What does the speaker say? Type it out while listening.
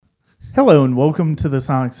Hello and welcome to the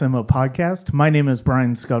Sonic Cinema podcast. My name is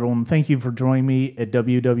Brian Scuttle and thank you for joining me at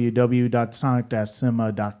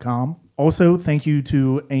www.sonic-cinema.com. Also, thank you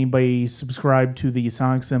to anybody subscribed to the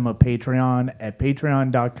Sonic Cinema Patreon at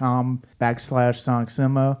patreon.com/Sonic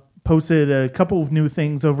Cinema. Posted a couple of new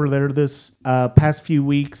things over there this past few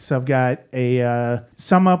weeks. I've got a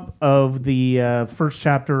sum up of the first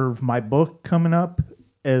chapter of my book coming up,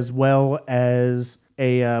 as well as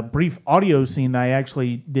a brief audio scene that I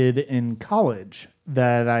actually did in college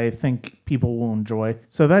that I think people will enjoy.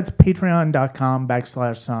 So that's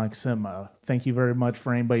patreon.com/Sonic Cinema. Thank you very much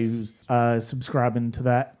for anybody who's subscribing to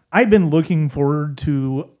that. I've been looking forward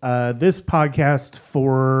to this podcast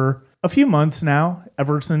for a few months now,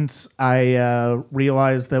 ever since I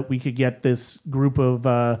realized that we could get this group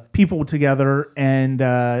of people together. And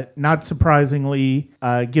not surprisingly,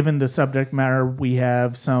 given the subject matter, we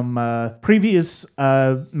have some previous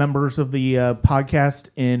members of the podcast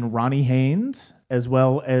in Ronnie Haynes, as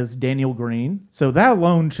well as Daniel Green. So that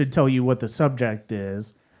alone should tell you what the subject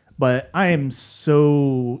is. But I am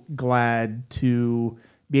so glad to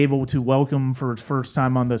be able to welcome for his first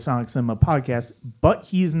time on the Sonic Cinema podcast, but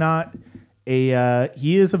he's not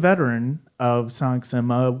he is a veteran of Sonic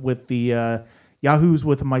Cinema with the Yahoos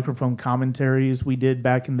with a Microphone commentaries we did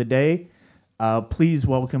back in the day. Please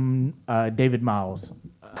welcome David Miles.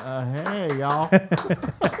 Hey, y'all.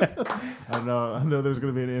 I know there's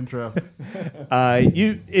going to be an intro.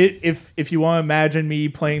 If you want to imagine me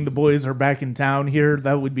playing The Boys Are Back in Town here,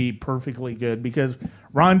 that would be perfectly good, because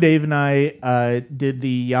Ron, Dave, and I did the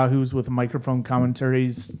Yahoos with a Microphone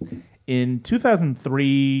commentaries in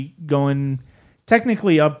 2003, going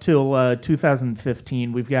technically up till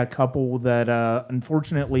 2015. We've got a couple that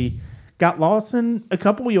unfortunately got lost, and a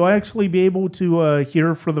couple you'll actually be able to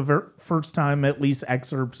hear for the first time, at least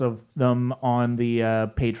excerpts of them on the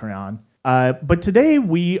Patreon. But today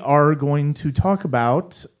we are going to talk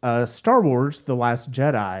about Star Wars: The Last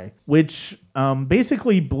Jedi, which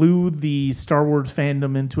basically blew the Star Wars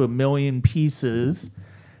fandom into a million pieces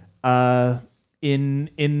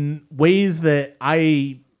in ways that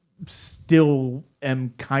I still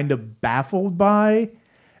am kind of baffled by.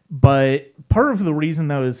 But part of the reason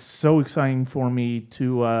that was so exciting for me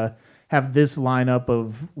to have this lineup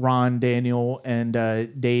of Ron, Daniel, and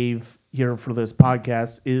Dave here for this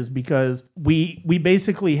podcast is because we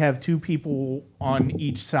basically have two people on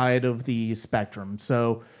each side of the spectrum.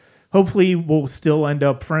 So hopefully we'll still end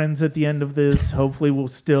up friends at the end of this. Hopefully we'll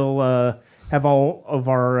still have all of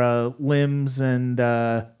our limbs and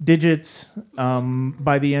digits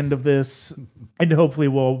by the end of this. And hopefully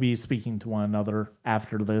we'll be speaking to one another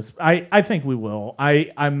after this. I think we will.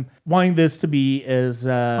 I'm wanting this to be as...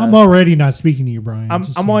 I'm already not speaking to you, Brian.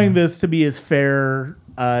 I'm wanting this to be as fair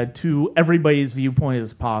to everybody's viewpoint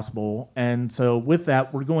as possible. And so with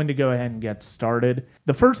that, we're going to go ahead and get started.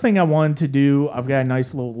 The first thing I wanted to do, I've got a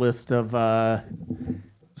nice little list of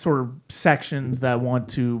sort of sections that I want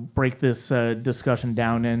to break this discussion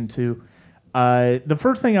down into. The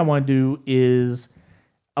first thing I want to do is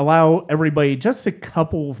allow everybody just a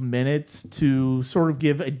couple of minutes to sort of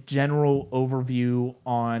give a general overview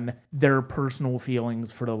on their personal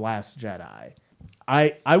feelings for The Last Jedi.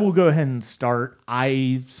 I will go ahead and start.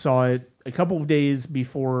 I saw it a couple of days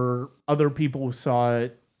before other people saw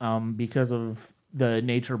it because of the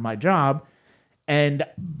nature of my job. And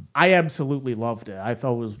I absolutely loved it. I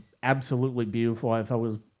thought it was absolutely beautiful. I thought it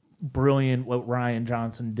was brilliant what Rian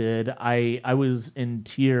Johnson did. I was in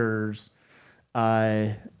tears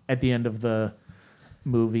at the end of the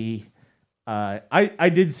movie. I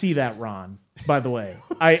did see that, Ron, by the way.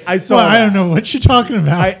 I saw well, I don't know what you're talking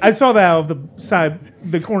about. I saw that out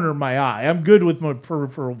of the corner of my eye. I'm good with my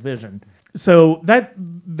peripheral vision. So that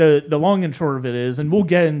the long and short of it is, and we'll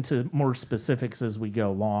get into more specifics as we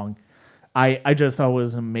go along, I just thought it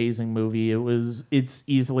was an amazing movie. It's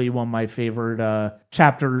easily one of my favorite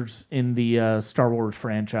chapters in the Star Wars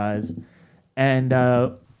franchise. And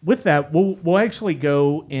with that, we'll actually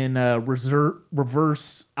go in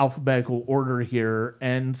reverse alphabetical order here.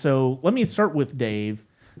 And so let me start with Dave,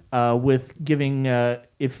 with giving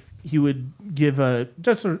if he would give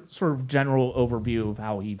just a sort of general overview of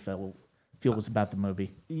how he feels about the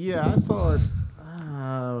movie. Yeah, I saw it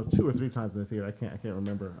 2 or 3 times in the theater. I can't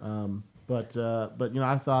remember. But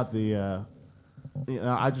I thought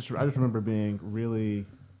I just remember being really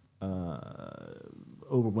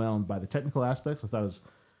overwhelmed by the technical aspects. I thought it was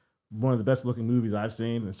one of the best looking movies I've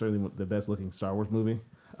seen, and certainly the best looking Star Wars movie.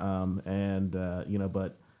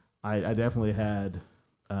 But I definitely had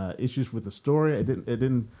issues with the story. I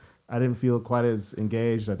didn't feel quite as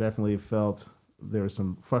engaged. I definitely felt there were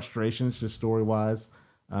some frustrations just story wise.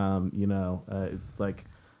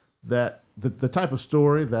 that the type of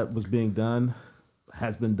story that was being done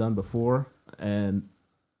has been done before, and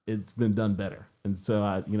it's been done better. And so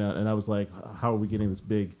I was like, how are we getting this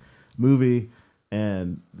big movie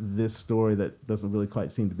and this story that doesn't really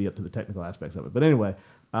quite seem to be up to the technical aspects of it? But anyway,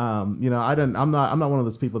 I'm not one of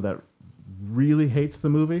those people that really hates the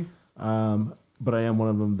movie, but I am one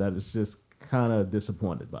of them that is just kind of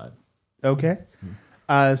disappointed by it. Okay.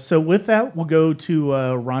 So with that, we'll go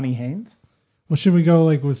to Ronnie Haynes. Well, should we go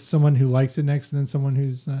like with someone who likes it next, and then someone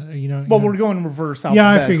who's We're going in reverse. Yeah,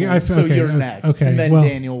 I alphabetical. figure. So okay, you're next, okay. and then Well,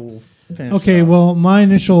 Daniel will finish. okay. up. Well, my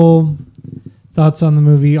initial thoughts on the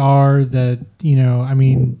movie are that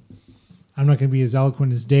I'm not going to be as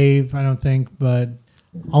eloquent as Dave, I don't think, but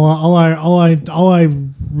all I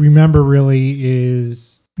remember really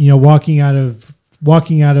is walking out of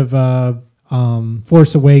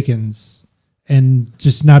Force Awakens and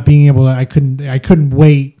just not being able to. I couldn't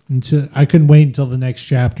wait until the next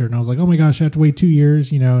chapter, and I was like, oh my gosh, I have to wait 2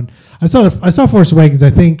 years, And I saw Force Awakens. I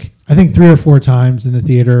think 3 or 4 times in the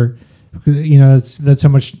theater. That's how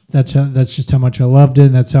much. That's just how much I loved it,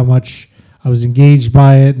 and that's how much I was engaged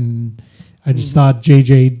by it, and I just thought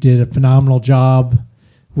JJ did a phenomenal job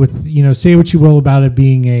with, say what you will about it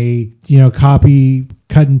being a, copy,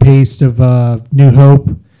 cut and paste of New Hope.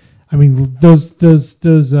 I mean, those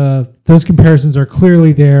comparisons are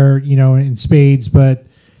clearly there, in spades, but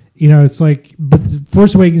it's like, but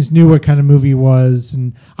Force Awakens knew what kind of movie it was,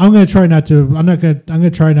 and I'm going to try not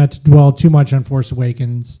to dwell too much on Force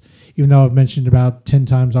Awakens, even though I've mentioned about 10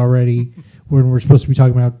 times already when we're supposed to be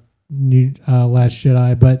talking about Last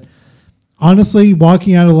Jedi. But honestly,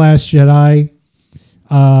 walking out of Last Jedi,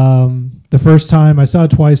 the first time I saw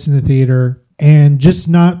it twice in the theater, and just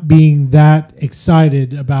not being that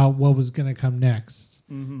excited about what was going to come next.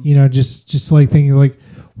 Mm-hmm. Just like thinking like,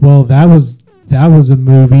 well, that was a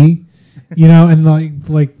movie, and like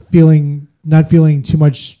not feeling too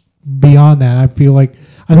much beyond that. I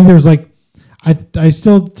think there's like, I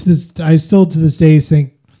still to this day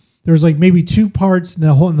think there's like maybe 2 parts in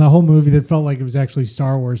the whole movie that felt like it was actually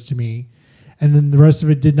Star Wars to me, and then the rest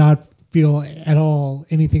of it did not feel at all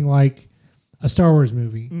anything like a Star Wars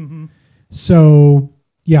movie. Mm-hmm. So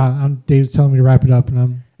yeah, Dave's telling me to wrap it up, and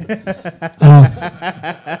I'm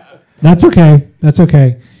that's okay.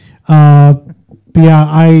 But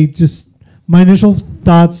yeah, my initial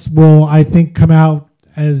thoughts will, I think, come out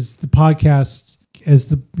as the podcast as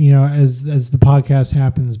the podcast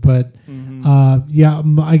happens. But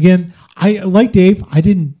again, I like Dave. I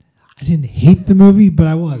didn't hate the movie, but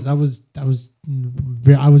I was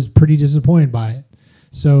pretty disappointed by it.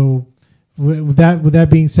 So with that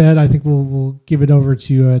being said, I think we'll give it over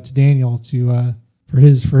to Daniel for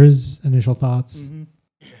his initial thoughts. Mm-hmm.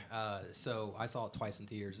 So I saw it twice in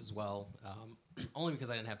theaters as well, only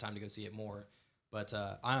because I didn't have time to go see it more. But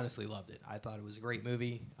I honestly loved it. I thought it was a great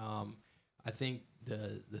movie. I think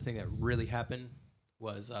the thing that really happened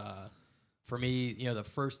was, for me,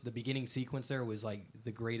 the beginning sequence there was like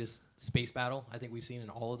the greatest space battle I think we've seen in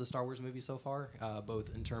all of the Star Wars movies so far,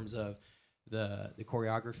 both in terms of the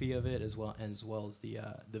choreography of it as well as the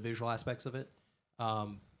visual aspects of it.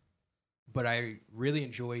 But I really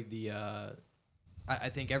enjoyed I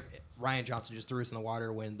think Rian Johnson just threw us in the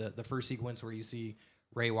water when the first sequence where you see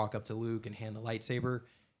Rey walk up to Luke and hand the lightsaber,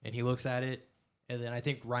 and he looks at it, and then I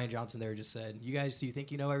think Rian Johnson there just said, "You guys, do you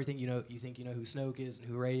think you know everything? You think you know who Snoke is and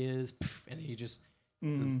who Rey is?" And he just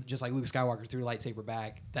like Luke Skywalker threw a lightsaber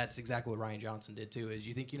back. That's exactly what Rian Johnson did too. Is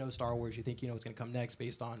you think you know Star Wars? You think you know what's going to come next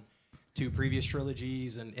based on 2 previous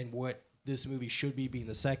trilogies and what this movie should be being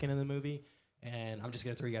the second in the movie. And I'm just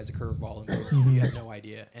going to throw you guys a curveball, and you have no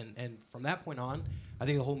idea. And from that point on, I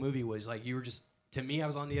think the whole movie was like, you were just, to me, I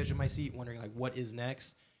was on the edge of my seat wondering, like, what is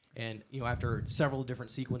next? And, after several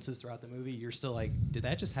different sequences throughout the movie, you're still like, did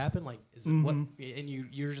that just happen? Like, is it what? And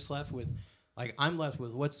you're just left with, like, I'm left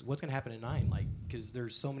with what's going to happen in 9? Like, because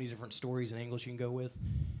there's so many different stories and angles you can go with.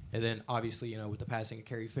 And then, obviously, with the passing of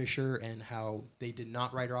Carrie Fisher and how they did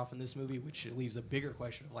not write her off in this movie, which leaves a bigger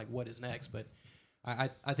question of, like, what is next? But I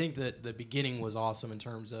think that the beginning was awesome in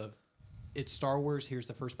terms of it's Star Wars. Here's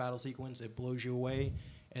the first battle sequence. It blows you away.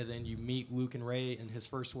 And then you meet Luke and Rey, and his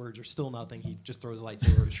first words are still nothing. He just throws a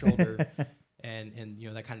lightsaber over his shoulder. And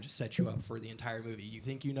that kind of just sets you up for the entire movie. You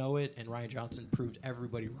think you know it, and Rian Johnson proved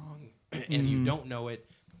everybody wrong. And you don't know it.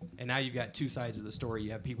 And now you've got 2 sides of the story.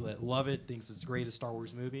 You have people that love it, thinks it's the greatest Star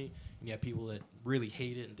Wars movie. And you have people that really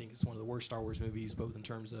hate it and think it's one of the worst Star Wars movies, both in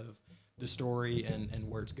terms of the story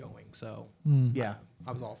and where it's going. So yeah,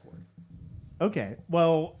 I was all for it. Okay,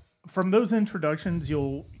 well, from those introductions,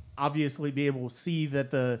 you'll obviously be able to see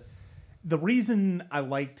that the reason I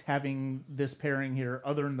liked having this pairing here,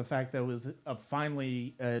 other than the fact that it was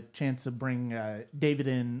finally a chance to bring Dave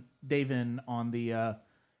in on the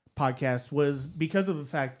podcast, was because of the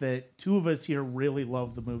fact that two of us here really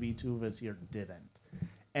loved the movie, two of us here didn't.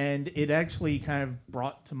 And it actually kind of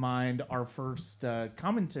brought to mind our first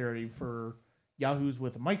commentary for Yahoos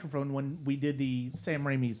with a Microphone when we did the Sam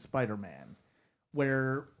Raimi's Spider-Man,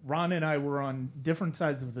 where Ron and I were on different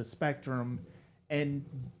sides of the spectrum, and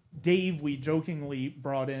Dave we jokingly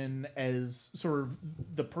brought in as sort of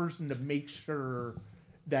the person to make sure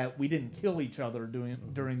that we didn't kill each other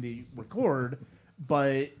during the record.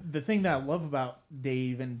 But the thing that I love about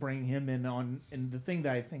Dave and bringing him in on, and the thing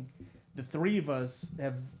that I think the three of us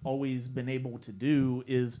have always been able to do,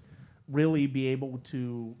 is really be able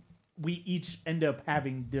to, we each end up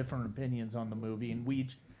having different opinions on the movie, and we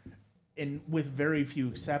each, and with very few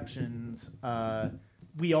exceptions,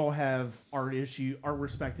 we all have our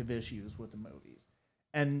respective issues with the movies.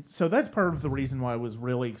 And so that's part of the reason why I was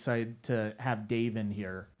really excited to have Dave in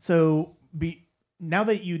here. So now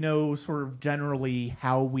that you know sort of generally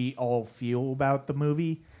how we all feel about the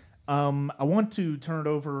movie, I want to turn it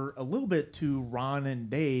over a little bit to Ron and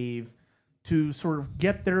Dave to sort of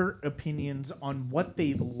get their opinions on what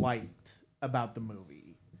they liked about the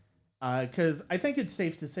movie. Because I think it's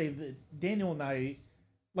safe to say that Daniel and I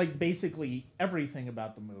like basically everything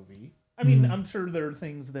about the movie. I mean, I'm sure there are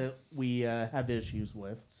things that we have issues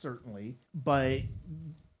with, certainly. But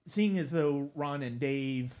seeing as though Ron and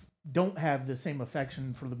Dave don't have the same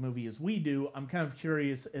affection for the movie as we do, I'm kind of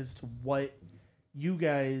curious as to what you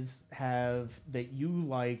guys have that you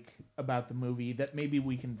like about the movie that maybe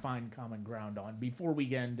we can find common ground on before we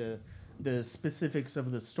get into the specifics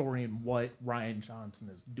of the story and what Rian Johnson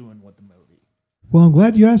is doing with the movie. Well, I'm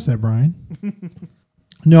glad you asked that, Brian.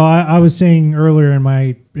 No, I was saying earlier in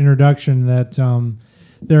my introduction that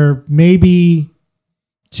there may be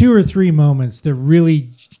 2 or 3 moments that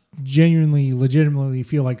really genuinely, legitimately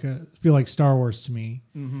feel like Star Wars to me.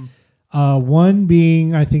 Mm-hmm. One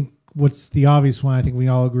being, I think, what's the obvious one I think we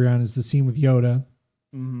all agree on is the scene with Yoda.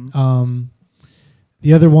 Mm-hmm.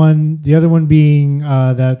 The other one being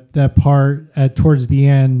that part towards the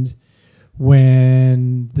end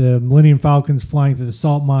when the Millennium Falcon's flying through the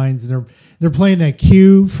salt mines and they're playing that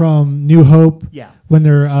cue from New Hope. Yeah. When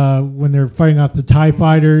they're fighting off the TIE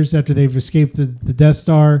fighters after they've escaped the Death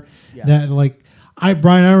Star. Yeah. That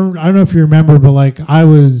Brian, I don't know if you remember, but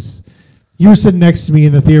you were sitting next to me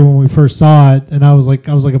in the theater when we first saw it, and I was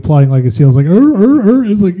applauding like a seal. I was like,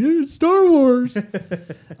 It's like, yeah, it's Star Wars.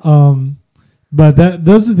 But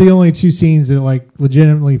those are the only 2 scenes that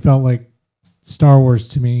legitimately felt like Star Wars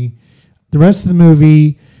to me. The rest of the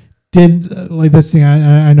movie didn't this thing.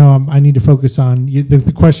 I know I need to focus on.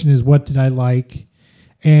 The question is, what did I like?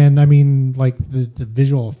 And I mean, the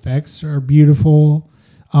visual effects are beautiful.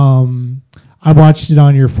 I watched it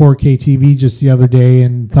on your 4K TV just the other day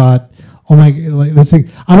and thought, oh my, this thing.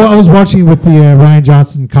 I was watching it with the Rian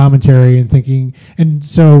Johnson commentary and thinking, and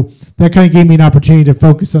so that kind of gave me an opportunity to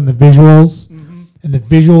focus on the visuals, and the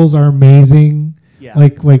visuals are amazing. Yeah.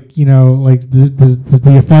 The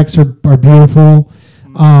effects are beautiful.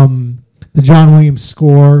 The John Williams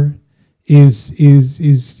score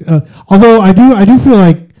is although I do feel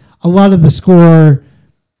like a lot of the score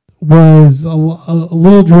was a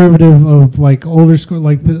little derivative of older score.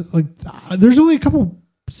 There's only a couple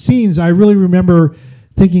scenes I really remember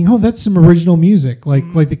thinking, oh, that's some original music,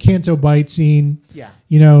 like the Canto Bight scene. Yeah.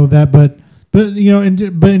 But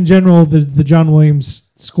in general, the John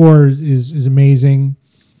Williams score is amazing.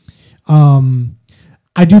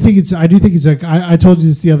 I do think it's I told you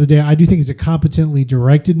this the other day. I do think it's a competently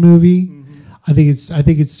directed movie. Mm-hmm. I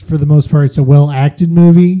think it's for the most part it's a well acted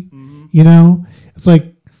movie. Mm-hmm. It's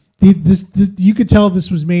like this you could tell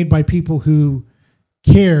this was made by people who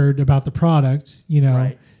cared about the product.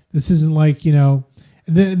 Right. This isn't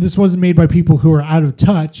this wasn't made by people who are out of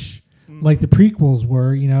touch like the prequels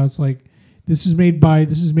were. It's like this was made by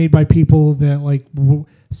people that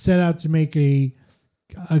set out to make a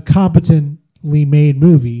competently made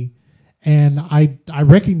movie, and I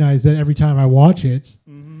recognize that every time I watch it.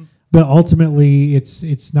 Mm-hmm. But ultimately, the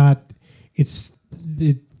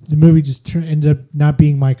movie just ended up not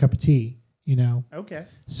being my cup of tea. Okay.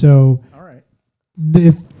 So all right.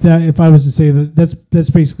 If I was to say that's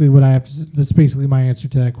basically what I have to. That's basically my answer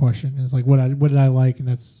to that question. It's like what did I like, and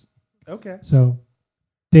that's okay. So,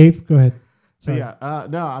 Dave, go ahead. Sorry. Yeah.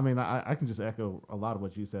 No, I mean I can just echo a lot of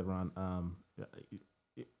what you said, Ron.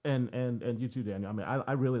 And you too, Daniel. I mean,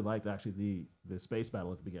 I really liked actually the space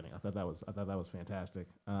battle at the beginning. I thought that was fantastic.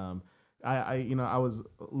 I was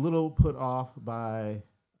a little put off by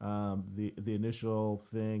The initial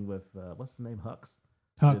thing with what's his name, Hux.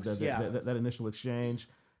 Hux. That initial exchange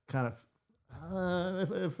kind of.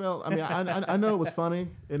 It felt. I mean, I know it was funny,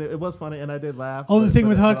 and it was funny, and I did laugh. Oh, the thing but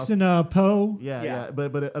with it Hux also, and Poe. yeah.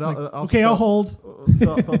 But it It's also like, also okay, I'll hold.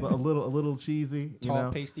 felt a little cheesy, you Tall,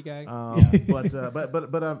 know? pasty guy.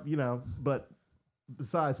 But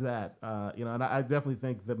besides that, and I definitely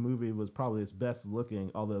think the movie was probably its best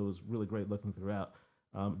looking, although it was really great looking throughout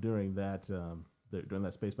during that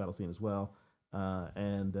space battle scene as well.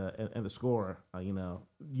 And the score,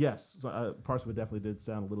 yes, parts of it definitely did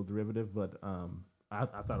sound a little derivative, but I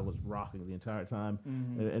thought it was rocking the entire time,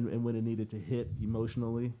 and when it needed to hit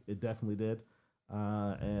emotionally, it definitely did.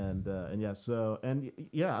 I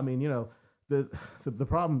mean, the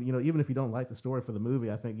problem, even if you don't like the story for the movie,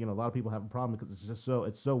 I think a lot of people have a problem because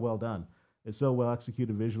it's so well done, it's so well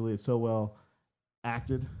executed visually, it's so well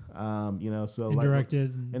acted, so And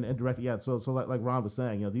directed. and directed, yeah. So like Ron was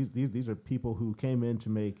saying, these are people who came in to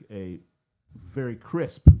make a very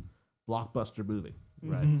crisp blockbuster movie,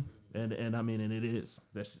 right? And I mean, and it is.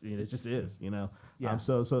 It just is, Yeah.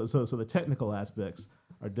 So the technical aspects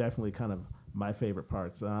are definitely kind of my favorite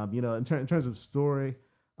parts. In terms of story,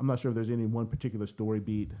 I'm not sure if there's any one particular story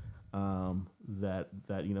beat that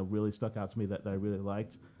really stuck out to me that I really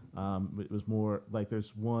liked. It was more like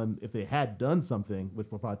there's one, if they had done something, which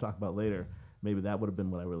we'll probably talk about later, maybe that would have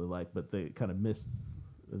been what I really liked, but they kind of missed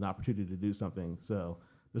an opportunity to do something. So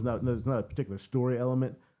there's not a particular story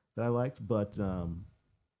element that I liked, but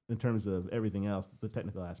in terms of everything else, the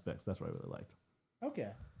technical aspects, that's what I really liked. Okay.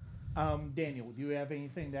 Daniel, do you have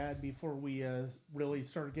anything to add before we really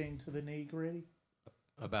start getting to the nitty-gritty?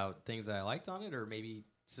 About things that I liked on it, or maybe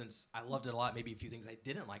since I loved it a lot, maybe a few things I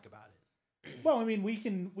didn't like about it. Well, I mean, we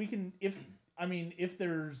can if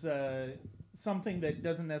there's something that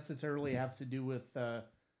doesn't necessarily have to do with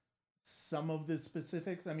some of the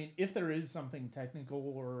specifics. I mean, if there is something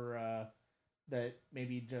technical or that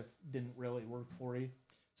maybe just didn't really work for you.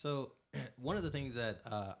 So one of the things that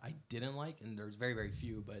I didn't like, and there's very, very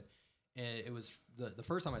few, but it was the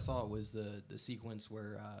first time I saw it was the sequence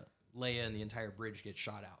where Leia and the entire bridge get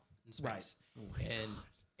shot out in space. Right.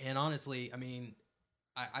 And honestly, I mean,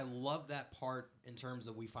 I love that part in terms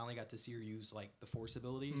of we finally got to see her use like the Force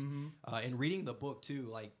abilities. And reading the book too,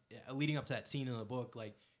 like leading up to that scene in the book,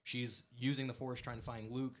 like she's using the Force trying to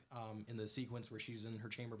find Luke in the sequence where she's in her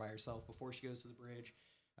chamber by herself before she goes to the bridge.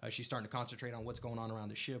 She's starting to concentrate on what's going on around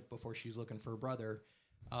the ship before she's looking for her brother.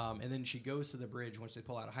 And then she goes to the bridge once they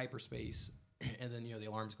pull out of hyperspace. And then, the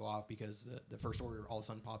alarms go off because the First Order all of a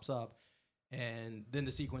sudden pops up. And then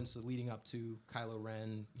the sequence leading up to Kylo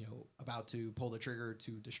Ren, about to pull the trigger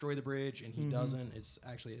to destroy the bridge, and he doesn't. It's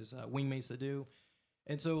actually his wingmates that do.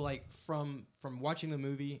 And so, like, from watching the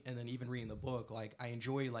movie and then even reading the book, like, I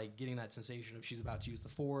enjoy, like, getting that sensation of she's about to use the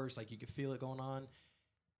Force. Like, you could feel it going on.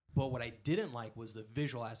 But what I didn't like was the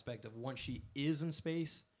visual aspect of once she is in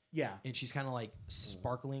space. Yeah. And she's kind of like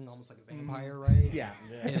sparkling, almost like a vampire, right? Yeah.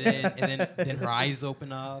 And then her eyes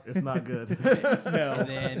open up. It's not good. No.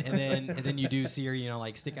 And then you do see her,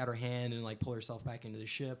 like stick out her hand and like pull herself back into the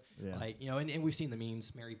ship. Yeah. Like, and we've seen the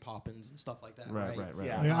memes, Mary Poppins and stuff like that, right? Right.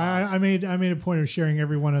 Yeah. I made a point of sharing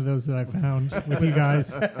every one of those that I found with you guys.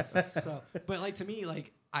 So, but like to me,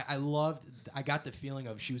 like I got the feeling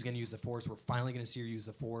of she was going to use the Force. We're finally going to see her use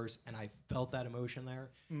the Force, and I felt that emotion there.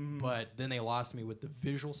 But then they lost me with the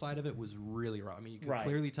visual side of it was really raw. I mean, you could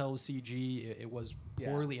clearly tell it was CG. It was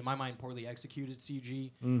poorly, in my mind, poorly executed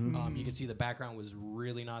CG. You could see the background was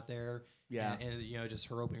really not there. Yeah. And just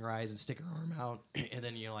her opening her eyes and sticking her arm out, and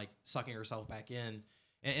then like sucking herself back in.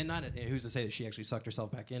 And not who's to say that she actually sucked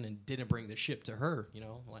herself back in and didn't bring the ship to her?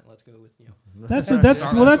 Like, let's go with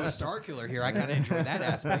That's Star Killer here. I kind of enjoy that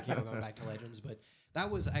aspect, going back to Legends. But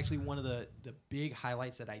that was actually one of the big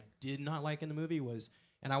highlights that I did not like in the movie was,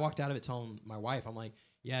 and I walked out of it telling my wife, I'm like,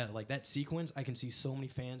 yeah, like that sequence, I can see so many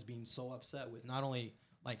fans being so upset with not only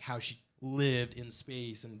like how she lived in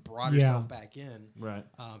space and brought herself back in. Right.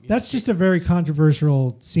 That's just a very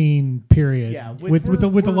controversial scene, period. Yeah, with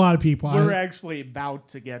a lot of people. We're actually about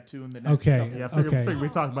to get to in the next. Okay. Yeah, Okay. we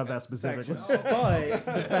talked about that specifically. But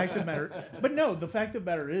the fact of the matter, the fact of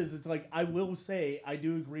the matter is, it's like I will say I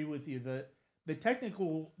do agree with you that the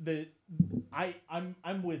technical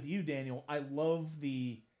I'm with you, Daniel. I love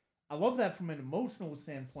that from an emotional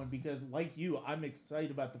standpoint because, like you, I'm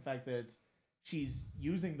excited about the fact that she's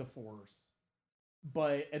using the Force,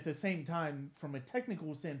 but at the same time, from a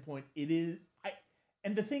technical standpoint, it is.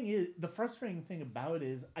 And the thing is, the frustrating thing about it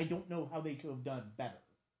is, I don't know how they could have done better.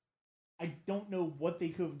 I don't know what they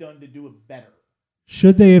could have done to do it better.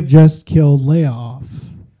 Should they have just killed Leia off?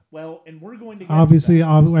 Well, and we're going to get Obviously, to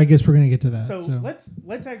that. I guess we're going to get to that. So, So,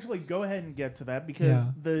 let's actually go ahead and get to that because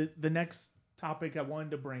Yeah. the next topic I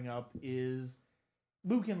wanted to bring up is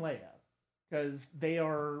Luke and Leia, because they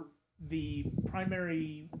are the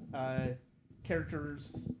primary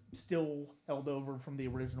characters still held over from the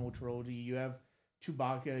original trilogy. You have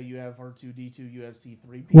Chewbacca, you have R2D2, you have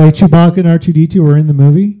C3PO. wait, Chewbacca and R2D2 were in the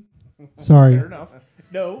movie? Sorry. Fair enough.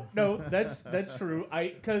 No, that's true.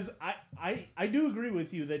 I do agree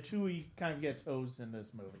with you that Chewie kind of gets hosed in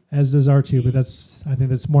this movie. As does R2, but I think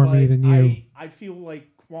that's more me But than you. I feel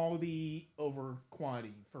like quality over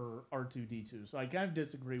quantity for R2D2. So I kind of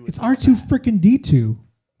disagree with It's you on R2 that. freaking D2.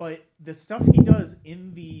 But the stuff he does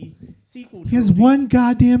in the sequel He has trilogy one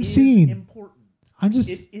goddamn is scene. important. I'm It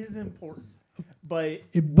just is important. But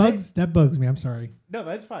that bugs me. I'm sorry. no,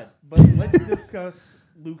 that's fine. But let's discuss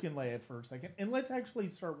Luke and Leia for a second. And let's actually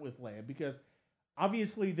start with Leia because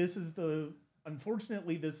obviously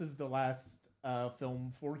unfortunately this is the last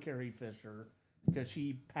film for Carrie Fisher because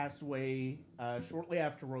she passed away shortly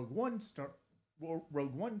after Rogue One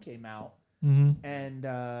came out. Mm-hmm. And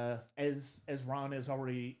as Ron has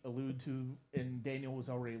already alluded to, and Daniel has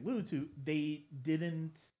already alluded to, they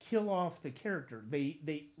didn't kill off the character.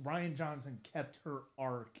 Rian Johnson kept her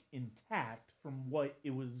arc intact from what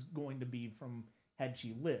it was going to be from had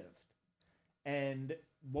she lived. And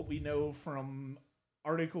what we know from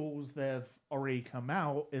articles that have already come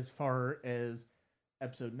out as far as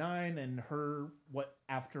Episode 9 and what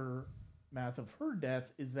aftermath of her death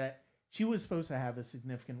is that she was supposed to have a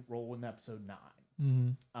significant role in Episode 9.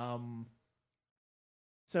 Mm-hmm.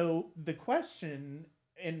 So the question,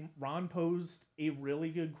 and Ron posed a really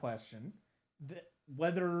good question,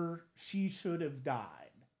 whether she should have died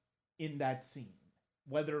in that scene,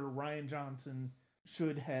 whether Rian Johnson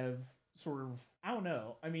should have sort of, I don't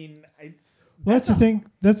know. I mean, Well, that's the thing.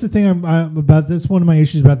 That's the thing I'm about. That's one of my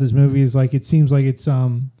issues about this movie is like it seems like it's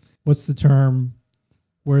what's the term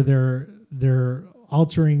where they're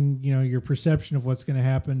altering your perception of what's going to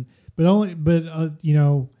happen,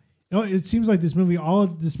 it seems like this movie all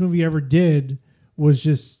this movie ever did was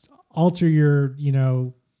just alter your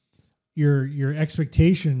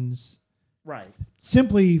expectations, right?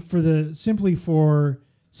 Simply to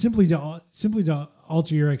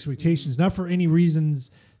alter your expectations, not for any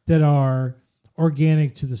reasons that are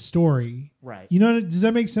organic to the story. Right. Does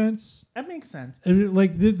that make sense? That makes sense.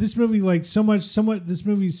 Like this movie, like somewhat, this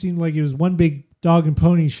movie seemed like it was one big dog and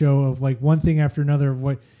pony show of like one thing after another. Of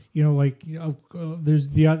what there's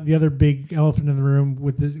the other big elephant in the room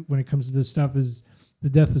with this when it comes to this stuff is the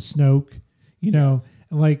death of Snoke. And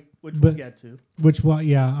like We'll get to.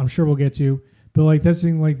 I'm sure we'll get to. But like that's the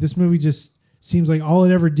thing, like this movie just seems like all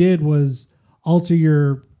it ever did was alter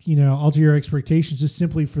your expectations just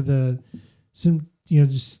simply for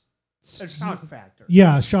just A shock factor.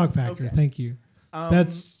 Yeah, a shock factor. Okay. Thank you.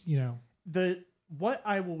 That's what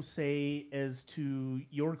I will say as to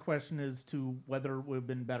your question as to whether it would have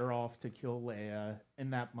been better off to kill Leia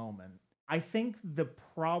in that moment. I think the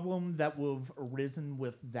problem that would have arisen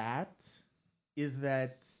with that is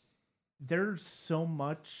that there's so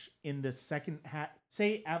much in the second half.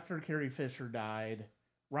 Say after Carrie Fisher died,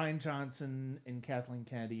 Rian Johnson and Kathleen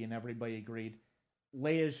Kennedy and everybody agreed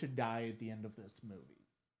Leia should die at the end of this movie.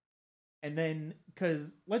 And then, because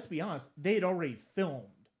let's be honest, they had already filmed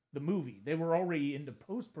the movie. They were already into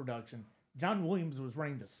post-production. John Williams was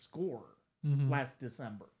writing the score last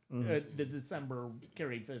December. The December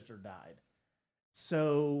Carrie Fisher died.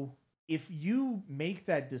 So if you make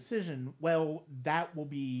that decision, well, that will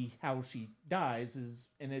be how she dies,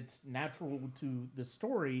 and it's natural to the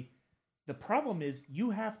story. The problem is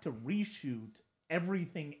you have to reshoot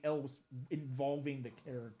everything else involving the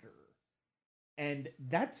character. And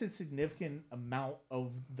that's a significant amount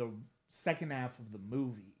of the second half of the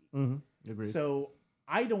movie. Agreed. So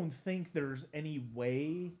I don't think there's any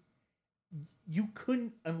way you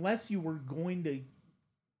couldn't, unless you were going to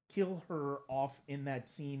kill her off in that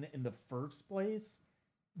scene in the first place,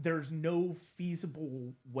 there's no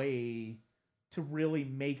feasible way to really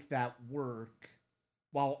make that work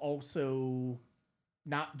while also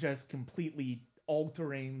not just completely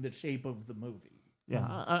altering the shape of the movie. Yeah,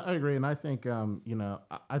 I agree, and I think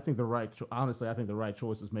I think the right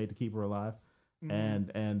choice was made to keep her alive,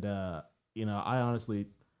 and I honestly,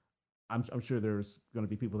 I'm sure there's going to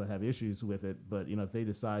be people that have issues with it, but if they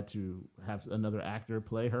decide to have another actor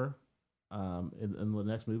play her, in the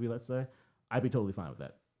next movie, let's say, I'd be totally fine with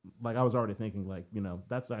that. Like I was already thinking, like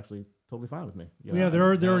that's actually totally fine with me. You Yeah, know,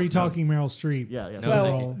 they're already talking Meryl Streep. Yeah, yeah. No,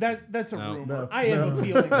 Well, thank that's a No. rumor. No. I have a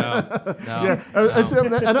feeling. No. Yeah,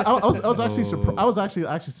 and I was actually I was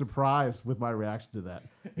actually surprised with my reaction to that.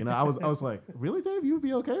 You know, I was like, really, Dave, you would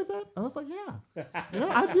be okay with that? I was like, yeah,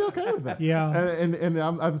 I'd be okay with that. Yeah. and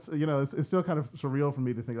I'm you know, it's still kind of surreal for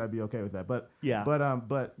me to think I'd be okay with that. But Yeah.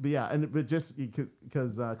 but yeah, but just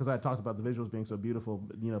because I talked about the visuals being so beautiful,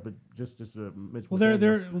 you know, but just to mention. Well,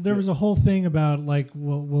 there was a whole thing about like,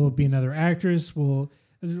 will it be another actress?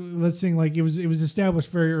 Let's sing like it was established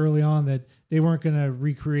very early on that they weren't going to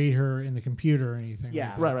recreate her in the computer or anything.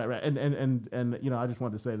 Yeah. like that. Right. And you know, I just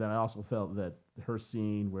wanted to say that I also felt that her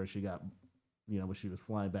scene where she got, you know, when she was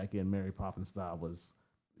flying back in Mary Poppins style was,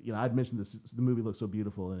 you know, I'd mentioned this. The movie looks so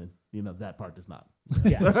beautiful, and you know that part does not.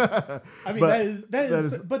 Yeah. I mean,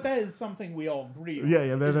 But that is something we all agree on. Yeah,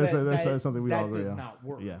 is that's something we all agree That does on. not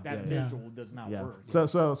work. Yeah, That yeah. visual does not Yeah. work.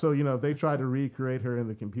 So you know, they tried to recreate her in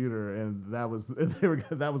the computer, and that was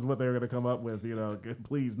that was what they were going to come up with. You know,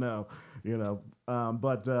 please no. You know,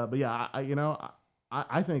 but yeah,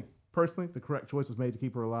 I think personally the correct choice was made to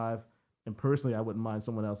keep her alive, and personally I wouldn't mind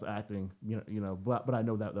someone else acting. But I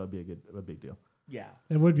know that would be a big deal. Yeah.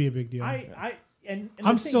 That would be a big deal. And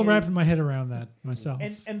I'm the thing still is- wrapping my head around that myself.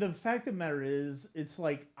 And the fact of the matter is, it's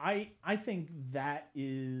like I think that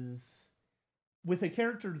is with a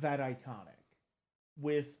character that iconic,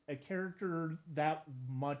 with a character that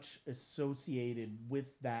much associated with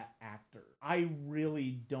that actor. I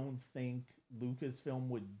really don't think Lucasfilm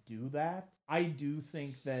would do that. I do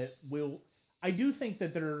think that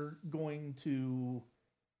they're going to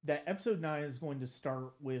that episode 9 is going to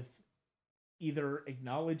start with either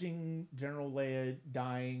acknowledging General Leia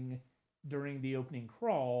dying during the opening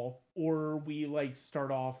crawl, or we like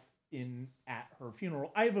start off at her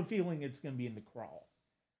funeral. I have a feeling it's going to be in the crawl,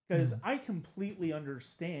 because I completely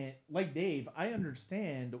understand. Like Dave, I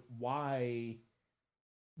understand why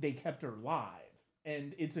they kept her alive,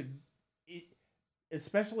 and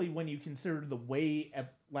especially when you consider the way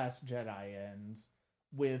Last Jedi ends,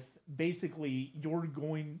 with basically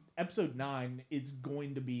episode 9 is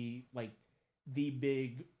going to be like the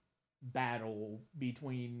big battle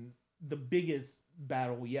between the biggest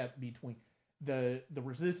battle yet between the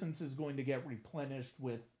resistance is going to get replenished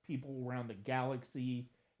with people around the galaxy,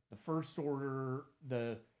 the First Order,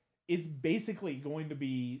 it's basically going to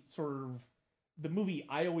be sort of the movie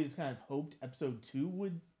I always kind of hoped episode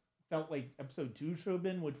 2 felt like episode 2 should have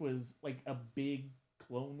been, which was like a big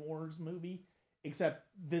Clone Wars movie, except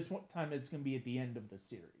this one time it's going to be at the end of the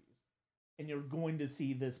series, and you're going to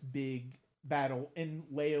see this big battle, and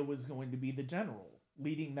Leia was going to be the general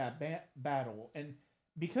leading that battle. And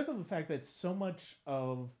because of the fact that so much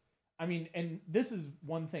of, I mean, and this is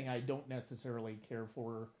one thing I don't necessarily care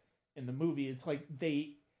for in the movie, it's like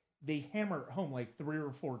they hammer it home like 3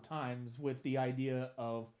 or 4 times with the idea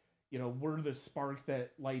of, you know, we're the spark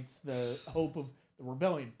that lights the hope of the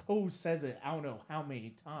rebellion. Poe says it I don't know how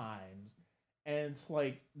many times. And it's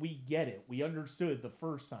like, we get it. We understood the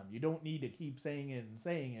first time. You don't need to keep saying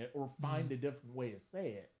it or find a different way to say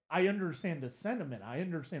it. I understand the sentiment. I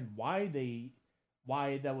understand why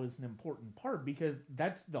that was an important part, because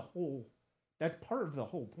that's part of the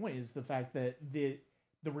whole point, is the fact that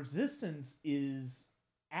the resistance is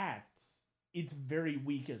at its very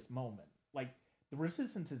weakest moment. Like, the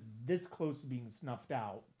resistance is this close to being snuffed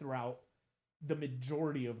out throughout the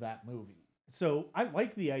majority of that movie. So I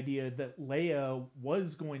like the idea that Leia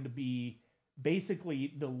was going to be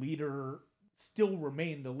basically the leader, still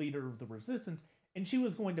remain the leader of the resistance, and she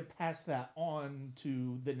was going to pass that on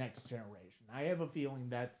to the next generation. I have a feeling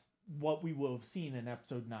that's what we will have seen in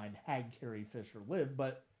episode 9 had Carrie Fisher lived,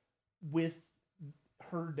 but with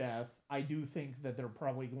her death, I do think that they're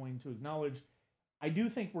probably going to acknowledge, I do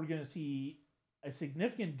think we're going to see a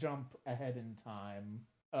significant jump ahead in time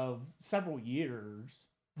of several years,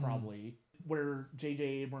 probably, where J.J.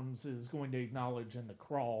 Abrams is going to acknowledge in the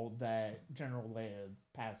crawl that General Leia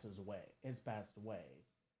has passed away.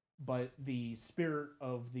 But the spirit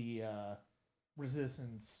of the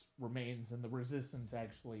resistance remains, and the resistance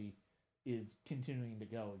actually is continuing to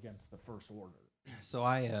go against the First Order. So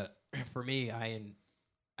for me, I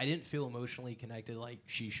didn't feel emotionally connected like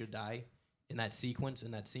she should die in that sequence,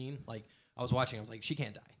 in that scene. Like, I was watching, I was like, she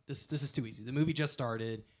can't die. This is too easy. The movie just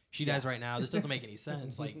started. She dies right now. This doesn't make any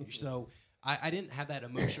sense. Like, so I didn't have that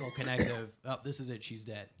emotional connective. This is it. She's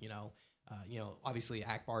dead. You know, obviously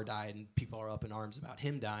Akbar died, and people are up in arms about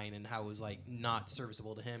him dying and how it was like not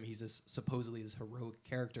serviceable to him. He's supposedly this heroic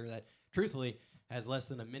character that, truthfully, has less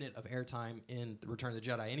than a minute of airtime in Return of the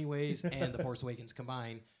Jedi, anyways, and The Force Awakens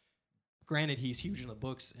combined. Granted, he's huge in the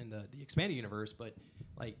books and the expanded universe, but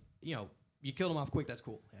like, you know, you killed him off quick. That's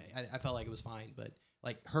cool. I felt like it was fine, but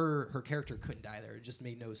like her character couldn't die there. It just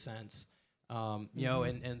made no sense. You know,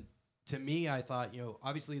 and to me, I thought, you know,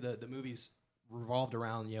 obviously the movies revolved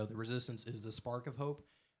around, you know, the Resistance is the spark of hope.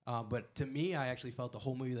 But to me, I actually felt the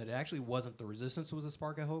whole movie that it actually wasn't the Resistance was the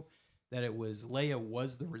spark of hope, that it was Leia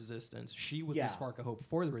was the Resistance. She was the spark of hope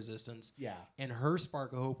for the Resistance. Yeah. And her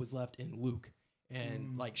spark of hope was left in Luke.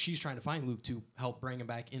 And like she's trying to find Luke to help bring him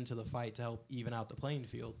back into the fight to help even out the playing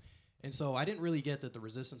field. And so I didn't really get that the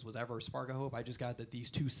Resistance was ever a spark of hope. I just got that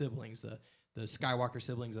these two siblings, the Skywalker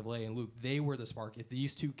siblings of Leia and Luke, they were the spark. If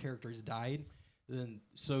these two characters died, then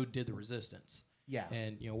so did the Resistance. Yeah.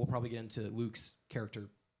 And, you know, we'll probably get into Luke's character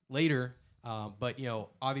later. But, you know,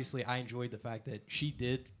 obviously I enjoyed the fact that she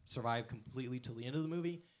did survive completely till the end of the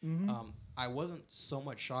movie. I wasn't so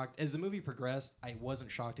much shocked. As the movie progressed, I wasn't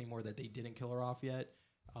shocked anymore that they didn't kill her off yet.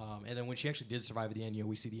 And then when she actually did survive at the end, you know,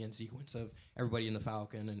 we see the end sequence of everybody in the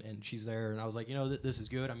Falcon, and she's there. And I was like, you know, this is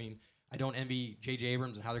good. I mean, I don't envy J.J.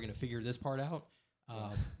 Abrams and how they're going to figure this part out.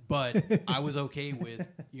 But I was okay with,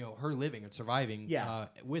 you know, her living and surviving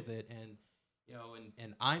with it. And, you know,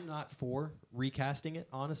 and I'm not for recasting it,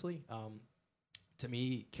 honestly. To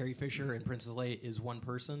me, Carrie Fisher and Princess Leia is one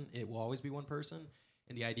person. It will always be one person.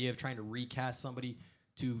 And the idea of trying to recast somebody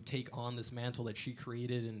to take on this mantle that she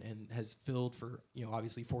created and has filled for, you know,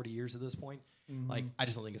 obviously 40 years at this point, like, I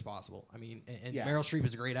just don't think it's possible. I mean, and Meryl Streep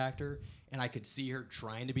is a great actor, and I could see her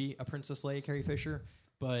trying to be a Princess Leia, Carrie Fisher,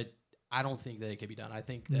 but I don't think that it could be done. I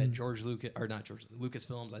think that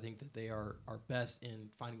Lucasfilms, I think that they are best in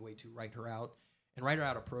finding a way to write her out and write her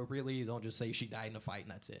out appropriately. Don't just say she died in a fight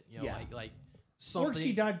and that's it. You know, like something. Or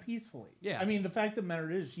she died peacefully. Yeah. I mean, the fact of the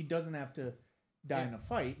matter is she doesn't have to die in a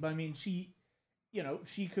fight, but I mean, she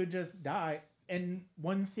could just die. And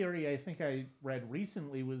one theory I think I read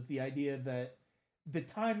recently was the idea that the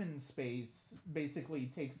time and space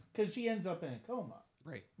basically takes, because she ends up in a coma.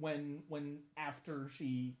 Right. When after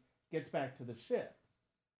she gets back to the ship.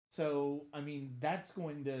 So, I mean, that's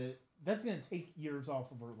going to take years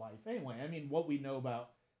off of her life anyway. I mean, what we know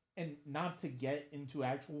about, and not to get into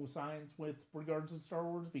actual science with regards to Star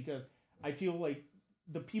Wars, because I feel like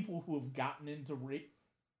the people who have gotten into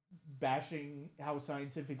bashing how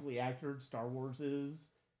scientifically accurate Star Wars is,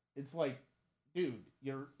 it's like, dude,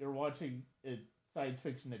 you're watching a science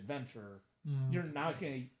fiction adventure. You're not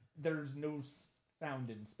gonna. There's no sound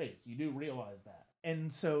in space. You do realize that,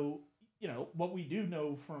 and so, you know, what we do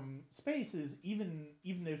know from space is even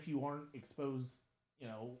if you aren't exposed, you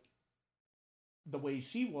know, the way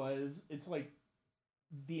she was, it's like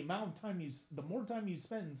the amount of time the more time you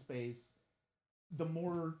spend in space, the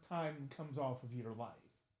more time comes off of your life,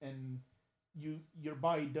 and your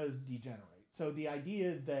body does degenerate. So the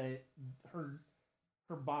idea that her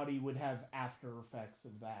body would have after effects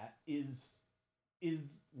of that is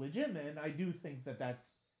legitimate, and I do think that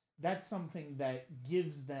that's something that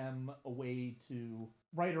gives them a way to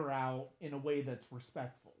write her out in a way that's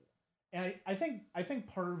respectful. And I think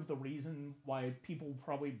part of the reason why people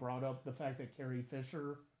probably brought up the fact that Carrie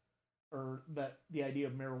Fisher, or that the idea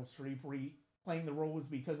of Meryl Streep playing the role, was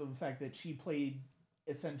because of the fact that she played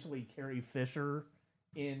essentially Carrie Fisher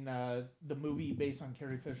in the movie based on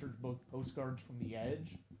Carrie Fisher's book Postcards from the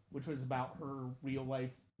Edge, which was about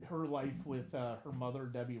her life with her mother,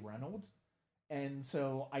 Debbie Reynolds. And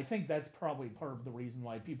so I think that's probably part of the reason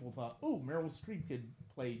why people thought, oh, Meryl Streep could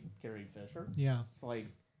play Carrie Fisher. Yeah. It's like,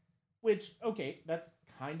 which, okay, that's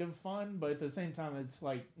kind of fun, but at the same time, it's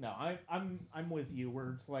like, no, I'm with you,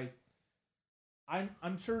 where it's like,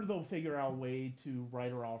 I'm sure they'll figure out a way to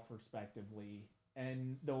write her off respectively,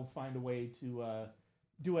 and they'll find a way to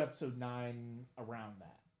do episode 9 around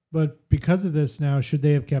that. But because of this now, should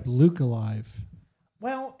they have kept Luke alive?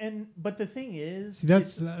 Well, but the thing is, see,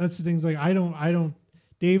 that's the things, like I don't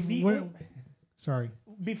Dave, sorry.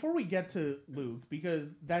 Before we get to Luke, because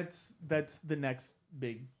that's the next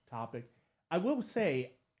big topic, I will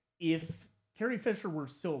say, if Carrie Fisher were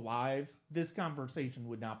still alive, this conversation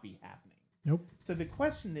would not be happening. Nope. So the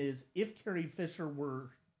question is, if Carrie Fisher were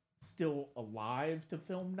still alive to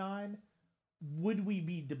film 9, would we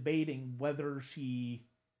be debating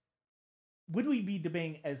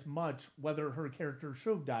as much whether her character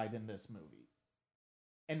should have died in this movie?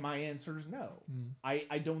 And my answer is no.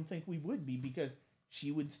 I don't think we would be, because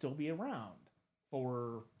she would still be around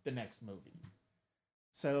for the next movie.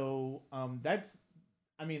 So that's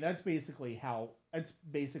basically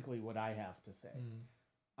what I have to say.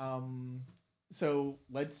 So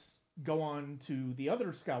let's go on to the other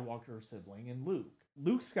Skywalker sibling, and Luke.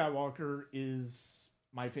 Luke Skywalker is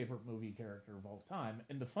my favorite movie character of all time.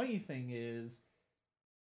 And the funny thing is,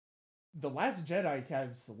 The Last Jedi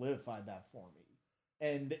kind of solidified that for me.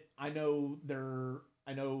 And I know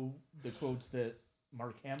the quotes that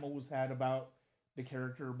Mark Hamill was had about the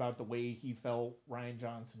character, about the way he felt Ryan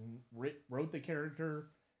Johnson wrote the character,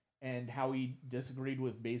 and how he disagreed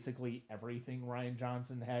with basically everything Ryan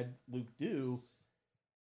Johnson had Luke do.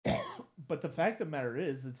 But the fact of the matter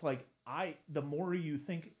is, it's like the more you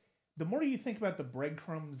think about the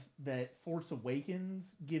breadcrumbs that Force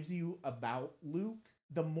Awakens gives you about Luke,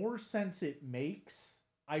 the more sense it makes.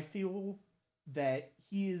 I feel that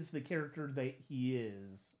he is the character that he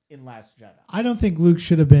is in Last Jedi. I don't think Luke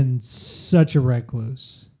should have been such a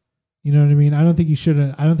recluse. You know what I mean? I don't think he should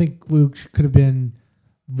have. I don't think Luke could have been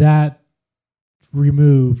that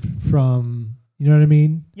removed from. You know what I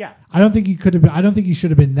mean? Yeah. I don't think he could have been. I don't think he should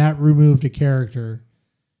have been that removed a character,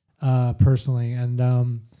 personally, and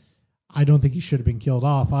I don't think he should have been killed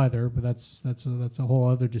off either. But that's a whole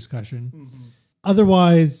other discussion. Mm-hmm.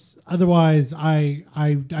 Otherwise,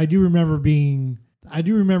 I do remember being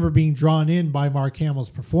drawn in by Mark Hamill's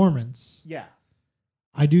performance. Yeah.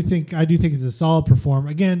 I do think it's a solid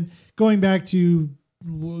performance. Again, going back to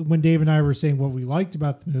when Dave and I were saying what we liked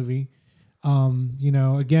about the movie,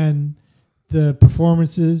 again, the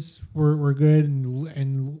performances were good,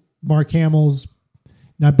 and Mark Hamill's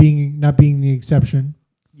not being the exception.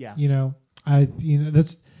 Yeah.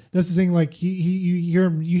 That's the thing. Like you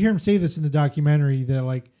hear him say this in the documentary, that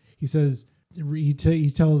like he says, he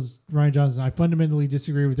tells Ryan Johnson, I fundamentally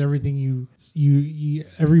disagree with everything you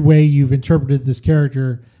every way you've interpreted this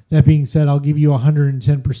character. That being said, I'll give you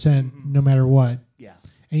 110% no matter what. Yeah.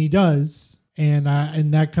 And he does. And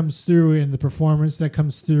that comes through in the performance, that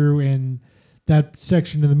comes through in that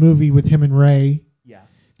section of the movie with him and Rey. Yeah.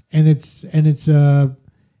 And it's about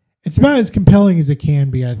as compelling as it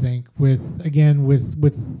can be, I think, with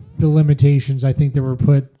the limitations I think that were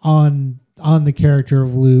put on the character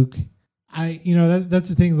of Luke. That's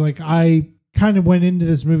the things, like I kind of went into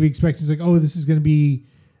this movie expecting, like, oh, this is going to be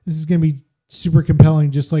super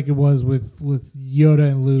compelling, just like it was with Yoda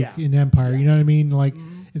and Luke in Empire. Yeah. You know what I mean? Like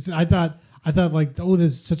I thought like, oh,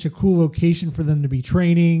 this is such a cool location for them to be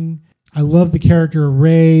training. I love the character of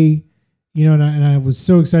Rey, and I was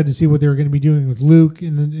so excited to see what they were going to be doing with Luke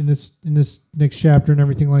in this next chapter and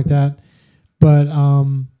everything like that. But I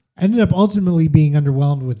ended up ultimately being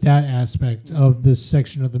underwhelmed with that aspect of this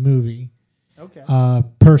section of the movie. Okay.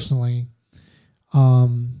 Personally,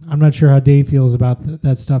 I'm not sure how Dave feels about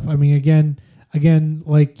that stuff. I mean, again,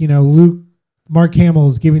 like, Luke, Mark Hamill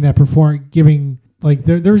is giving like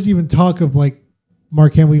there was even talk of like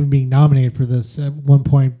Mark Hamill even being nominated for this at one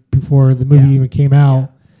point before the movie even came out. Yeah.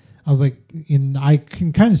 I was like, and I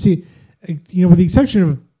can kind of see, with the exception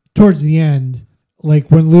of towards the end,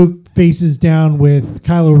 like when Luke faces down with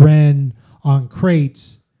Kylo Ren on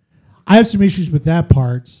Crate, I have some issues with that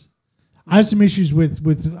part. I have some issues with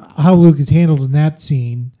how Luke is handled in that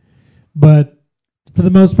scene, but for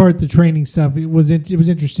the most part, the training stuff, it was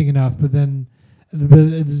interesting enough. But then at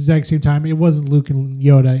the exact same time, it wasn't Luke and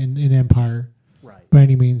Yoda in Empire, right, by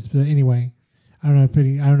any means. But anyway, I don't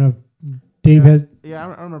know if Dave has. Yeah,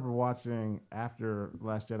 I remember watching after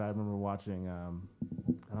Last Jedi. I remember watching.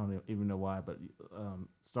 I don't even know why, but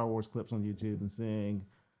Star Wars clips on YouTube and seeing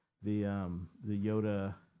the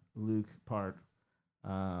Yoda Luke part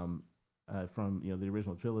from the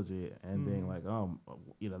original trilogy, and being like,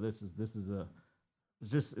 this is it's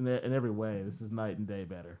just in every way, this is night and day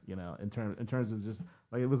better. In terms of just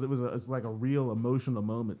like it's like a real emotional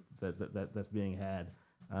moment that's being had.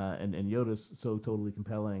 And Yoda's so totally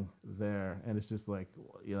compelling there, and it's just like,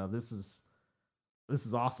 this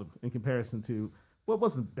is awesome in comparison to what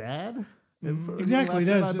wasn't bad. Exactly,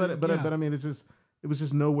 but I mean, it was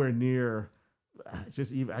just nowhere near.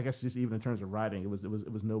 Just even in terms of writing, it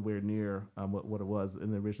was nowhere near what it was in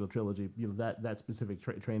the original trilogy. That specific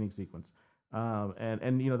training sequence,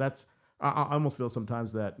 and that's I almost feel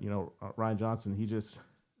sometimes that Ryan Johnson,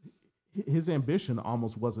 his ambition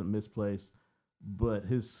almost wasn't misplaced, but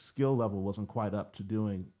his skill level wasn't quite up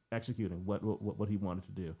to executing what he wanted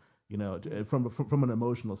to do. From an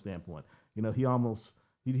emotional standpoint, he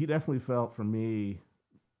definitely felt, for me,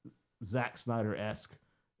 Zack Snyder-esque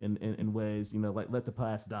in ways, like let the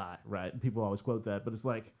past die, right? People always quote that, but it's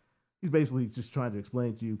like he's basically just trying to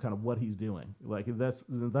explain to you kind of what he's doing. Like that's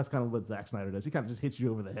kind of what Zack Snyder does. He kind of just hits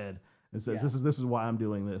you over the head and says, "This is why I'm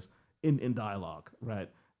doing this," in dialogue, right?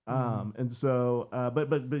 And so,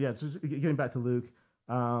 but yeah, just getting back to Luke,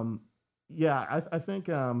 I think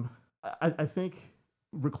I think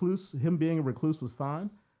him being a recluse was fine.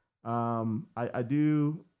 I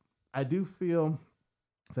do feel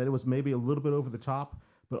that it was maybe a little bit over the top,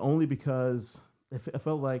 but only because it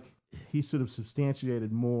felt like he should have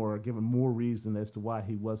substantiated more, given more reason as to why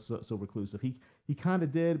he was so reclusive. He kind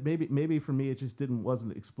of did. Maybe for me, it just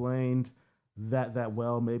wasn't explained that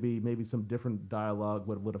well. Maybe some different dialogue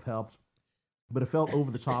would have helped, but it felt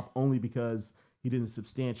over the top only because he didn't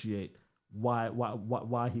substantiate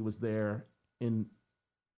why he was there in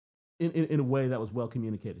a way that was well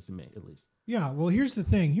communicated to me, at least. Yeah, well, here's the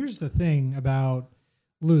thing. Here's the thing about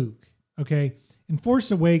Luke. Okay, in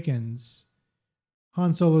Force Awakens,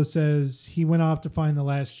 Han Solo says he went off to find the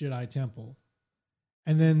last Jedi temple,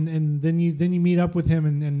 and then you meet up with him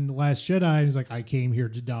in the Last Jedi, and he's like, "I came here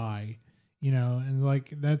to die," and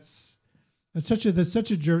like that's such a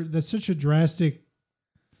drastic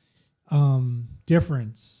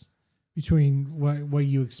difference between what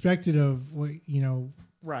you expected of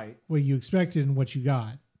Right. what you expected and what you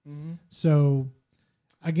got. Mm-hmm. So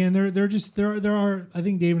again, there are, I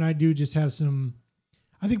think Dave and I do just have some,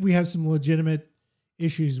 I think we have some legitimate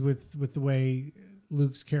issues with the way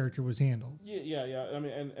Luke's character was handled. Yeah. I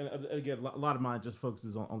mean, and again, a lot of mine just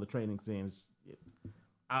focuses on the training scenes.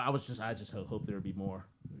 I just hope there would be more.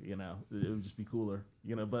 It would just be cooler.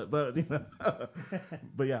 But but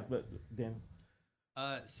yeah, but Dan.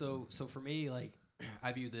 So for me, like,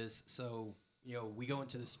 I view this. So we go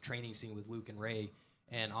into this training scene with Luke and Rey,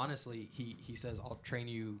 and honestly, he says, I'll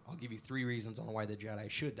give you 3 reasons on why the Jedi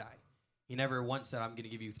should die. He never once said, I'm going to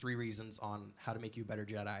give you 3 reasons on how to make you a better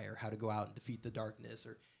Jedi, or how to go out and defeat the darkness.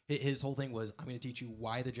 Or his whole thing was, I'm going to teach you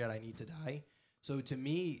why the Jedi need to die. So to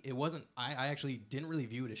me, it wasn't. I actually didn't really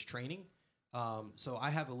view it as training. So I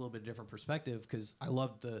have a little bit different perspective because I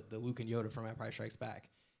loved the Luke and Yoda from Empire Strikes Back,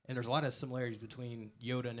 and there's a lot of similarities between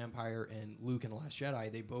Yoda and Empire and Luke and the Last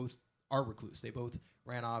Jedi. They both are recluse. They both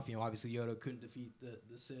ran off. Obviously Yoda couldn't defeat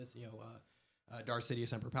the Sith. Darth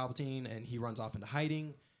Sidious, Emperor Palpatine, and he runs off into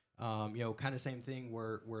hiding. Kind of same thing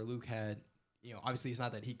where Luke had. Obviously it's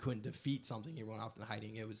not that he couldn't defeat something. He went off into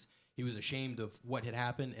hiding. He was ashamed of what had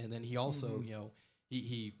happened, and then he also,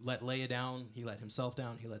 he let Leia down, he let himself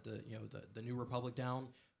down, he let the New Republic down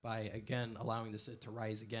by again allowing the Sith to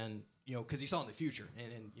rise again, because he saw in the future,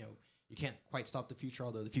 and you can't quite stop the future,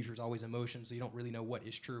 although the future is always in motion, so you don't really know what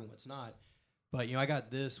is true and what's not. But I got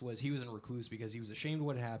this was he was in a recluse because he was ashamed of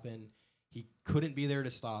what had happened. He couldn't be there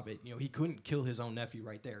to stop it. He couldn't kill his own nephew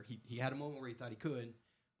right there. He had a moment where he thought he could,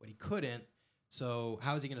 but he couldn't. So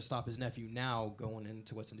how is he going to stop his nephew now going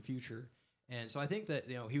into what's in the future? And so I think that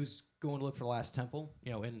he was going to look for the last temple.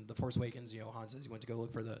 In The Force Awakens, Han says he went to go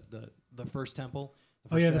look for the first temple.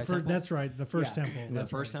 Temple. That's right, the first temple. The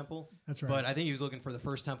first temple. That's right. But I think he was looking for the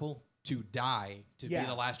first temple to die, to be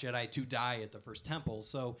the last Jedi, to die at the first temple.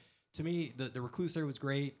 So to me, the recluse there was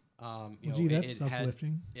great. That's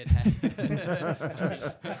uplifting. It had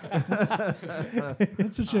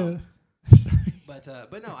that's such a. Sorry. But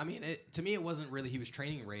no, I mean, to me, it wasn't really he was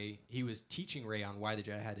training Rey. He was teaching Rey on why the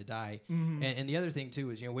Jedi had to die. Mm-hmm. And the other thing too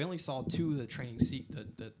is we only saw 2 of the training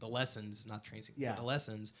the lessons, not training but the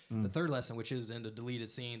lessons. The third lesson, which is in the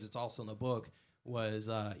deleted scenes, it's also in the book, was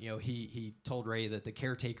he told Rey that the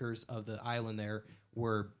caretakers of the island there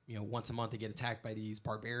were once a month they get attacked by these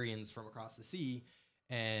barbarians from across the sea,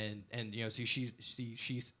 and so she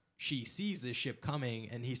sees this ship coming,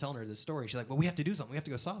 and he's telling her this story. She's like, well, we have to do something. We have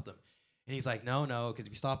to go stop them. And he's like, no, because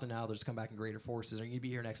if you stop them now, they'll just come back in greater forces. Or you'd be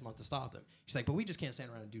here next month to stop them. She's like, but we just can't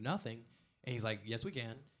stand around and do nothing. And he's like, yes, we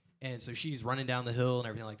can. And so she's running down the hill and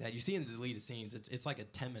everything like that. You see in the deleted scenes, it's like a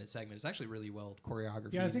 10-minute segment. It's actually really well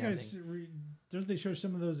choreographed. Yeah, I think don't they show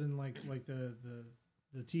some of those in like the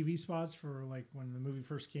TV spots for like when the movie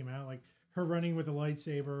first came out, like her running with a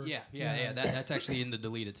lightsaber. Yeah. That's actually in the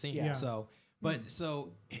deleted scene. Yeah. So,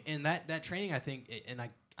 so in that training, I think, and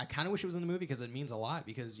I kind of wish it was in the movie because it means a lot.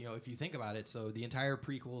 Because if you think about it, so the entire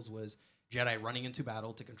prequels was Jedi running into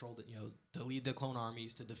battle to control to lead the clone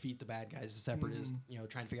armies, to defeat the bad guys, the separatists,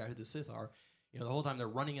 trying to figure out who the Sith are. The whole time they're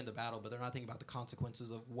running into battle, but they're not thinking about the consequences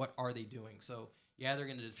of what are they doing. So yeah, they're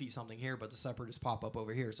going to defeat something here, but the separatists pop up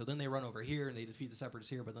over here. So then they run over here and they defeat the separatists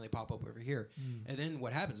here, but then they pop up over here. And then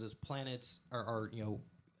what happens is planets are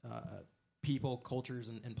people, cultures,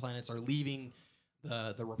 and planets are leaving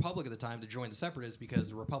the Republic at the time to join the Separatists because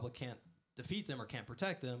the Republic can't defeat them or can't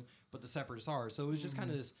protect them, but the Separatists are. So it was just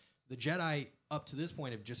kind of this, the Jedi up to this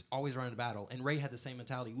point have just always run into battle, and Rey had the same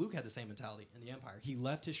mentality. Luke had the same mentality in the Empire. He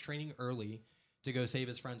left his training early to go save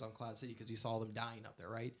his friends on Cloud City because he saw them dying up there,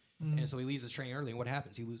 right? And so he leaves his training early, and what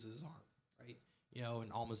happens? He loses his arm, right?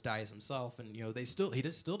 and almost dies himself. And he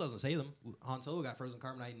just still doesn't say them. Han Solo got frozen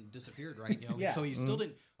carbonite and disappeared, right? Yeah. So he still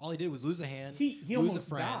didn't. All he did was lose a hand, He lose a almost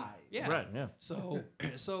friend. died. Yeah. Right, yeah. So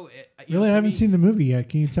Really, I haven't seen the movie yet.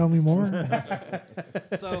 Can you tell me more?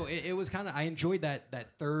 So it was kind of, I enjoyed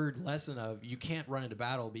that third lesson of, you can't run into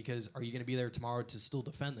battle because are you going to be there tomorrow to still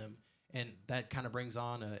defend them? And that kind of brings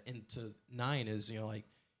on into 9 is, the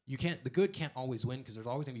good can't always win because there's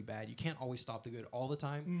always going to be bad. You can't always stop the good all the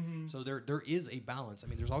time. Mm-hmm. So there is a balance. I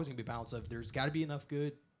mean, there's always going to be a balance of, there's got to be enough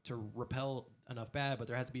good to repel enough bad, but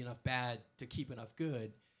there has to be enough bad to keep enough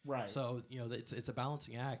good. Right. So, it's a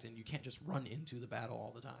balancing act, and you can't just run into the battle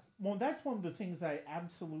all the time. Well, that's one of the things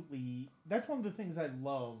that's one of the things I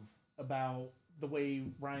love about the way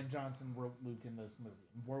Rian Johnson wrote Luke in this movie,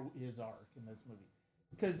 wrote his arc in this movie.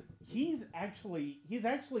 Because he's actually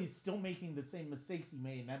still making the same mistakes he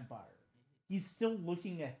made in Empire. He's still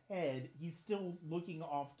looking ahead. He's still looking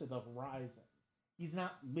off to the horizon. He's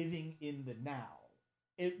not living in the now.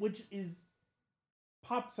 Which is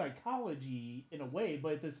pop psychology in a way,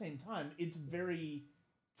 but at the same time, it's very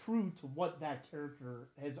true to what that character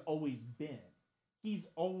has always been. He's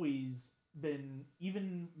always been,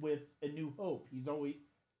 even with A New Hope, he's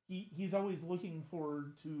always looking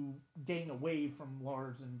forward to getting away from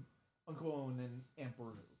Lars and Uncle Owen and Aunt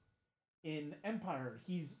Beru. In Empire,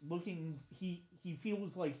 he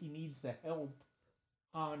feels like he needs to help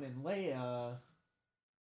Han and Leia,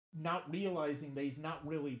 not realizing that he's not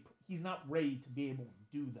ready to be able to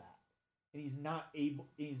do that. And he's not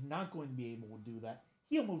going to be able to do that.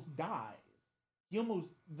 He almost dies.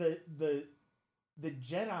 The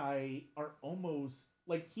Jedi are almost,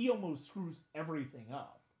 like, he almost screws everything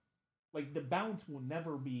up. Like, the balance will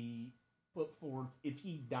never be put forth if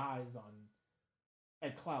he dies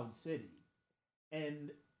at Cloud City.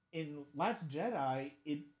 And in Last Jedi,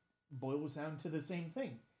 it boils down to the same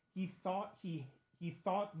thing. He thought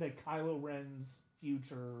that Kylo Ren's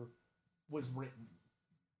future was written.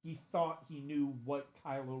 He thought he knew what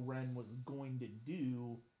Kylo Ren was going to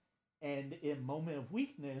do, and in a moment of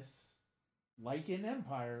weakness, like in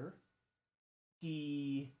Empire,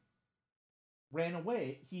 he ran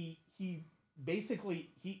away. He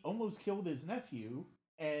almost killed his nephew,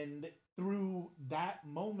 and through that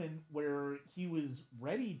moment where he was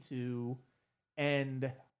ready to,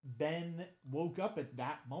 and Ben woke up at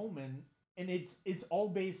that moment, and it's all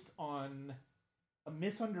based on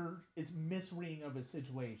it's misreading of a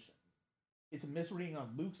situation. It's a misreading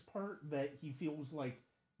on Luke's part that he feels like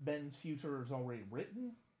Ben's future is already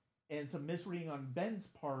written, and it's a misreading on Ben's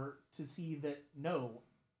part to see that no,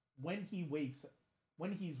 when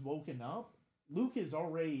he's woken up, Luke has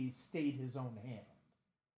already stayed his own hand.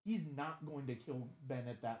 He's not going to kill Ben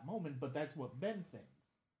at that moment, but that's what Ben thinks.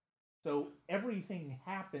 So everything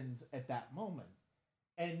happens at that moment.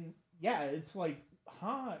 And yeah, it's like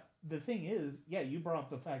Han. The thing is, yeah, you brought up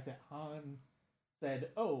the fact that Han said,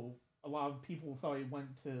 "Oh, a lot of people thought he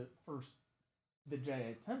went to the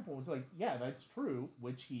Jedi Temple." It's like, yeah, that's true,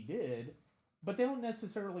 which he did, but they don't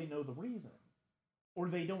necessarily know the reason, or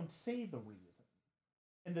they don't say the reason.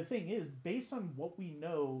 And the thing is, based on what we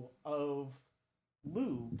know of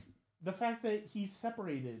Luke, the fact that he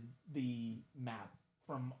separated the map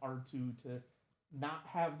from R2 to not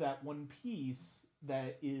have that one piece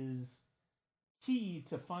that is key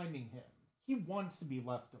to finding him. He wants to be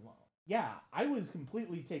left alone. Yeah, I was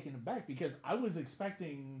completely taken aback because I was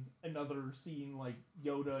expecting another scene like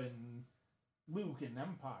Yoda and Luke in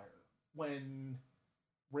Empire when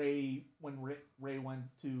Rey went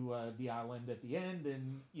to the island at the end,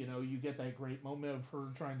 and you get that great moment of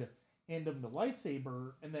her trying to hand him the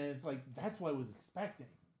lightsaber, and then it's like that's what I was expecting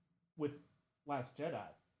with Last Jedi.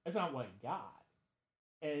 That's not what I got.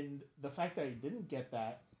 And the fact that I didn't get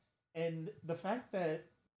that, and the fact that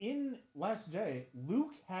in Last Jedi,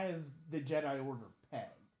 Luke has the Jedi Order pegged.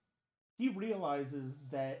 He realizes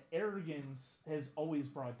that arrogance has always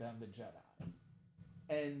brought down the Jedi.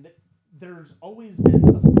 And there's always been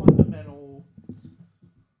a fundamental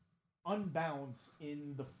unbalance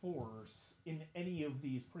in the Force in any of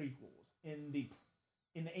these prequels, in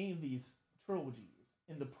any of these trilogies.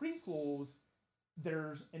 In the prequels,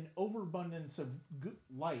 there's an overabundance of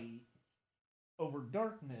light over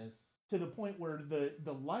darkness to the point where the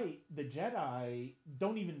Jedi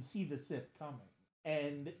don't even see the Sith coming.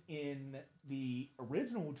 And in the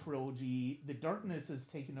original trilogy, the darkness is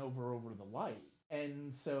taken over the light.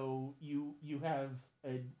 And so you have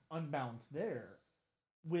an unbalance there.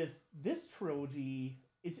 With this trilogy,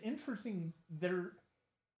 it's interesting.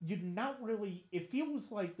 It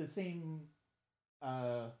feels like the same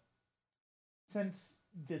sense,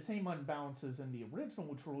 the same unbalances in the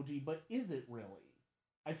original trilogy, but is it really?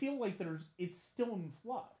 I feel like it's still in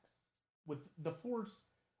flux with the Force.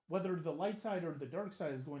 Whether the light side or the dark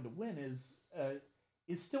side is going to win is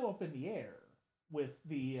still up in the air with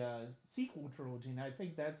the sequel trilogy, and I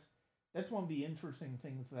think that's one of the interesting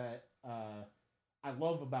things that I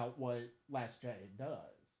love about what Last Jedi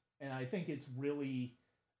does, and I think it's really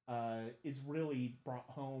brought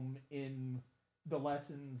home in the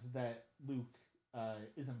lessons that Luke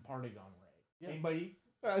is imparting on Rey. Yeah. Anybody?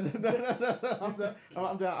 No.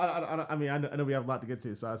 I'm down. I mean, I know we have a lot to get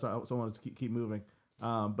to, so I wanted to keep moving.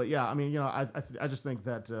 But yeah, I mean, I just think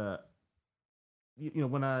that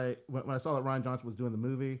when I saw that Rian Johnson was doing the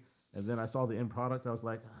movie, and then I saw the end product, I was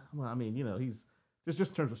like, well, I mean, he's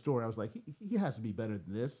just in terms of story, I was like, he has to be better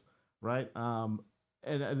than this, right?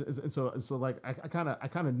 And so like I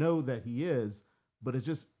kind of know that he is, but it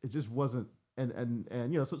just wasn't. And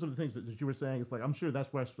some of the things that you were saying, it's like I'm sure that's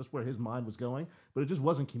where his mind was going, but it just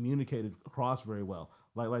wasn't communicated across very well.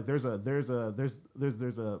 Like there's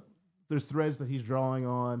threads that he's drawing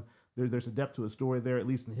on. There's a depth to a story there, at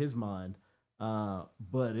least in his mind.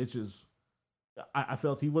 But it just, I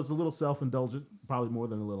felt he was a little self-indulgent, probably more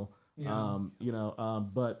than a little. Yeah.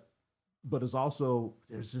 But it's also,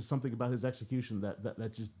 there's just something about his execution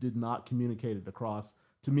that just did not communicate it across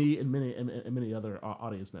to me and many other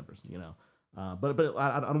audience members. But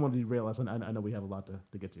I don't want to derail us, and I know we have a lot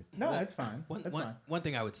to get to. No, that's fine. One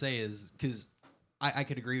thing I would say is, because I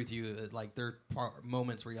could agree with you, like there are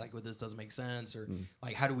moments where you're like, well, this doesn't make sense, or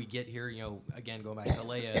like, how do we get here? Again, going back to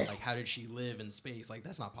Leia, like, how did she live in space? Like,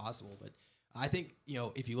 that's not possible. But I think,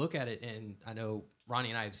 if you look at it, and I know Ronnie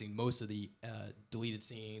and I have seen most of the deleted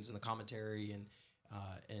scenes and the commentary and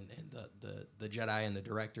the Jedi and the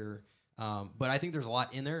director, but I think there's a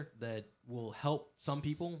lot in there that will help some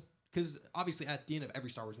people. Because obviously at the end of every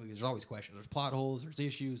Star Wars movie, there's always questions. There's plot holes, there's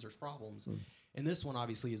issues, there's problems. And this one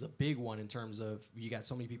obviously is a big one in terms of you got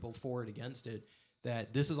so many people for and against it,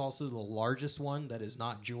 that this is also the largest one that is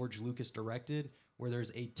not George Lucas directed, where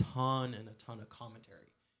there's a ton of commentary.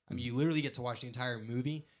 I mean, you literally get to watch the entire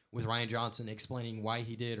movie with Rian Johnson explaining why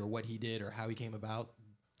he did or what he did or how he came about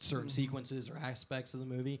certain sequences or aspects of the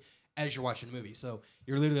movie as you're watching the movie. So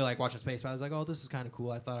you're literally like watching Space Battle. I was like, oh, this is kind of cool.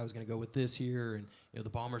 I thought I was going to go with this here. And, the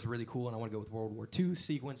bombers are really cool. And I want to go with World War II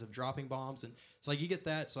sequence of dropping bombs. And so like you get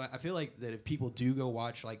that. So I feel like that if people do go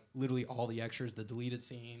watch like literally all the extras, the deleted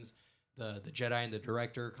scenes, the Jedi and the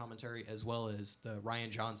director commentary, as well as the Rian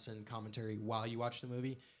Johnson commentary while you watch the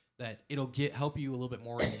movie, that it'll help you a little bit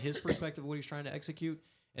more in his perspective of what he's trying to execute.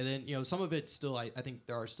 And then, some of it still, I think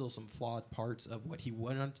there are still some flawed parts of what he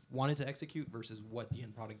wanted to execute versus what the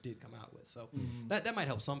end product did come out with. So that might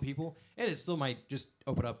help some people, and it still might just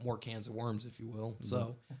open up more cans of worms, if you will.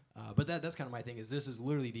 So, but that's kind of my thing, is this is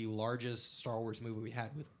literally the largest Star Wars movie we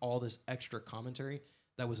had with all this extra commentary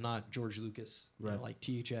that was not George Lucas, like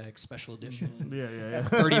THX special edition. Yeah.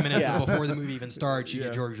 30 minutes before the movie even starts, you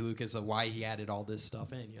get George Lucas of why he added all this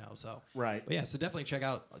stuff in, So right. But so definitely check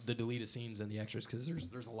out the deleted scenes and the extras, because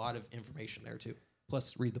there's a lot of information there too.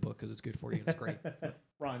 Plus, read the book because it's good for you. It's great.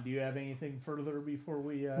 Ron, do you have anything further before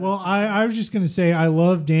we? Well, I was just gonna say I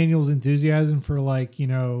love Daniel's enthusiasm for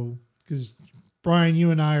because Brian,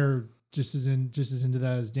 you and I are just as into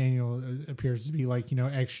that as Daniel appears to be,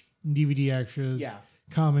 DVD extras. Yeah.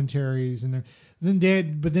 Commentaries and then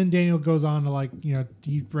Daniel goes on to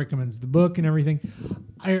he recommends the book and everything.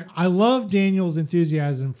 I love Daniel's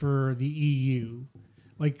enthusiasm for the EU.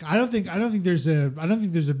 I don't think there's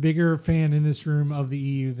a bigger fan in this room of the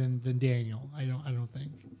EU than Daniel. I don't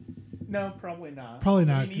think. No, probably not. Probably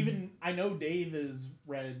not. I mean, even I know Dave has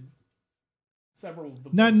read several of the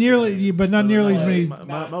not books nearly, but not nearly as many.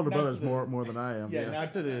 My older brother's more than I am. Yeah,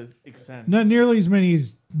 not to the extent. Not nearly as many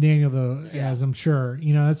as Daniel, though, as I'm sure.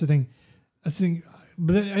 That's the thing.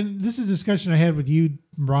 But this is a discussion I had with you,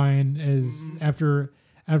 Brian, as after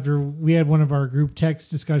we had one of our group text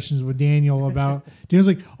discussions with Daniel about. Daniel's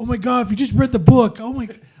like, "Oh my God, if you just read the book, oh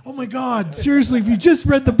my God, seriously, if you just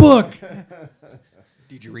read the book."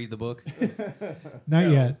 Did you read the book? Not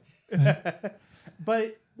yet.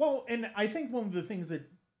 But and I think one of the things that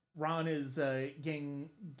Ron is getting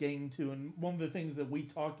to, and one of the things that we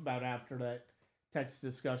talked about after that text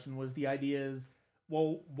discussion was the idea is,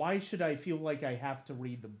 well, why should I feel like I have to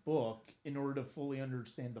read the book in order to fully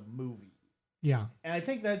understand the movie? Yeah. And I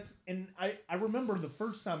think I remember the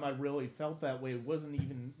first time I really felt that way, it wasn't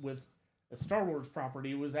even with a Star Wars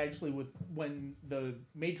property. It was actually with when the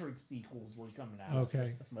Matrix sequels were coming out.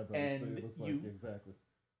 Okay. That's my brother's thing. It looks like exactly.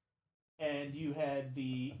 And you had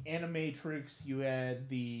the Animatrix, you had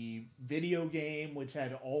the video game, which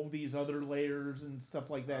had all these other layers and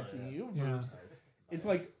stuff like that to the universe. Yeah. It's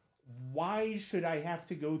like, why should I have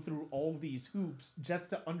to go through all these hoops just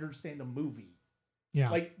to understand a movie? Yeah.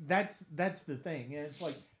 Like that's the thing, and it's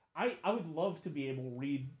like I would love to be able to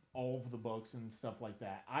read all of the books and stuff like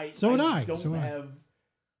that. So would I. Don't So would I. have.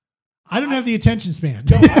 I don't have the attention span.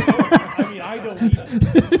 No, I don't either.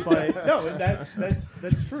 But no,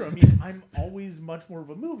 that's true. I mean, I'm always much more of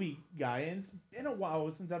a movie guy, and it's been a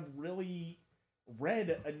while since I've really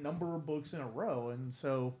read a number of books in a row, and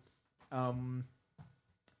so,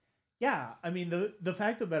 yeah. I mean, the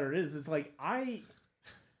fact of the matter is, it's like I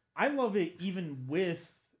love it even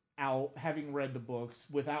without having read the books,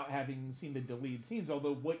 without having seen the deleted scenes.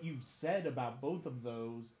 Although what you've said about both of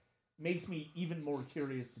those makes me even more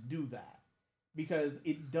curious to do that, because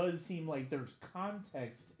it does seem like there's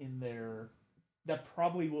context in there that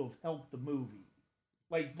probably will have helped the movie.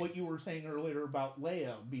 Like what you were saying earlier about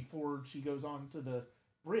Leia before she goes on to the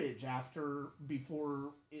bridge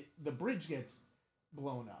before the bridge gets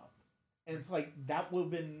blown up. And it's like that would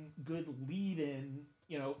have been good lead in,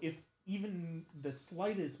 if even the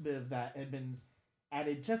slightest bit of that had been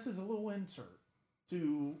added just as a little insert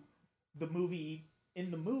to the movie. In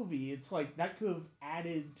the movie, it's like that could have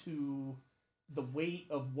added to the weight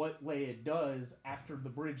of what Leia does after the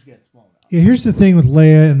bridge gets blown up. Yeah, here's the thing with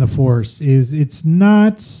Leia and the Force is it's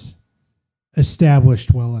not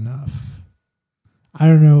established well enough. I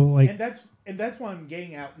don't know, like, and that's what I'm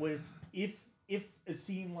getting at with if a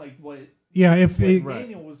scene like what if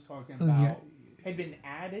Daniel was talking about had been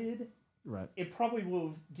added, Right. it probably would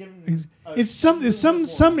have given it's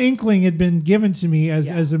some inkling had been given to me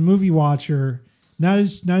as a movie watcher. Not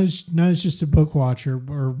as just a book watcher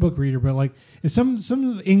or book reader, but like if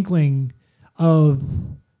some inkling of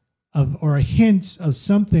or a hint of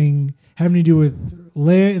something having to do with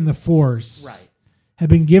Leia and the Force had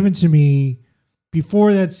been given to me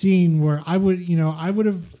before that scene, where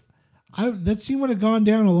that scene would have gone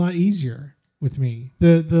down a lot easier with me.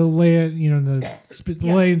 The Leia, the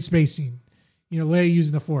Leia in space scene, Leia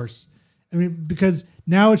using the Force. I mean, because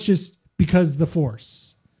now it's just because the Force.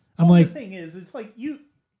 The thing is, it's like the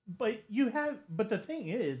thing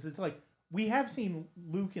is, it's like we have seen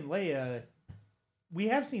Luke and Leia. We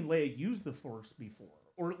have seen Leia use the Force before,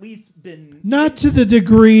 or at least been not to the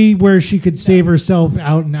degree where she could save herself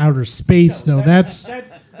out in outer space. No, though that's true.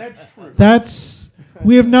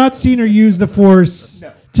 We have not seen her use the Force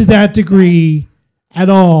to that degree at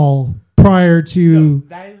all prior to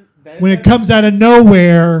when it comes out of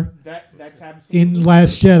nowhere. That's absolutely in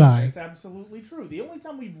Last Jedi. That's absolutely true. The only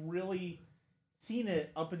time we've really seen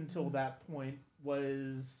it up until that point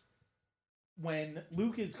was when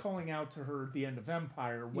Luke is calling out to her at the end of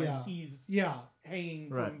Empire when he's hanging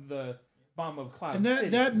from the bomb of Cloud and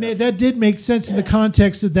City. that did make sense in the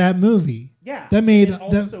context of that movie. Yeah, that made it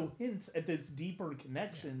also hints at this deeper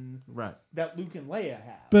connection that Luke and Leia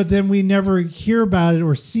have. But then we never hear about it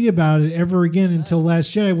or see about it ever again until Last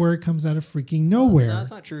Jedi, where it comes out of freaking nowhere. No, that's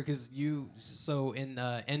not true, because in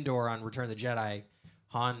Endor on Return of the Jedi,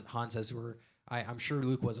 Han says to her, I'm sure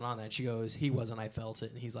Luke wasn't on that. And she goes, he wasn't, I felt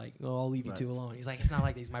it. And he's like, well, I'll leave you two alone. He's like, it's not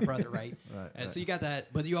like he's my brother, right? So you got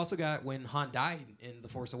that. But you also got when Han died in The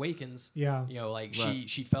Force Awakens,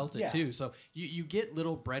 she felt it too. So you get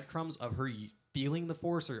little breadcrumbs of her feeling the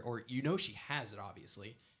Force, or she has it,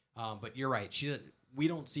 obviously. But you're right. We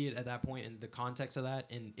don't see it at that point in the context of that.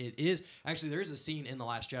 And it is, actually, there is a scene in The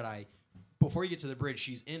Last Jedi, before you get to the bridge,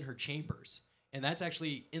 she's in her chambers. And that's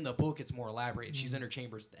actually, in the book, it's more elaborate. She's in her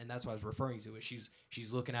chambers, and that's what I was referring to. Is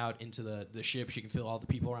she's looking out into the ship. She can feel all the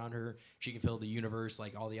people around her. She can feel the universe,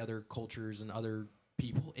 like all the other cultures and other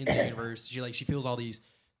people in the universe. She feels all these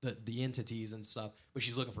the entities and stuff. But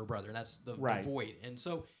she's looking for a brother, and that's the void. And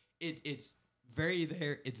so it's very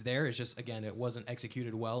there. It's there. It's just, again, it wasn't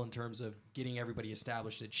executed well in terms of getting everybody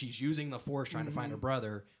established that she's using the Force trying to find her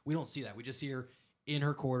brother. We don't see that. We just see her in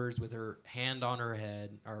her quarters with her hand on her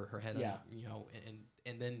head, or her head,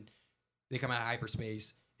 and then they come out of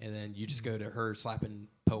hyperspace, and then you just go to her slapping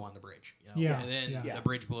Poe on the bridge, and then the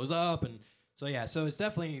bridge blows up, and so it's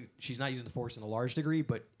definitely, she's not using the Force in a large degree,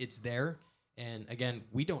 but it's there. And again,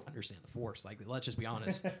 we don't understand the Force. Like, let's just be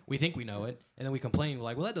honest. We think we know it, and then we complain. We're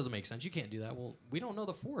like, well, that doesn't make sense. You can't do that. Well, we don't know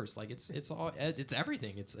the Force. Like, it's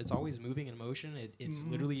everything. It's always moving in motion. It's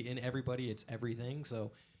literally in everybody. It's everything.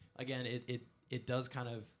 So again, it does kind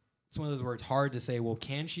of, it's one of those words hard to say, well,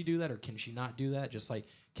 can she do that or can she not do that? Just like,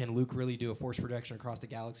 can Luke really do a Force projection across the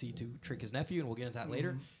galaxy to trick his nephew? And we'll get into that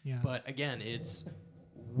later. Yeah. But again,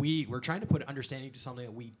 we're trying to put understanding to something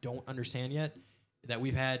that we don't understand yet, that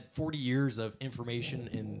we've had 40 years of information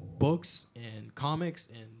in books and comics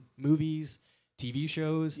and movies, TV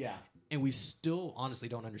shows. Yeah. And we still honestly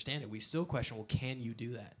don't understand it. We still question, well, can you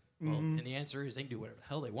do that? Well, Mhm. and the answer is they can do whatever the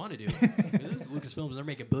hell they want to do. This is Lucasfilms, and they're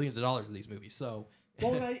making billions of dollars with these movies. So,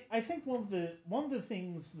 Well, and I think one of the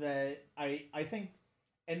things that I think,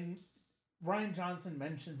 and Ryan Johnson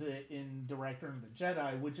mentions it in Director and the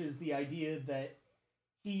Jedi, which is the idea that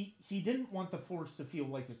he didn't want the Force to feel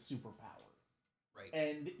like a superpower, right.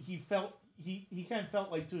 and he kind of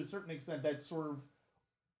felt like to a certain extent that's sort of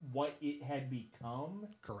what it had become,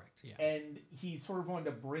 Correct. Yeah. and he sort of wanted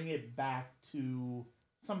to bring it back to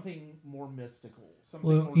something more mystical. Something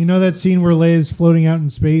Well, more you know that super- scene where Leia's floating out in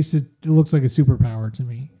space? It looks like a superpower to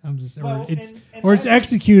me. I'm just, Well, or it's and or it's that's-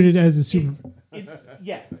 executed as a super. It's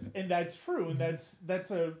yes, and that's true, and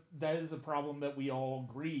that is a problem that we all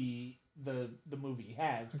agree the movie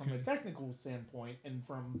has from a Okay. technical standpoint, and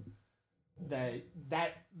from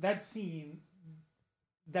that scene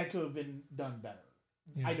that could have been done better.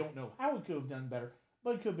 Yeah. I don't know how it could have done better,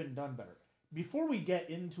 but it could have been done better. Before we get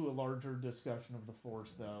into a larger discussion of the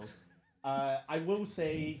Force, though, I will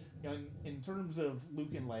say, in terms of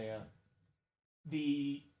Luke and Leia,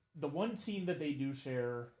 the one scene that they do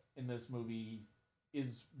share in this movie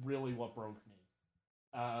is really what broke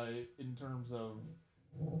me in terms of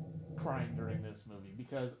crying during this movie,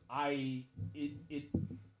 because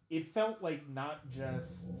it felt like not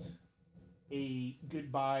just a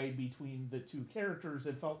goodbye between the two characters,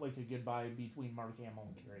 it felt like a goodbye between Mark Hamill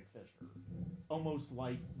and Carrie Fisher, almost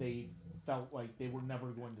like they felt like they were never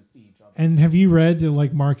going to see each other. And have you read that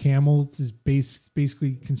like Mark Hamill is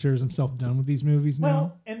basically considers himself done with these movies now?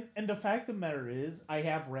 Well, and the fact of the matter is, I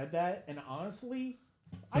have read that, and honestly,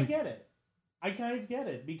 I Like- get it. I kind of get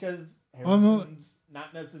it, because Oh, no. Harrison's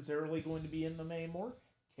not necessarily going to be in them anymore.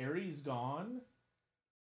 Carrie's gone,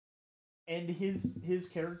 and his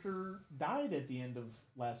character died at the end of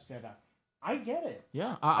Last Jedi. I get it.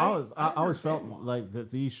 Yeah, I I always felt understand why. like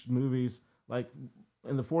that these movies, like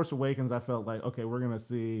in The Force Awakens, I felt like, okay, we're gonna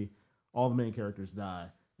see all the main characters die,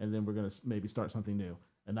 and then we're gonna maybe start something new,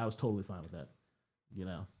 and I was totally fine with that. You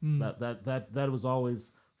know, Mm. that was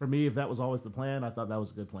always, for me. If that was always the plan, I thought that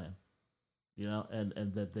was a good plan. You know, and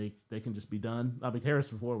that they can just be done. I mean,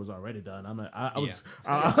 Harrison Ford was already done. I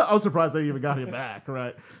was surprised they even got him back,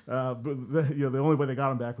 right? But the only way they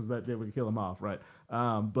got him back was that they would kill him off, right?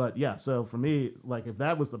 But yeah, so for me, like if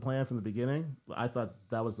that was the plan from the beginning, I thought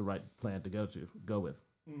that was the right plan to go with,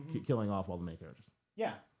 Mhm. killing off all the main characters.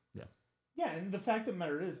 Yeah. Yeah. Yeah, and the fact of the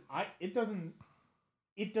matter is,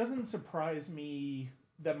 it doesn't surprise me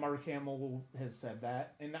that Mark Hamill has said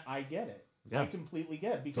that, and I get it. Yeah. I completely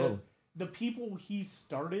get it, because Totally. the people he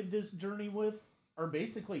started this journey with are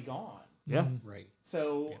basically gone. Yeah. Mm. Right.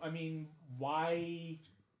 So Yeah. I mean, why?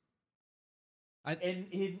 And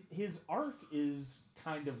his arc is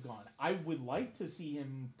kind of gone. I would like to see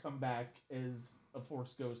him come back as a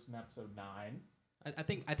Force Ghost in Episode 9. I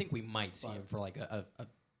think we might see But- him for like a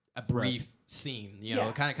brief scene. You know,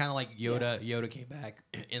 Yeah. kind of like Yoda. Yoda came back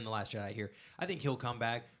in the Last Jedi here. I think he'll come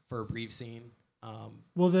back for a brief scene.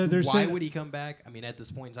 Well, there's Why would he come back? I mean, at this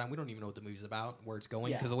point in time, we don't even know what the movie's about, where it's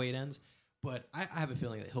going, Yeah. because the way it ends. But I have a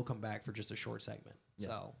feeling that he'll come back for just a short segment. Yeah.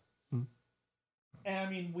 So And I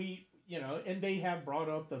mean, and they have brought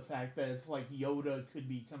up the fact that it's like Yoda could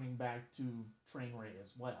be coming back to train Rey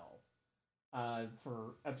as well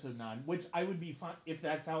for Episode 9, which I would be fine if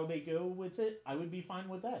that's how they go with it. I would be fine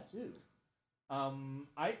with that too.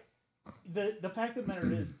 The fact of the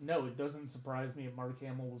matter is, no, it doesn't surprise me if Mark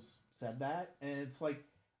Hamill said that, and it's like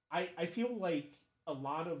I feel like a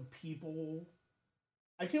lot of people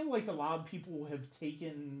have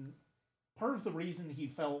taken part of the reason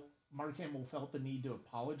Mark Hamill felt the need to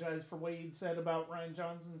apologize for what he'd said about Ryan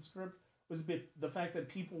Johnson's script was the fact that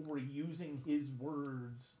people were using his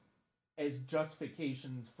words as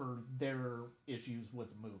justifications for their issues with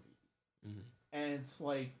the movie. Mhm. And it's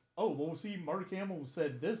like, oh, well, see, Mark Hamill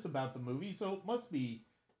said this about the movie, so it must be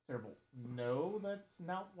terrible. No, that's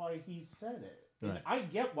not why he said it. And Right. I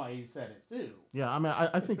get why he said it, too. Yeah, I mean,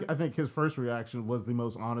 I think his first reaction was the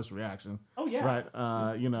most honest reaction, Oh, yeah. right?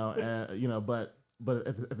 But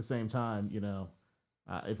at the same time,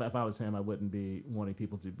 if I was him, I wouldn't be wanting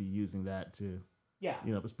people to be using that to, Yeah.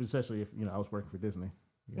 especially if I was working for Disney.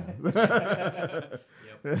 Yeah.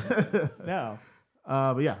 No.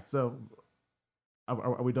 But yeah, so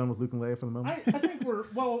are we done with Luke and Leia for the moment? I think we're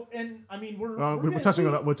We're touching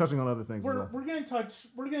on other things. as we're well. gonna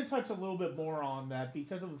touch a little bit more on that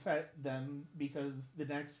because of the fact because the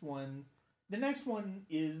next one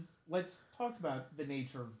is, let's talk about the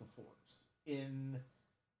nature of the Force in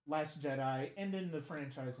Last Jedi and in the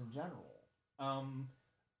franchise in general.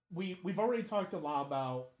 We've already talked a lot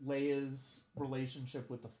about Leia's relationship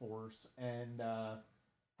with the Force and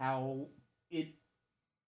how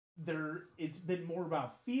it's been more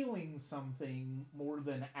about feeling something more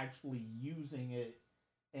than actually using it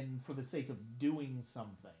and for the sake of doing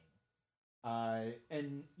something.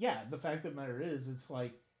 And yeah, the fact of the matter is, it's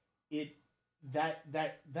like it that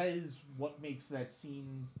is what makes that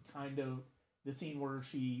scene kind of the scene where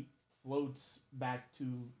she floats back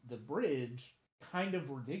to the bridge kind of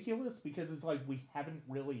ridiculous, because it's like we haven't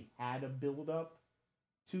really had a build up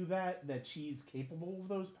to that she's capable of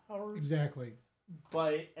those powers. Exactly.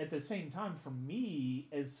 But at the same time, for me,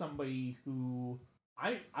 as somebody who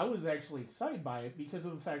I was actually excited by it because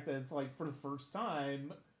of the fact that it's like for the first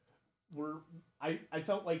time I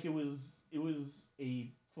felt like it was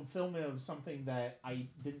a fulfillment of something that I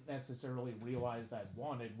didn't necessarily realize that I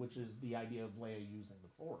wanted, which is the idea of Leia using the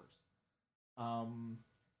Force.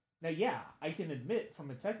 Now, yeah, I can admit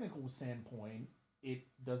from a technical standpoint, it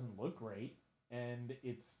doesn't look great, and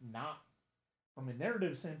it's not, from a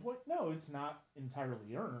narrative standpoint, no, it's not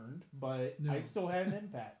entirely earned, but No. I still had an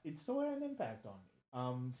impact. It still had an impact on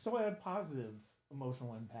me. Still had a positive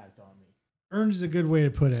emotional impact on me. Earned is a good way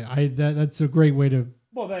to put it. That's a great way to.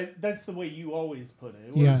 Well, that's the way you always put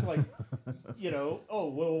it. Yeah. It's like,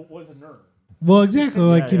 it wasn't earned. Well, exactly.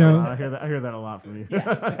 Like, I hear that a lot from you.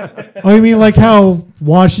 Yeah. Oh, you mean like how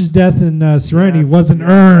Wash's death in Serenity Yes, wasn't yes,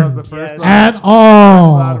 earned that was the first Yes. thought- at out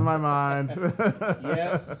all? of my mind.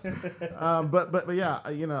 Yeah. But yeah,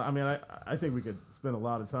 I think we could spend a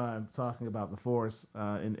lot of time talking about the Force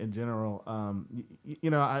in general.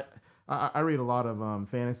 I read a lot of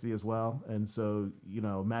fantasy as well, and so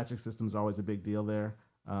magic systems are always a big deal there.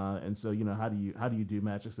 And so how do you do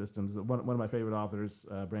magic systems? One of my favorite authors,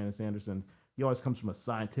 Brandon Sanderson, he always comes from a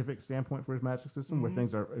scientific standpoint for his magic system, where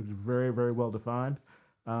things are very, very well defined.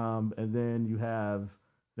 And then you have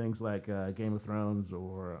things like Game of Thrones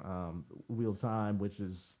or Wheel of Time, which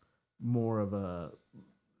is more of a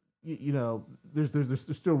there's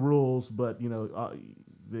still rules, but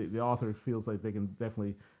the author feels like they can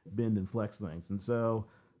definitely bend and flex things, and so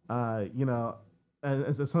and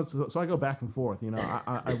so I go back and forth.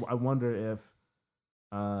 I wonder if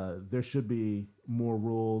there should be more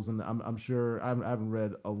rules, and I'm sure I haven't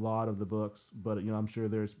read a lot of the books, but I'm sure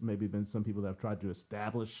there's maybe been some people that have tried to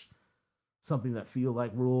establish something that feel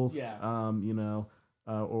like rules. Yeah.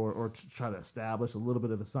 Or try to establish a little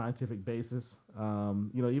bit of a scientific basis.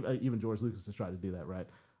 Even George Lucas has tried to do that, right?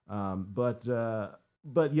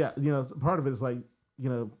 But yeah, part of it is like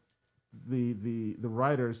the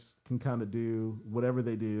writers can kind of do whatever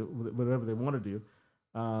they want to do,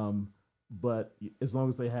 but as long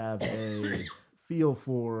as they have a feel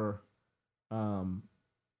for kind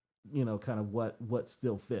of what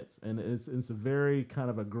still fits, and it's a very kind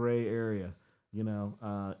of a gray area,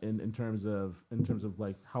 in terms of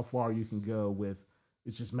like how far you can go with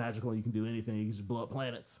it's just magical, you can do anything, you can just blow up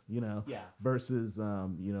planets, Yeah. versus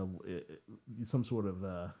some sort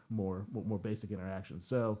of more basic interaction.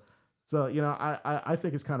 So I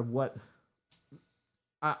think it's kind of what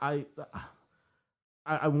I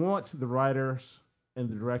want the writers and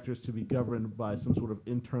the directors to be governed by some sort of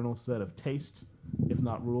internal set of taste, if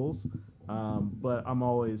not rules. But I'm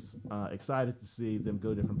always excited to see them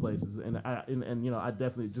go different places, and I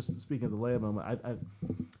definitely, just speaking of the Leia moment, I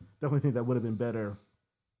definitely think that would have been better,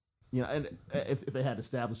 and if they had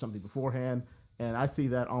established something beforehand. And I see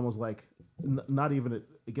that almost like not even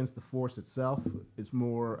against the Force itself. It's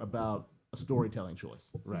more about a storytelling choice,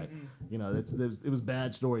 right? Mm-hmm. It was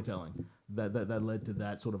bad storytelling that led to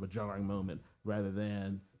that sort of a jarring moment, rather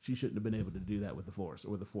than she shouldn't have been able to do that with the Force,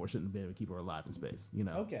 or the Force shouldn't have been able to keep her alive in space.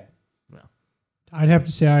 Okay. Yeah. I'd have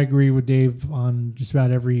to say I agree with Dave on just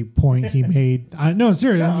about every point he made. No,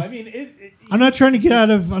 seriously. No, I mean, I'm not trying to get out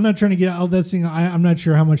of this thing. I'm not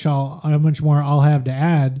sure how much more I'll have to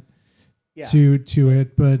add yeah. to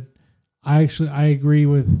it, but I agree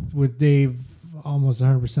with Dave almost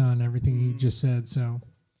 100% on everything he just said. So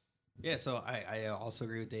Yeah, so I also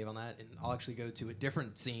agree with Dave on that, and I'll actually go to a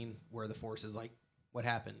different scene where the Force is like, what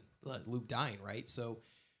happened? Luke dying, right? So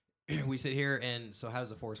we sit here, and so how does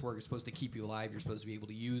the Force work? It's supposed to keep you alive. You're supposed to be able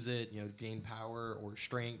to use it, gain power or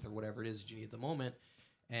strength or whatever it is that you need at the moment.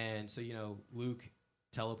 And so, Luke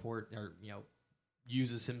teleport or,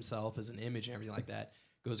 uses himself as an image and everything like that,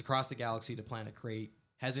 goes across the galaxy to Planet Crate,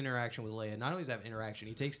 has interaction with Leia. Not only does he have interaction,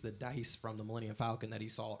 he takes the dice from the Millennium Falcon that he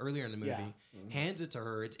saw earlier in the movie, hands it to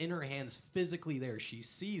her. It's in her hands physically there. She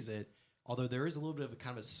sees it, although there is a little bit of a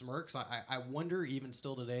kind of a smirk. So I wonder, even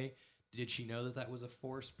still today, did she know that was a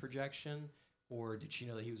Force projection, or did she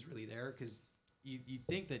know that he was really there? Because you'd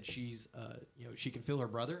think that she's, she can feel her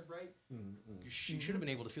brother, right? Mm-hmm. She should have been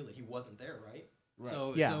able to feel that he wasn't there, right? Right.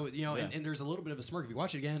 So, and there's a little bit of a smirk. If you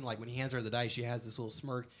watch it again, like when he hands her the dice, she has this little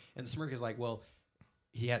smirk, and the smirk is like, well,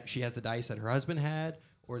 she has the dice that her husband had,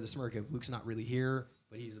 or the smirk of Luke's not really here,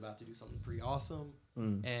 but he's about to do something pretty awesome.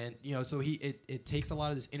 And so it takes a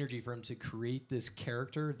lot of this energy for him to create this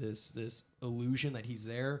character, this illusion that he's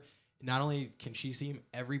there. Not only can she see him,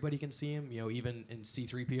 everybody can see him. Even in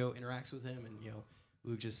C-3PO interacts with him, and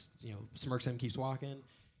Luke just smirks at him, keeps walking, and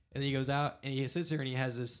then he goes out and he sits there and he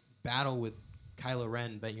has this battle with Kylo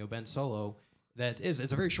Ren, Ben Solo. It's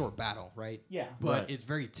a very short battle, right? Yeah. But Right. it's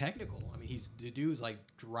very technical. I mean, the dude's like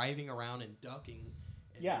driving around and ducking,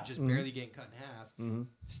 and Yeah. just barely getting cut in half.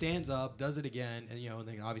 Stands up, does it again, and and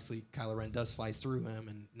then obviously Kylo Ren does slice through him,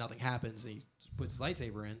 and nothing happens, and he puts his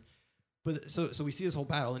lightsaber in. But so we see this whole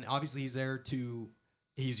battle, and obviously he's there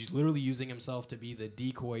he's literally using himself to be the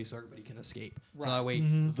decoy so everybody can escape. Right. So that way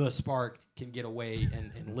the spark can get away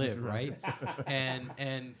and live, right?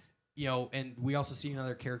 and we also see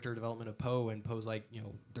another character development of Poe, and Poe's like,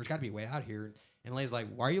 there's got to be a way out here. And Leia's like,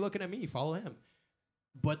 why are you looking at me? Follow him.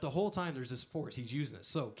 But the whole time there's this force. He's using it.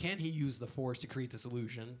 So can he use the force to create this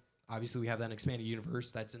illusion? Obviously, we have that expanded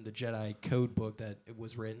universe that's in the Jedi code book that it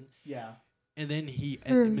was written. Yeah. And then he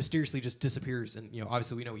mysteriously just disappears. And,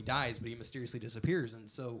 obviously we know he dies, but he mysteriously disappears. And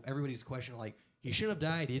so everybody's questioning, like, he shouldn't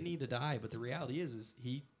have died. He didn't need to die. But the reality is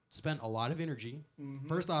he spent a lot of energy.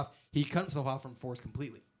 First off, he cut himself off from Force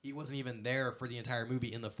completely. He wasn't even there for the entire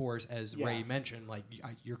movie in the Force, as Rey mentioned. Like,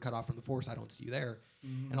 you're cut off from the Force. I don't see you there.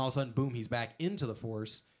 And all of a sudden, boom, he's back into the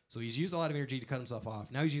Force. So he's used a lot of energy to cut himself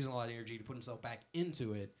off. Now he's using a lot of energy to put himself back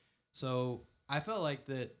into it. So I felt like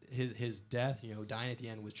that his death, dying at the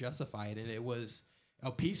end, was justified, and it was a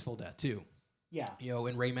peaceful death too. Yeah.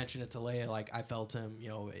 And Rey mentioned it to Leia, like, I felt him.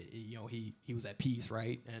 He was at peace,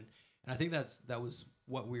 right? And I think that was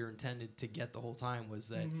what we were intended to get the whole time, was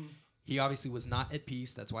that he obviously was not at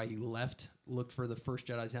peace. That's why he looked for the first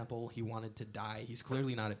Jedi Temple. He wanted to die. He's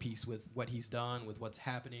clearly not at peace with what he's done, with what's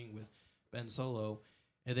happening with Ben Solo,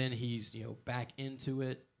 and then he's back into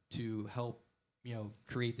it to help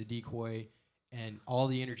create the decoy. And all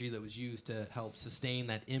the energy that was used to help sustain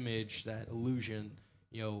that image, that illusion,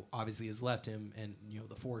 obviously has left him, and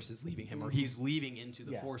the Force is leaving him, or he's leaving into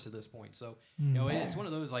the Force at this point. So it's one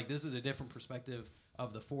of those, like, this is a different perspective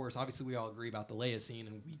of the Force. Obviously, we all agree about the Leia scene,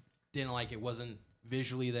 and we didn't like it wasn't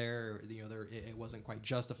visually there. It wasn't quite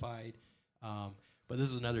justified. But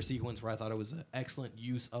this was another sequence where I thought it was an excellent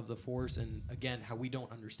use of the Force, and again, how we don't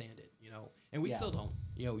understand it, and we still don't.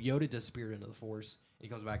 Yoda disappeared into the Force, and he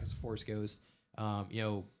comes back as the Force Ghost.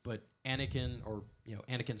 But Anakin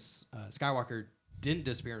Skywalker didn't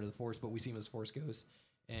disappear into the Force, but we see him as Force Ghost.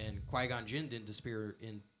 And Qui-Gon Jinn didn't disappear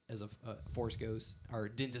as a Force Ghost, or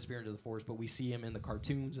didn't disappear into the Force, but we see him in the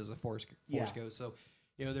cartoons as a Force Ghost. So,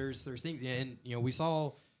 there's things, and we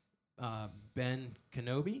saw Ben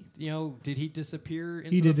Kenobi. Did he disappear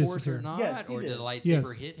into the Force or not, yes, or did a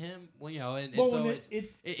lightsaber Yes. hit him? Well, Well,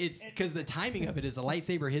 it's because the timing of it is the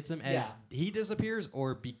lightsaber hits him as he disappears,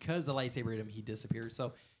 or because the lightsaber hit him, he disappears.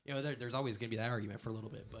 So there's always going to be that argument for a little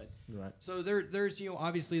bit, but Right. so there's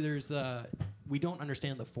obviously there's we don't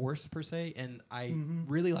understand the Force per se, and I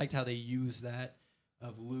really liked how they used that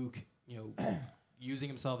of Luke, using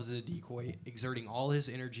himself as a decoy, exerting all his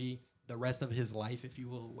energy, the rest of his life, if you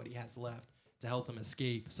will, what he has left, to help them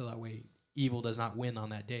escape, so that way evil does not win on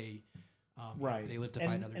that day. Right. They live to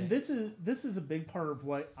fight another and day. this is a big part of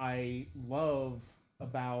what I love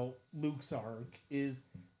about Luke's arc, is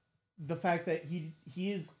the fact that he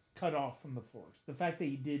is cut off from the Force. The fact that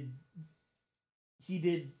he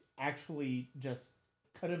did actually just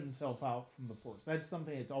cut himself out from the Force. That's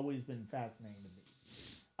something that's always been fascinating to me.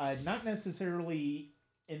 Not necessarily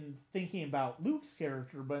in thinking about Luke's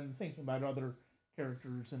character, but in thinking about other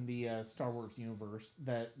characters in the Star Wars universe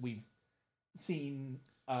that we've seen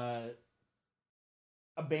abandon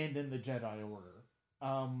the Jedi Order.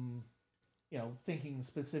 Thinking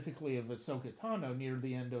specifically of Ahsoka Tano near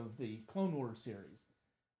the end of the Clone Wars series.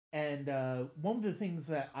 And one of the things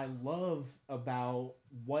that I love about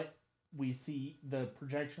what we see, the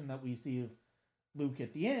projection that we see of Luke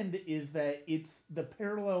at the end, is that it's the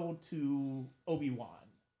parallel to Obi-Wan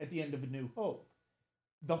at the end of A New Hope.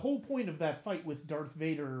 The whole point of that fight with Darth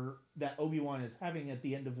Vader that Obi-Wan is having at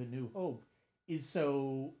the end of A New Hope is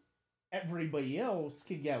so everybody else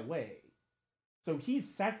can get away. So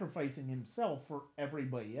he's sacrificing himself for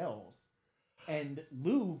everybody else. And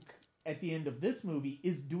Luke, at the end of this movie,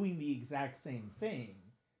 is doing the exact same thing.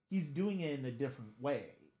 He's doing it in a different way.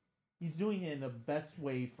 He's doing it in the best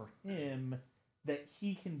way for him that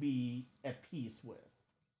he can be at peace with.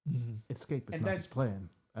 Escape is And not his plan.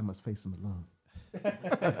 I must face him alone.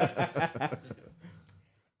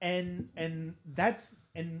 and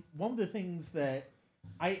one of the things that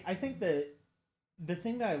I think that the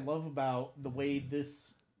thing that I love about the way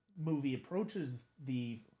this movie approaches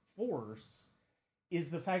the Force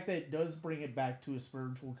is the fact that it does bring it back to a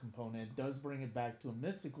spiritual component, does bring it back to a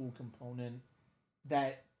mystical component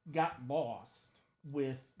that got lost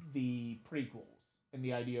with the prequels and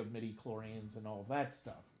the idea of midi-chlorians and all that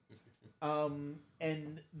stuff.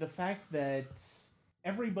 And the fact that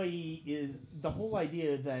everybody is the whole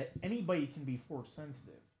idea that anybody can be force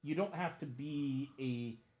sensitive. You don't have to be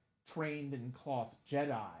a trained in cloth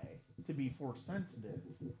Jedi to be force sensitive,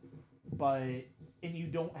 but and you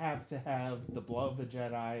don't have to have the blood of a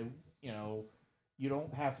Jedi. You know, you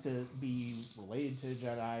don't have to be related to a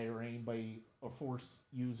Jedi or anybody, a force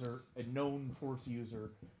user, a known force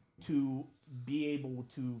user, to be able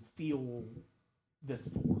to feel this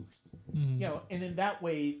force. Mhm. You know, and in that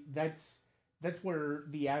way, that's where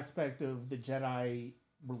the aspect of the Jedi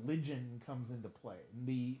religion comes into play.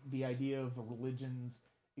 The idea of religions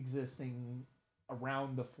existing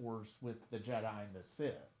around the Force with the Jedi and the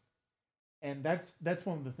Sith. And that's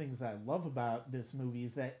one of the things I love about this movie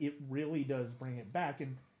is that it really does bring it back.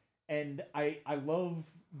 And I love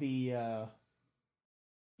the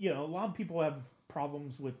you know, a lot of people have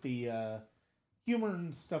problems with the humor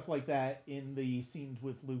and stuff like that in the scenes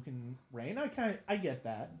with Luke and Rey, and I get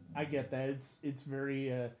that. I get that. It's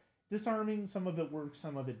very disarming. Some of it works,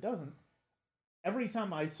 some of it doesn't. Every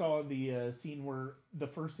time I saw the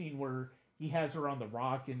first scene where he has her on the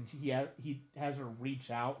rock and he has her reach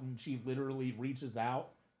out and she literally reaches out,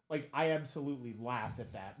 like I absolutely laugh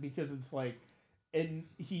at that because it's like, and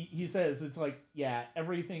he says it's like, yeah,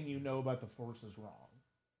 everything you know about the Force is wrong.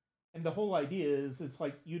 And the whole idea is, it's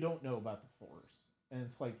like you don't know about the Force, and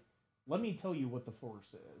it's like, let me tell you what the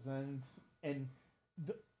Force is, and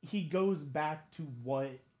he goes back to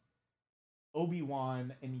what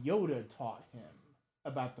Obi-Wan and Yoda taught him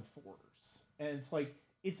about the Force, and it's like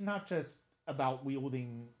it's not just about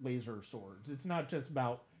wielding laser swords. It's not just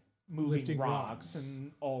about moving Lifting rocks rocks.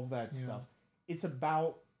 and all that Yeah. stuff. It's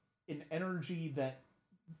about an energy that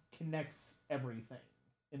connects everything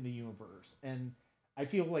in the universe, and I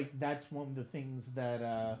feel like that's one of the things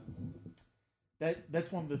that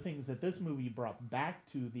that's one of the things that this movie brought back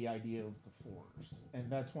to the idea of the Force, and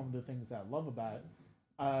that's one of the things that I love about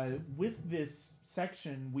it. With this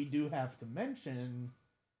section, we do have to mention,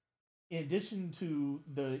 in addition to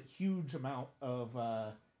the huge amount of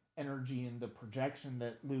energy and the projection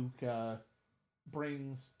that Luke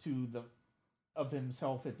brings to the of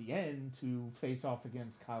himself at the end to face off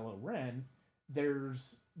against Kylo Ren,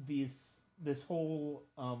 there's this whole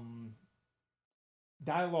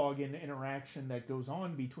dialogue and interaction that goes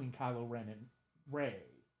on between Kylo Ren and Rey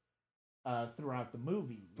throughout the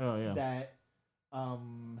movie. Oh, yeah.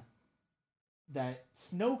 That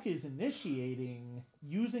Snoke is initiating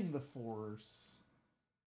using the Force,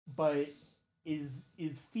 but is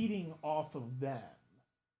feeding off of them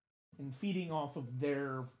and feeding off of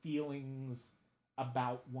their feelings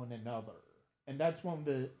about one another, and that's one of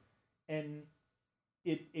the and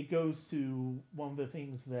it goes to one of the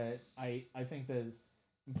things that I think that is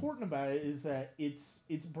important about it is that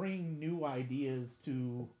it's bringing new ideas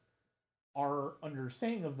to our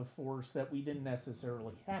understanding of the Force that we didn't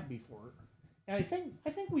necessarily have before. And I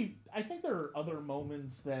think there are other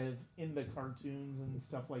moments that in the cartoons and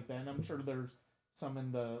stuff like that, and I'm sure there's some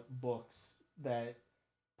in the books that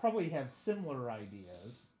probably have similar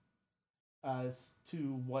ideas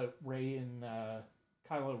to what Rey and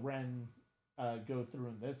Kylo Ren go through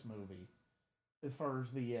in this movie, as far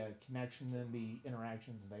as the connection and the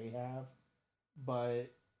interactions they have.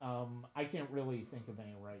 But I can't really think of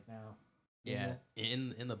any right now. Yeah,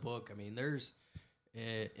 in the book, I mean, there's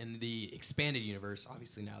in the expanded universe.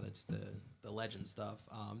 Obviously, now that's the legend stuff.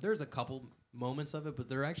 There's a couple moments of it, but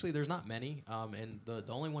there's not many. And the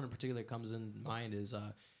only one in particular that comes in mind is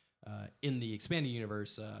in the expanded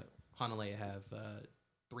universe, Han and Leia have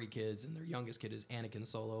 3 kids, and their youngest kid is Anakin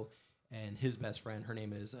Solo, and his best friend, her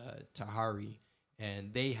name is Tahari,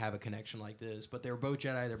 and they have a connection like this. But they're both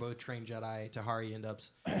Jedi. They're both trained Jedi. Tahari ends up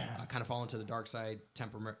kind of falling to the dark side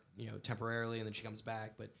temporarily, and then she comes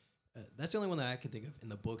back. But that's the only one that I can think of in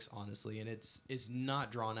the books, honestly. And it's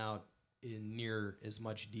not drawn out in near as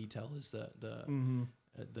much detail as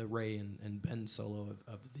the Rey and Ben Solo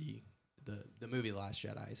of the movie Last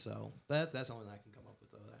Jedi. So that's the only one I can come up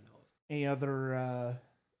with that I know of.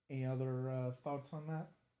 Any other thoughts on that?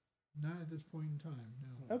 Not at this point in time.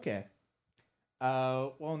 No. Okay.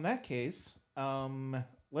 Well, in that case,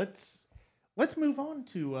 let's move on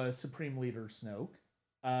to Supreme Leader Snoke.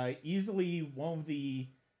 Easily one of the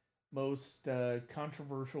most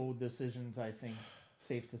controversial decisions, I think,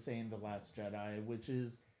 safe to say, in The Last Jedi, which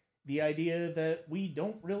is the idea that we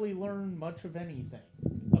don't really learn much of anything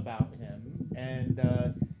about him,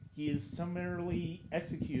 and he is summarily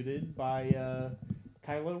executed by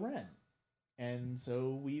Kylo Ren. And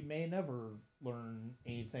so we may never learn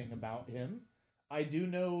anything about him. I do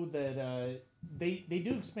know that they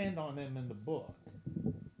do expand on him in the book,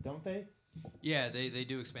 don't they? Yeah, they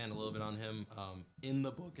do expand a little bit on him in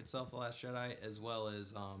the book itself, The Last Jedi, as well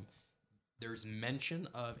as there's mention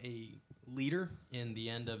of a leader in the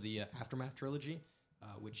end of the Aftermath trilogy,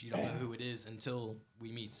 which you don't know who it is until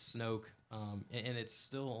we meet Snoke. And it's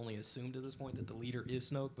still only assumed at this point that the leader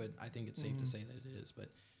is Snoke, but I think it's safe to say that it is.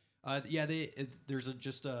 But yeah, there's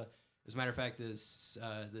as a matter of fact, this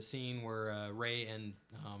the scene where Rey and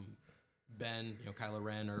Ben, Kylo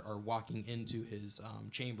Ren, are walking into his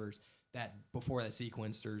chambers. That before that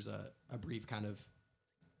sequence, there's a brief kind of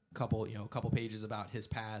couple pages about his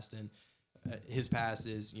past, and his past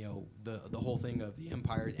is the whole thing of the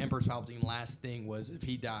Empire. Emperor Palpatine's last thing was if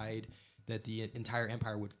he died, that the entire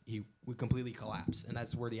Empire would completely collapse, and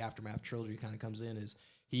that's where the Aftermath trilogy kind of comes in. Is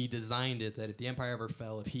he designed it that if the Empire ever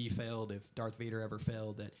fell, if he failed, if Darth Vader ever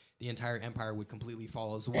failed, that the entire Empire would completely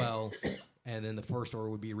fall as well, and then the First Order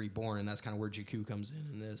would be reborn, and that's kind of where Jakku comes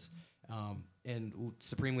in this. And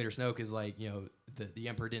Supreme Leader Snoke is like, the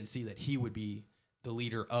Emperor didn't see that he would be the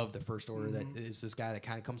leader of the First Order. Mm-hmm. That is this guy that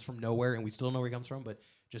kind of comes from nowhere, and we still know where he comes from, but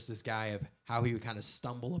just this guy of how he would kind of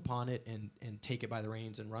stumble upon it and take it by the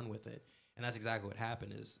reins and run with it. And that's exactly what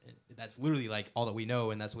happened. That's literally like all that we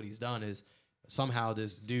know, and that's what he's done is somehow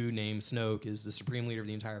this dude named Snoke is the Supreme Leader of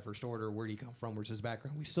the entire First Order. Where did he come from? Where's his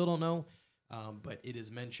background? We still don't know. But it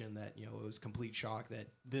is mentioned that it was complete shock that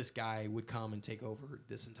this guy would come and take over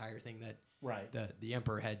this entire thing that the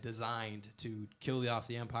Emperor had designed to kill off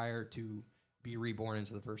the Empire to be reborn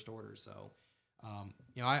into the First Order. So,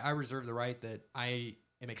 I reserve the right that I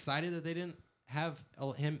am excited that they didn't have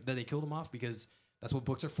him, that they killed him off, because that's what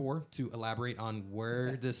books are for, to elaborate on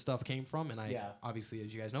where this stuff came from. And obviously,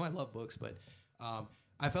 as you guys know, I love books, but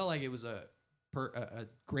I felt like it was a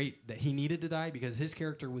great that he needed to die, because his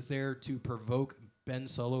character was there to provoke Ben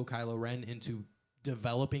Solo, Kylo Ren, into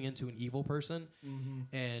developing into an evil person.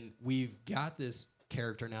 Mm-hmm. And we've got this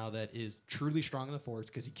character now that is truly strong in the Force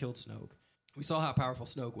because he killed Snoke. We saw how powerful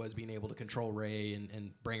Snoke was, being able to control Rey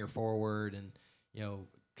and bring her forward, and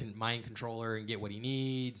mind control her and get what he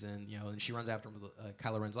needs, and and she runs after him with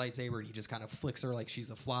Kylo Ren's lightsaber, and he just kind of flicks her like she's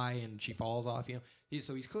a fly and she falls off.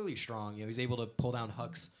 So he's clearly strong. He's able to pull down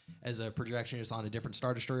Hux as a projectionist on a different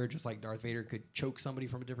Star Destroyer, just like Darth Vader could choke somebody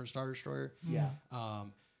from a different Star Destroyer. Yeah.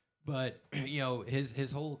 But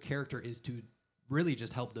his whole character is to really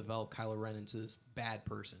just help develop Kylo Ren into this bad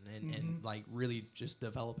person, and like really just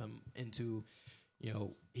develop him into.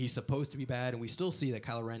 He's supposed to be bad, and we still see that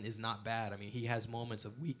Kylo Ren is not bad. I mean, he has moments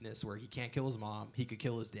of weakness where he can't kill his mom. He could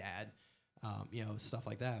kill his dad, stuff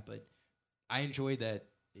like that. But I enjoyed that,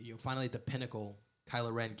 finally at the pinnacle,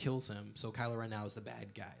 Kylo Ren kills him. So Kylo Ren now is the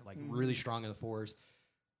bad guy, like really strong in the Force.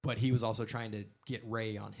 But he was also trying to get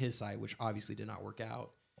Rey on his side, which obviously did not work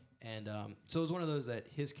out. And so it was one of those that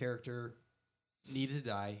his character needed to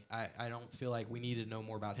die. I don't feel like we needed to know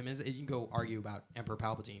more about him. You can go argue about Emperor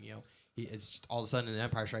Palpatine, It's just all of a sudden in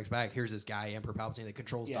Empire Strikes Back, here's this guy, Emperor Palpatine, that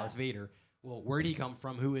controls Darth Vader. Well, where did he come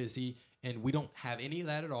from? Who is he? And we don't have any of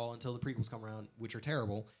that at all until the prequels come around, which are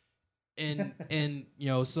terrible. And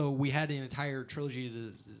so we had an entire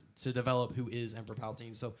trilogy to develop who is Emperor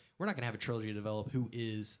Palpatine. So we're not going to have a trilogy to develop who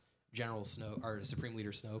is General Snoke or Supreme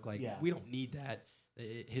Leader Snoke. We don't need that.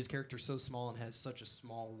 His character's so small and has such a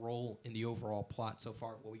small role in the overall plot so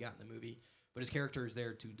far, what we got in the movie. But his character is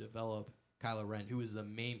there to develop Kylo Ren, who is the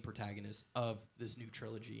main protagonist of this new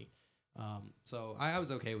trilogy. So I was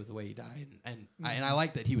okay with the way he died, and I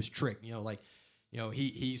like that he was tricked.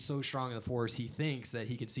 He's so strong in the Force, he thinks that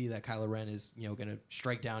he can see that Kylo Ren is going to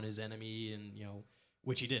strike down his enemy, and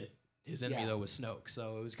which he did. His enemy though was Snoke.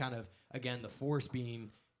 So it was kind of again the Force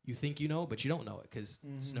being you think but you don't know it, because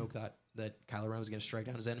Snoke thought that Kylo Ren was going to strike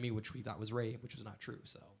down his enemy, which we thought was Rey, which was not true.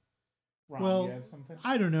 So, Ron, you have something?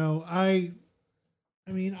 I don't know. I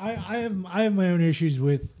mean, I have my own issues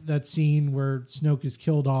with that scene where Snoke is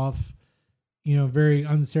killed off, very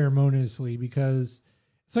unceremoniously, because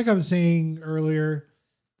it's like I was saying earlier,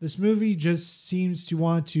 this movie just seems to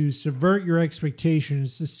want to subvert your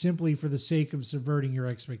expectations just simply for the sake of subverting your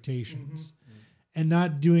expectations and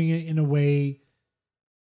not doing it in a way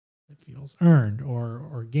that feels earned or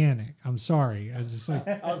organic. I'm sorry. I was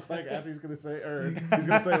like, after he's going to say earned, he's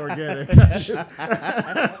going to say organic.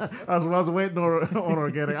 I was waiting on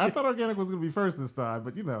organic. I thought organic was going to be first this time,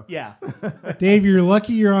 but Yeah. Dave, you're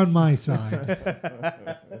lucky you're on my side.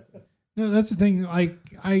 No, that's the thing.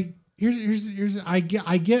 here's I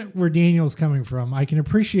get where Daniel's coming from. I can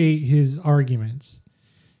appreciate his arguments.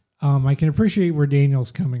 I can appreciate where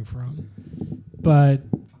Daniel's coming from, but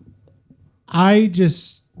I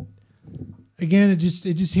just again it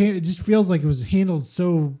just feels like it was handled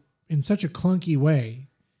so in such a clunky way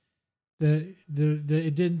that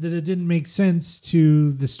it didn't make sense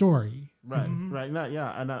to the story. Right, right. No,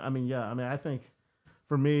 yeah, and I mean, yeah, I mean, I think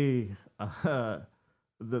for me, the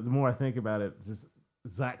more I think about it, just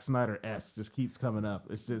Zack Snyder just keeps coming up.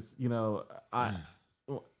 It's just Zack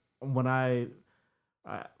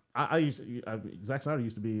Snyder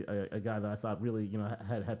used to be a guy that I thought really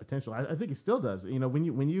had potential. I think he still does. When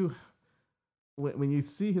you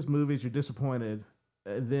see his movies, you're disappointed.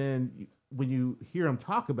 Then when you hear him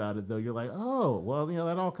talk about it, though, you're like, oh, well,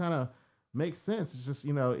 that all kind of makes sense. It's just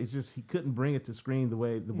he couldn't bring it to screen the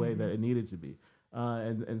way that it needed to be,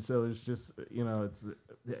 and so it's just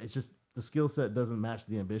it's just the skill set doesn't match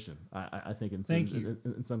the ambition. I think in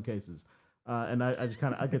some cases. And I just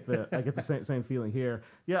kind of I get the same feeling here.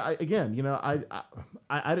 Yeah, I didn't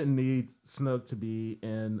need Snoke to be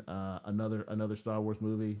in another Star Wars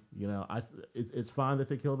movie. It's fine that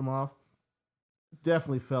they killed him off.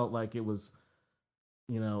 Definitely felt like it was,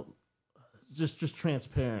 just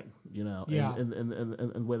transparent. In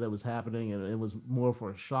the way that was happening, and it was more for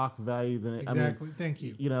a shock value than exactly. Thank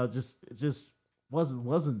you. It just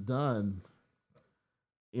wasn't done.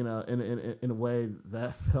 In a way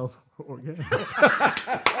that felt organic.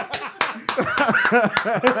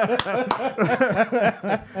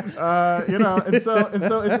 And so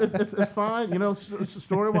it's fine.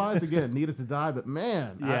 Story wise, again, needed to die, but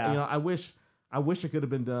man, yeah. I wish it could have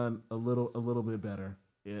been done a little bit better.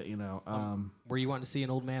 Were you wanting to see an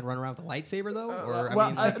old man run around with a lightsaber though, or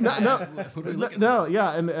no,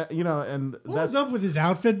 yeah, and what was up with his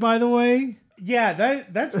outfit, by the way? Yeah,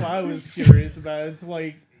 that's what I was curious about. It's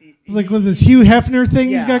like with this Hugh Hefner thing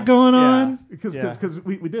he's got going on. Because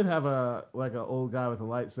we did have an old guy with a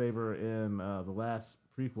lightsaber in the last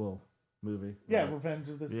prequel movie. Yeah, right? Revenge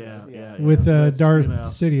of the Sith. Yeah. With Darth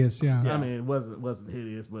Sidious. Yeah. I mean, it wasn't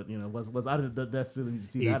hideous, but was I didn't necessarily need to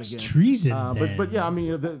see that again. It's treason. But yeah, I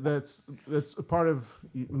mean that's part of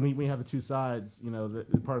when we have the two sides. The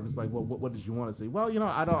part of it's like, well, what did you want to see? Well,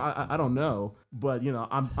 I don't know, but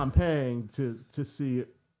I'm paying to see.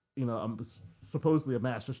 I'm supposedly a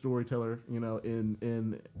master storyteller.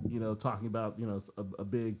 In talking about a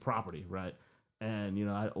big property, right? And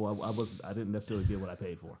I didn't necessarily get what I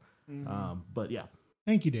paid for. Mm-hmm. But yeah.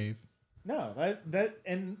 Thank you, Dave. No, that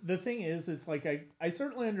and the thing is, it's like I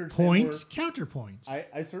certainly understand counterpoint.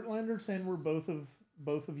 I certainly understand where both of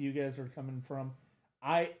you guys are coming from.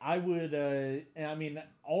 I would I mean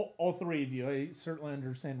all three of you, I certainly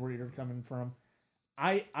understand where you're coming from.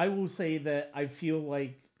 I will say that I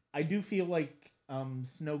do feel like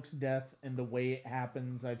Snoke's death and the way it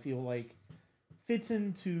happens, I feel like fits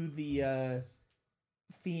into the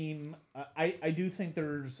theme. I do think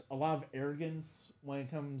there's a lot of arrogance when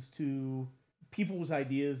it comes to people's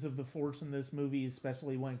ideas of the Force in this movie,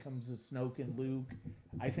 especially when it comes to Snoke and Luke.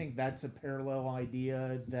 I think that's a parallel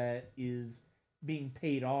idea that is being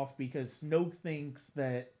paid off because Snoke thinks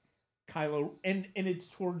that Kylo and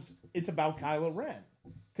it's about Kylo Ren.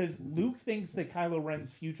 Because Luke thinks that Kylo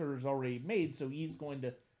Ren's future is already made, so he's going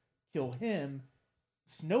to kill him.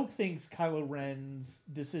 Snoke thinks Kylo Ren's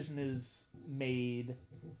decision is made,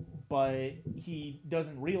 but he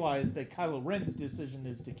doesn't realize that Kylo Ren's decision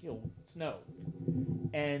is to kill Snoke.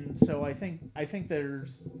 And so I think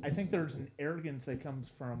there's an arrogance that comes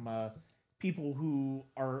from people who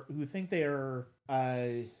think they are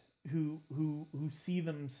who see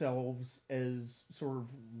themselves as sort of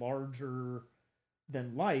larger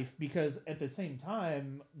than life, because at the same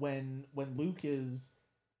time when Luke is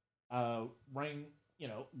Luke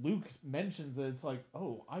mentions that it's like,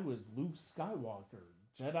 oh, I was Luke Skywalker,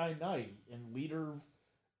 Jedi Knight, and leader,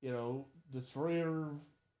 destroyer of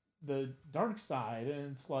the dark side,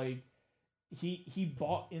 and it's like he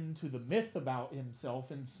bought into the myth about himself,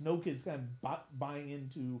 and Snoke is kind of buying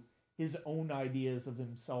into his own ideas of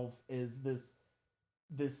himself as this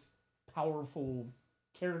powerful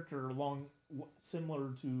character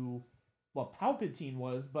similar to what Palpatine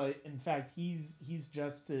was, but in fact he's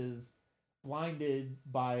just as blinded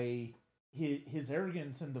by his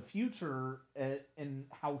arrogance in the future and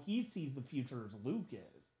how he sees the future as Luke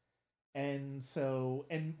is. And so,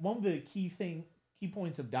 and one of the key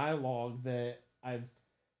points of dialogue that I've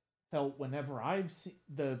felt whenever I've seen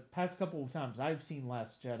the past couple of times I've seen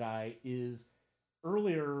Last Jedi is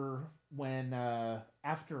earlier when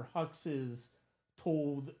after Hux is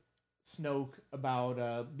told Snoke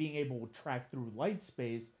about being able to track through light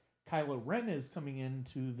space, Kylo Ren is coming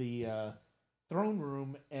into the throne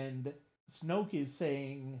room, and Snoke is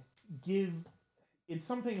saying, "Give." It's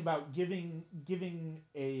something about giving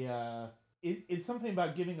a. It's something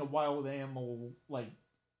about giving a wild animal like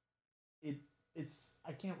it's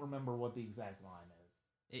I can't remember what the exact line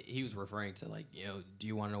is. He was referring to, like, do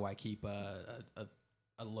you want to know why I keep a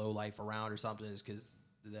low life around or something? Is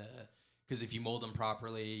because if you mold them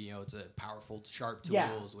properly, it's a powerful, sharp tool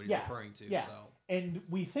is what he's referring to. Yeah. So. And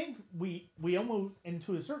we think we almost, and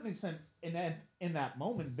to a certain extent, in that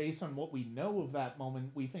moment, based on what we know of that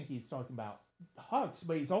moment, we think he's talking about Hux,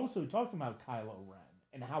 but he's also talking about Kylo Ren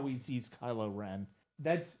and how he sees Kylo Ren.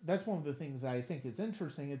 That's one of the things that I think is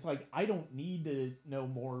interesting. It's like, I don't need to know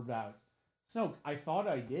more about Snoke. I thought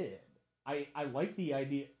I did. I like the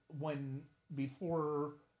idea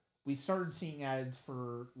before we started seeing ads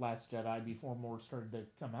for Last Jedi, before more started to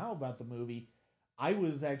come out about the movie. I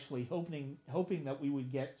was actually hoping that we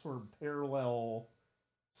would get sort of parallel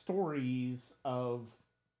stories of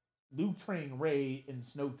Luke training Rey and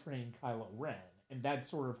Snoke training Kylo Ren, and that's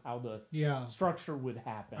sort of how the structure would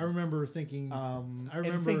happen. I remember thinking.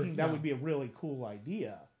 That would be a really cool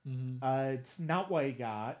idea. Mm-hmm. It's not what I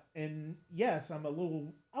got, and yes,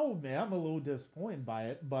 I'll admit I'm a little disappointed by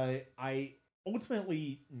it, but I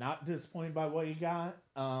ultimately not disappointed by what you got.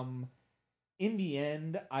 In the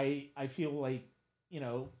end, I feel like,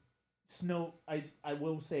 Snoke. I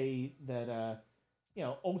will say that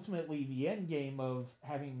ultimately the end game of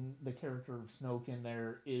having the character of Snoke in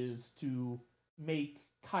there is to make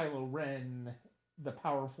Kylo Ren the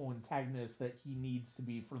powerful antagonist that he needs to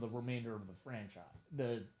be for the remainder of the franchise,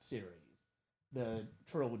 the series, the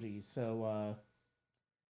trilogy. So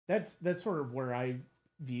that's sort of where I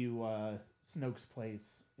view Snoke's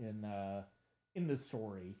place in the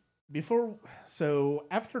story.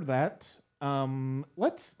 After that,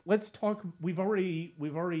 let's talk. We've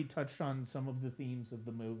already touched on some of the themes of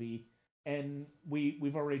the movie, and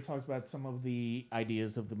we've already talked about some of the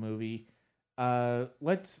ideas of the movie.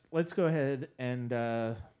 Let's go ahead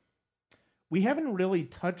and we haven't really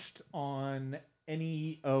touched on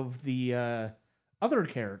any of the other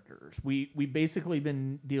characters. We basically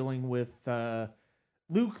been dealing with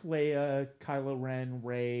Luke, Leia, Kylo Ren,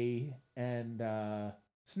 Rey, and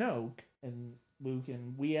Snoke, and Luke,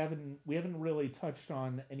 and we haven't really touched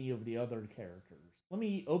on any of the other characters. Let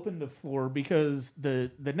me open the floor, because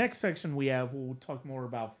the next section we have, we'll talk more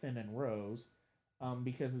about Finn and Rose,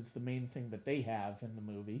 because it's the main thing that they have in the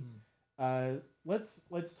movie.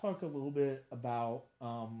 Let's talk a little bit about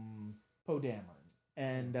Poe Dameron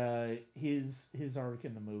and his arc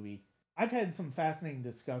in the movie. I've had some fascinating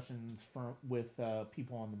discussions with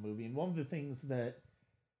people on the movie, and one of the things that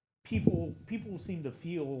people seem to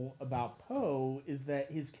feel about Poe is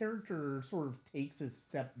that his character sort of takes a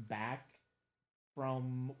step back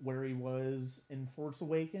from where he was in Force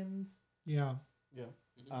Awakens. Yeah.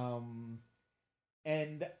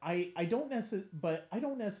 And I don't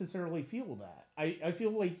necessarily feel that. I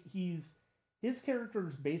feel like his character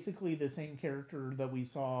is basically the same character that we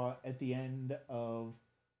saw at the end of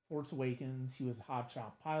Force Awakens. He was a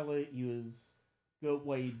hotshot pilot. He was good at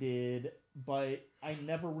what he did, but I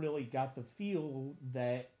never really got the feel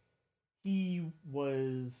that he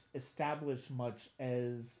was established much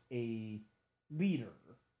as a leader.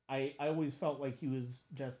 I always felt like he was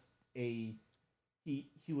just he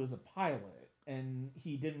was a pilot, and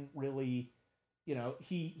he didn't really,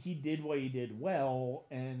 he did what he did well,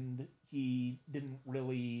 and he didn't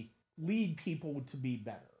really lead people to be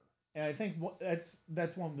better. And I think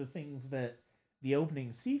that's one of the things that the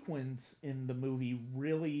opening sequence in the movie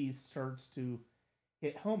really starts to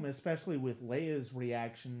hit home, especially with Leia's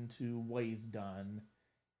reaction to what he's done,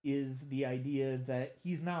 is the idea that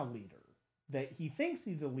he's not a leader, that he thinks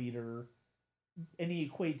he's a leader, and he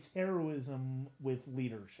equates heroism with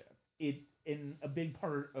leadership. And a big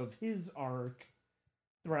part of his arc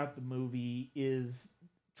throughout the movie is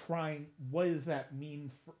what does that mean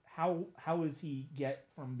for how does he get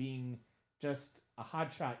from being just a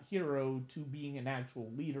hotshot hero to being an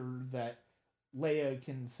actual leader that Leia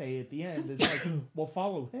can say at the end? It's like, well,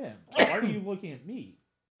 follow him. Why are you looking at me?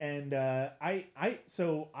 And I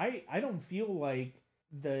don't feel like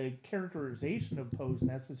the characterization of Poe's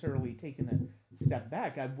necessarily taken a step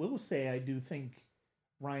back. I will say I do think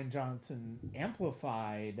Rian Johnson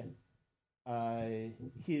amplified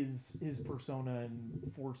his persona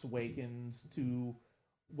in Force Awakens to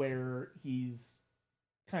where he's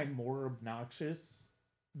kind of more obnoxious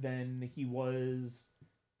than he was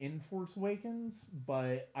in Force Awakens,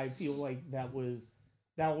 but I feel like that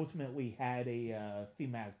ultimately had a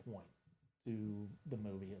thematic point to the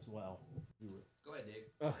movie as well. Go ahead,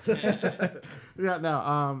 Dave. Yeah,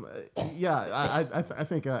 no, yeah, I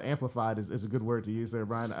think amplified is a good word to use there,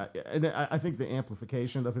 Brian. I think the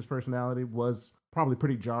amplification of his personality was probably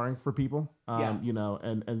pretty jarring for people. Yeah. You know,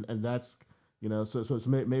 and that's, you know, so it's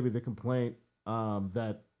maybe the complaint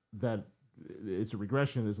that it's a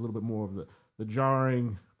regression is a little bit more of the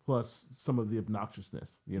jarring plus some of the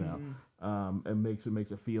obnoxiousness, you know, and makes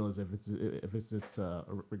it feel as if it's a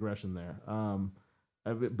regression there.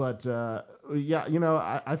 But yeah, you know,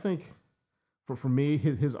 I think for me,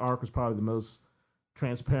 his arc was probably the most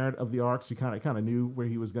transparent of the arcs. You kind of knew where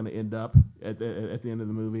he was going to end up at the end of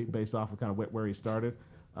the movie based off of kind of where he started.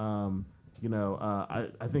 You know,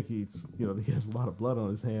 I think he has a lot of blood on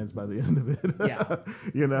his hands by the end of it. Yeah.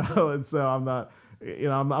 You know, and so I'm not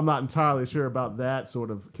entirely sure about that sort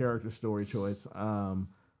of character story choice.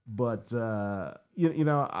 But the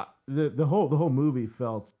whole movie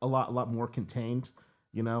felt a lot more contained,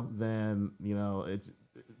 you know, than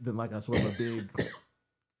like a sort of a big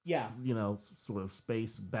Yeah. you know, sort of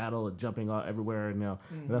space battle and jumping all everywhere and and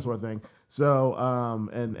that sort of thing. So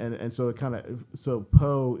and so it kind of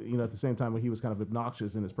Poe, you know, at the same time when he was kind of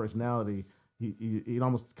obnoxious in his personality, he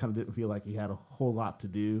almost kind of didn't feel like he had a whole lot to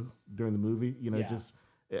do during the movie. You know, Yeah. just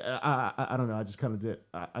I don't know. I just kind of did.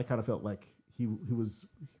 I kind of felt like he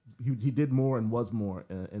did more and was more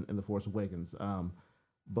in the Force Awakens.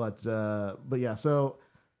 But yeah. So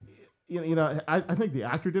I think the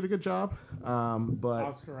actor did a good job. But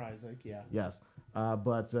Oscar Isaac, yeah. yes.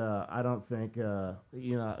 But I don't think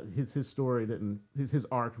his story his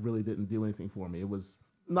arc really didn't do anything for me. It was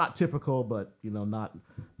not typical, but not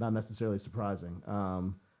necessarily surprising.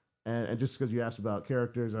 And just because you asked about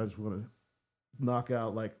characters, I just want to knock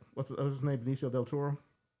out like what's his name, Benicio del Toro.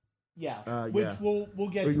 Yeah, which yeah. we'll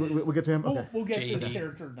get to. We'll get to him. Okay. We'll get to his JD.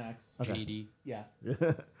 character next. Okay. JD. Yeah.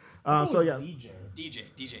 So yeah.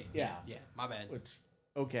 DJ. Yeah. Yeah. My bad. Which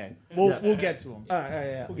okay, we'll get to him. All right,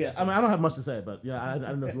 yeah. We'll get to I mean, I don't have much to say, but I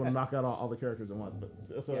don't know if you want to knock out all the characters at once.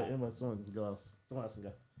 But so Yeah. anyway, someone else can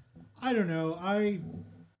go. I don't know.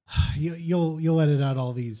 You'll edit out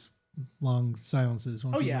all these long silences.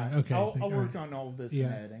 Won't Oh you, yeah. Ryan? Okay. I'll thank- all work right. on all of this Yeah.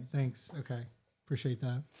 in editing. Thanks. Okay. Appreciate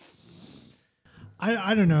that.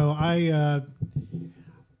 I don't know.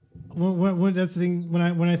 When that's the thing.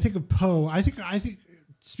 When I think of Poe, I think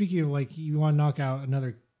speaking of like you want to knock out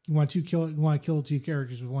another, you want to kill two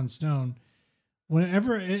characters with one stone.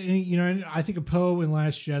 Whenever I think of Poe in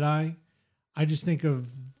Last Jedi, I just think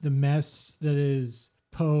of the mess that is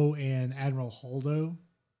Poe and Admiral Holdo,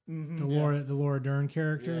 the Laura Dern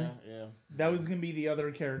character. Yeah. That was gonna be the other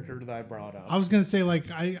character that I brought up. I was gonna say like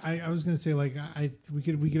we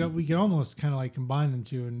could almost kind of like combine them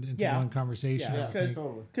two into Yeah. one conversation. Yeah, I think.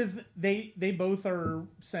 totally. Because they both are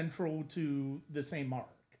central to the same arc.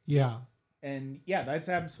 Yeah. And yeah, that's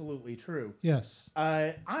absolutely true. Yes.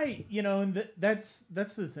 And that's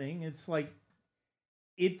the thing. It's like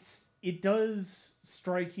it does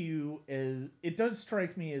strike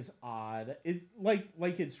me as odd. It like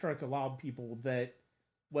it struck a lot of people that,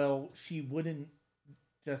 well, she wouldn't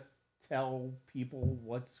just tell people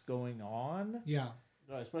what's going on. Yeah.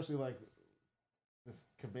 Especially like this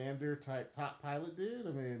commander type top pilot dude.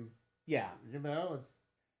 I mean, Yeah. it's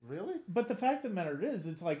really. But the fact of the matter is,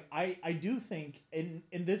 it's like I do think, and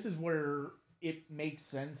this is where it makes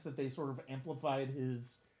sense that they sort of amplified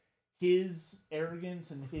his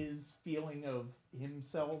arrogance and his feeling of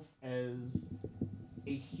himself as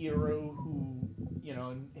a hero who,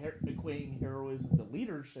 and equating heroism to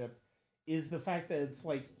leadership, is the fact that it's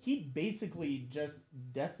like he basically just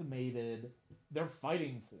decimated their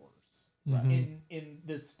fighting force in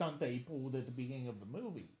this stunt that he pulled at the beginning of the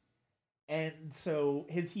movie. And so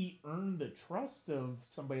has he earned the trust of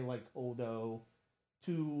somebody like Holdo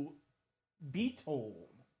to be told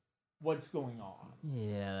what's going on?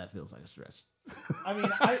 Yeah, that feels like a stretch. I mean,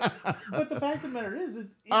 but the fact of the matter is,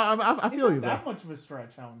 I feel it's you, not that though. much of a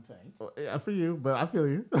stretch, I don't think. Yeah, for you, but I feel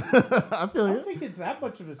you. I feel I you. don't think it's that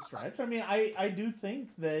much of a stretch. I mean, I do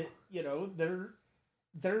think that,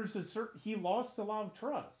 there's a certain, he lost a lot of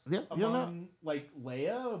trust Yeah, you're among, like,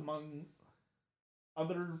 Leia, among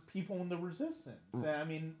other people in the Resistance. I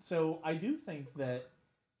mean, so I do think that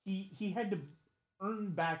he had to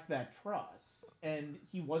earn back that trust, and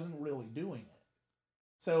he wasn't really doing it.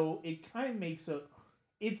 So it kind of makes it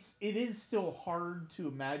is still hard to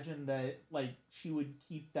imagine that, like, she would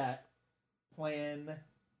keep that plan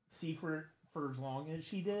secret for as long as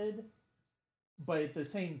she did. But at the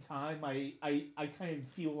same time, I kind of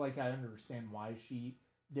feel like I understand why she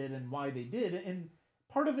did and why they did. And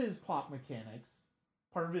part of it is plot mechanics.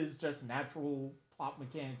 Part of it is just natural plot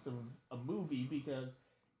mechanics of a movie, because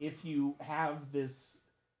if you have this,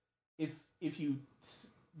 if you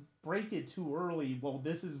break it too early, well,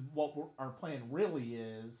 this is what our plan really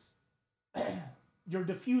is. You're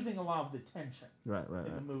diffusing a lot of the tension Right.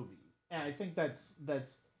 in the movie, and I think that's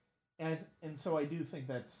and so I do think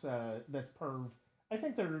that's perv. I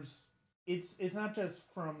think it's not just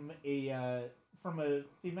from a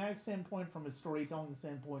thematic standpoint, from a storytelling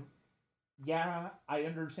standpoint. Yeah, I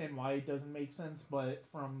understand why it doesn't make sense, but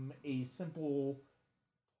from a simple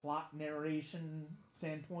plot narration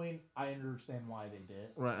standpoint, I understand why they did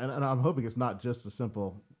it. Right, and I'm hoping it's not just a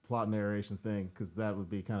simple plot narration thing, because that would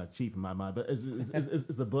be kind of cheap in my mind. But is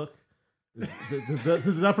the book?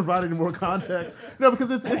 Does that provide any more context? No, because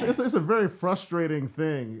it's a very frustrating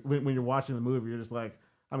thing when you're watching the movie. You're just like,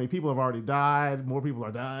 I mean, people have already died. More people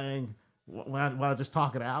are dying. Why not just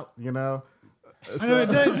talk it out? You know. I know, it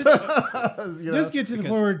does get to the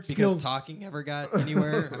point where it because feels talking never got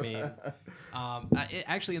anywhere. I mean,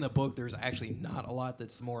 actually in the book, there's actually not a lot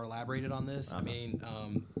that's more elaborated on this. I mean,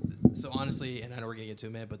 so honestly, and I know we're gonna get to a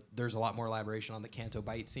minute, but there's a lot more elaboration on the Canto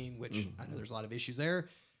Bite scene, which I know there's a lot of issues there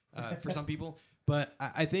for some people. But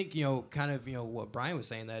I think kind of what Brian was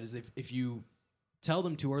saying, that is if you tell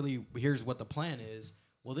them too early, here's what the plan is.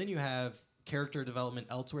 Well, then you have character development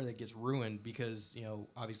elsewhere that gets ruined, because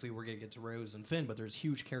obviously we're gonna get to Rose and Finn, but there's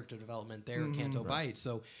huge character development there in Canto Bite.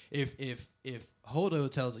 So if Holdo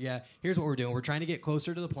tells, here's what we're doing, we're trying to get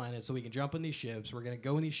closer to the planet so we can jump in these ships. We're gonna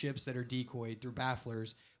go in these ships that are decoyed through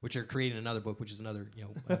bafflers, which are created in another book, which is another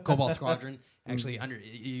Cobalt Squadron. Actually,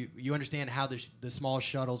 you understand how the small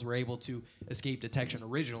shuttles were able to escape detection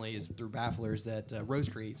originally is through bafflers that Rose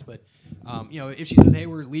creates. But if she says, hey,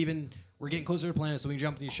 we're leaving. We're getting closer to the planet, so we can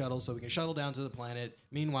jump in these shuttles, so we can shuttle down to the planet.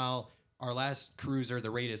 Meanwhile, our last cruiser, the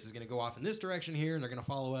Raidus, is going to go off in this direction here, and they're going to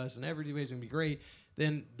follow us, and everybody's going to be great.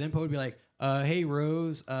 Then Poe would be like, hey,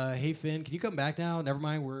 Rose, hey, Finn, can you come back now? Never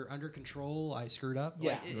mind, we're under control. I screwed up.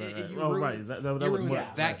 Yeah. You ruined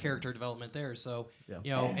that that character development there. So,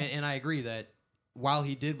 and I agree that while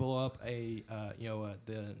he did blow up the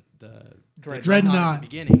Dreadnought at the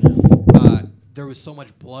beginning, there was so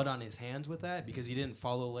much blood on his hands with that because he didn't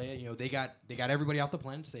follow Leia. They got everybody off the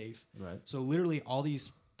planet safe. Right. So literally all these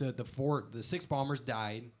the 6 bombers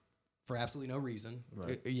died for absolutely no reason.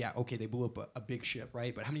 Right. They blew up a big ship,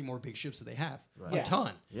 right? But how many more big ships do they have? Right. A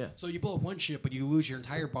ton. Yeah. So you blow up one ship, but you lose your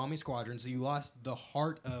entire bombing squadron. So you lost the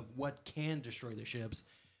heart of what can destroy the ships.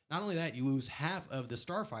 Not only that, you lose half of the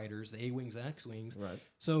starfighters, the A-wings and X-wings. Right.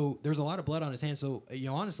 So there's a lot of blood on his hands. So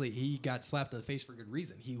honestly, he got slapped in the face for good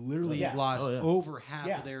reason. He literally lost over half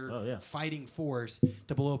of their fighting force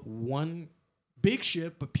to blow up one big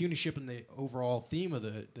ship, but puny ship in the overall theme of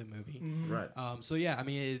the movie. Mm-hmm. Right. I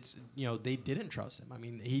mean, it's they didn't trust him. I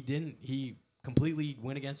mean, he completely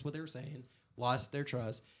went against what they were saying, lost their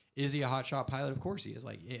trust. Is he a hotshot pilot? Of course he is.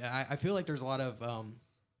 Like, I feel like there's a lot of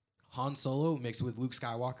Han Solo mixed with Luke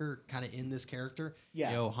Skywalker kind of in this character.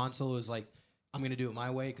 Yeah. Han Solo is like, I'm going to do it my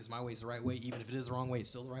way because my way is the right way. Even if it is the wrong way, it's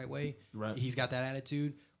still the right way. Right. He's got that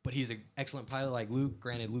attitude, but he's an excellent pilot like Luke.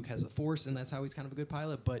 Granted, Luke has the Force, and that's how he's kind of a good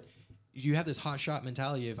pilot. But you have this hot shot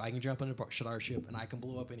mentality of, I can jump in a starship, and I can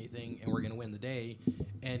blow up anything, and we're going to win the day.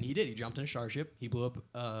 And he did. He jumped in a starship. He blew up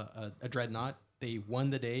a dreadnought. They won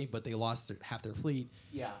the day, but they lost half their fleet.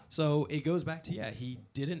 Yeah. So it goes back to, he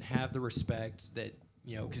didn't have the respect that,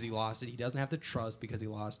 because he lost it. He doesn't have the trust because he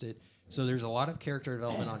lost it. So there's a lot of character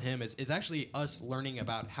development on him. It's actually us learning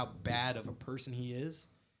about how bad of a person he is,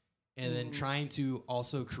 and then trying to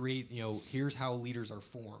also create, here's how leaders are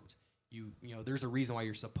formed. There's a reason why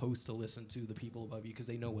you're supposed to listen to the people above you because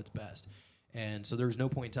they know what's best. And so there was no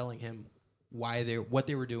point telling him what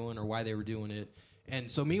they were doing or why they were doing it. And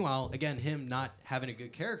so meanwhile, again, him not having a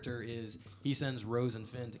good character is he sends Rose and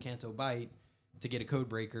Finn to Canto Bite to get a code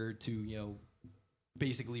breaker to,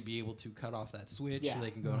 basically be able to cut off that switch so they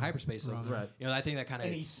can go in hyperspace. So, Right. I think that kind of...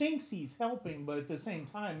 And he thinks he's helping, but at the same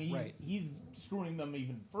time, he's screwing them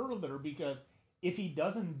even further because if he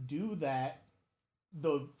doesn't do that,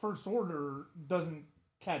 the First Order doesn't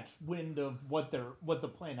catch wind of what the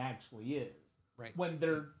plan actually is. Right. When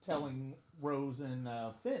they're telling Rose and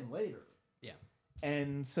Finn later. Yeah.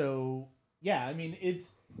 And so, I mean,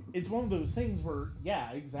 it's one of those things where,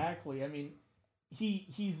 exactly. I mean,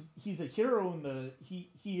 he's a hero he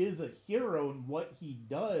is a hero in what he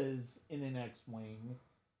does in an X-wing,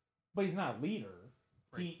 but he's not a leader.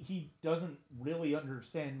 Right. He doesn't really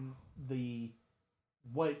understand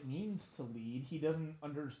what it means to lead. He doesn't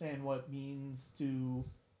understand what it means to.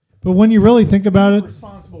 But when you really think about it,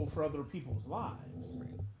 responsible for other people's lives.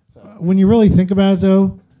 So. When you really think about it,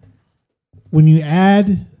 though, when you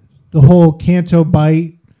add the whole Canto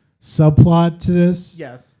Bite subplot to this,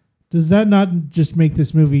 yes. does that not just make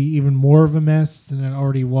this movie even more of a mess than it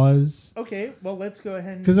already was? Okay, well, let's go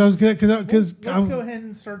ahead and Because I was gonna, let's go ahead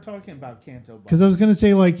and start talking about Canto Bight. because I was gonna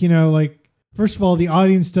say, like, you know, like, first of all, the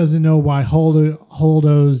audience doesn't know why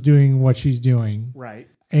Holdo's doing what she's doing, Right.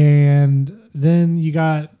 and then you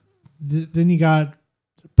got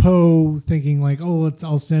Poe thinking like, oh,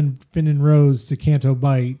 I'll send Finn and Rose to Canto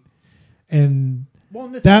Bight, and Well,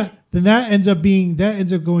 and that ends up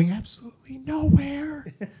going absolutely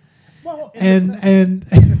nowhere. well, and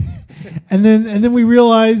then we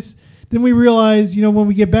realize, you know, when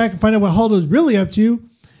we get back and find out what Holdo's really up to,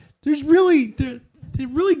 it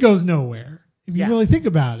really goes nowhere if you Yeah. really think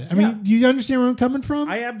about it. I Yeah. mean, do you understand where I'm coming from?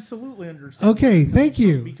 I absolutely understand. Okay, thank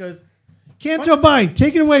you. Because Canto Bight,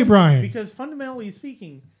 take it away, Brian. because fundamentally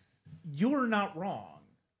speaking, you're not wrong.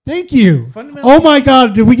 Thank you. Fundamentally- Oh my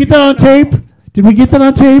God, did we get that on tape? Did we get that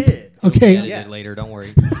on tape? did. Okay. Edited Yeah. later. Don't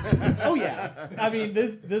worry. Oh yeah. I mean,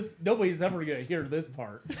 this nobody's ever gonna hear this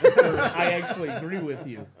part. I actually agree with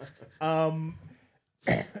you.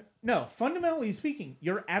 No, fundamentally speaking,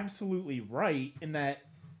 you're absolutely right in that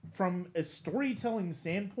from a storytelling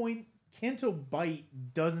standpoint, Canto Bight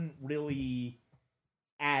doesn't really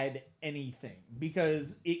add anything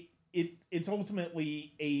because it's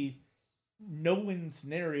ultimately a no-win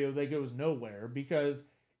scenario that goes nowhere because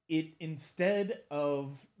it, instead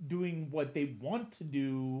of doing what they want to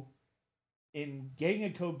do in getting a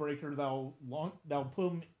code breaker that'll put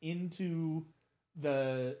them into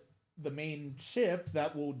the main ship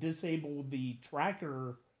that will disable the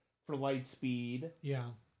tracker for light speed Yeah.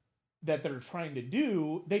 that they're trying to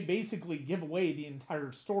do, they basically give away the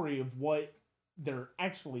entire story of what they're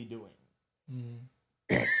actually doing.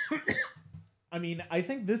 I mean, I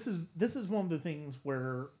think this is one of the things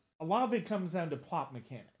where a lot of it comes down to plot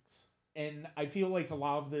mechanics. And I feel like a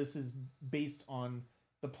lot of this is based on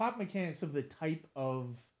the plot mechanics of the type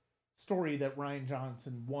of story that Rian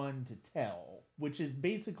Johnson wanted to tell, which is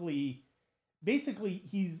basically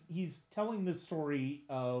he's telling the story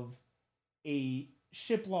of a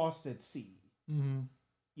ship lost at sea. Mm-hmm.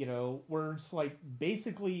 You know, where it's like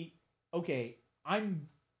basically, okay, I'm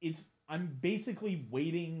basically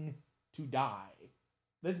waiting to die.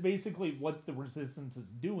 That's basically what the Resistance is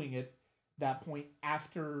doing at that point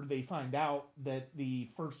after they find out that the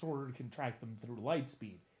First Order can track them through light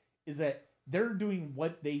speed. Is that they're doing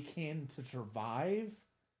what they can to survive.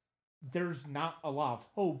 There's not a lot of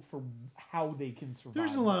hope for how they can survive.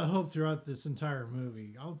 There's a lot of hope throughout this entire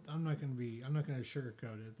movie. I'm not going to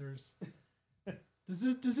sugarcoat it.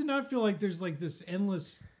 Does it not feel like there's like this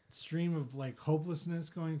endless stream of like hopelessness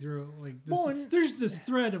going through like this? There's this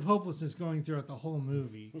thread of hopelessness going throughout the whole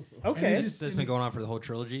movie. Okay. And it's That's been going on for the whole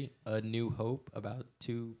trilogy. A New Hope, about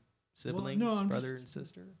two siblings, I'm brother and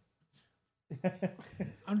sister.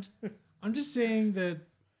 I'm just saying that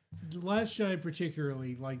The Last Jedi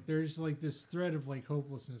particularly, like there's like this thread of like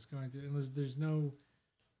hopelessness going through, and there's no,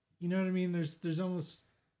 you know what I mean? There's almost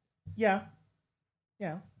Yeah.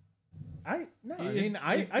 I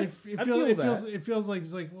feel it that. feels like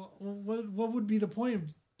it's like, well, what would be the point of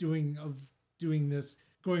doing this,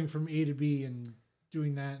 going from A to B and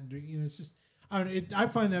doing that and doing, you know, it's just, I don't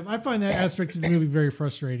know, I find that aspect of the movie very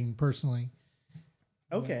frustrating personally.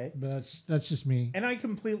 Okay. But that's just me. And I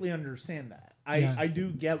completely understand that. Yeah. I do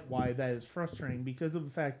get why that is frustrating because of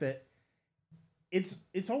the fact that it's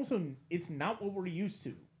not what we're used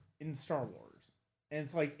to in Star Wars. And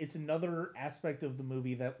it's like it's another aspect of the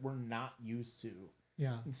movie that we're not used to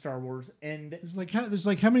Yeah. in Star Wars. And There's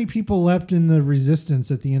like how many people left in the Resistance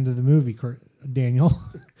at the end of the movie, Daniel?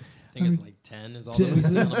 I think it's like 10 is all that we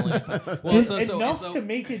see on the Millennium Falcon. Well, enough to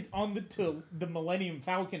make it on to the Millennium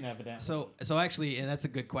Falcon, evidently. So actually, and that's a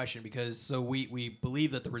good question because we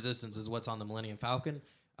believe that the Resistance is what's on the Millennium Falcon,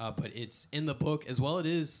 but it's in the book as well.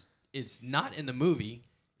 It's not in the movie.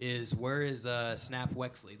 Where is Snap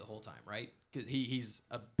Wexley the whole time, right? Because he's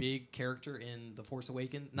a big character in The Force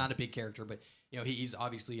Awakens. Not a big character, but you know he's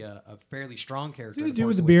obviously a fairly strong character. See in the The dude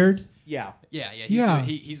Force with the Awakens. beard? Yeah.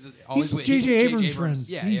 He's always with J.J. Abrams' friend.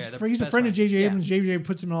 Yeah, He's a best friend of J.J. Yeah. Abrams. J.J.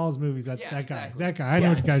 puts him in all his movies. That guy. exactly. That guy. I know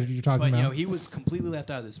what guys you're talking But about. you know, he was completely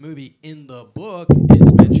left out of this movie. In the book,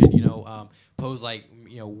 it's mentioned. You know, Poe's like,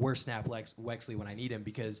 you know, where's Snap Wexley when I need him?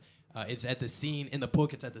 Because it's at the scene in the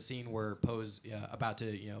book. It's at the scene where Poe's about to,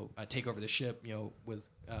 you know, take over the ship. You know, with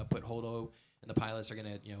put Holdo and the pilots are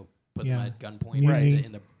gonna, you know, put them at gunpoint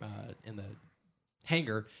in the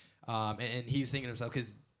hangar. And he's thinking to himself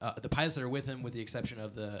because the pilots that are with him, with the exception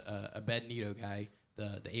of the Abednego guy,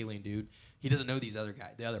 the alien dude, he doesn't know the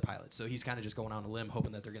other pilots. So he's kind of just going on a limb,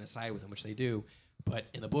 hoping that they're going to side with him, which they do. But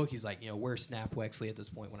in the book, he's like, you know, where's Snap Wexley at this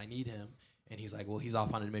point when I need him? and he's like, well, he's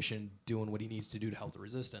off on a mission doing what he needs to do to help the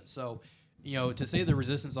Resistance. So, you know, to say the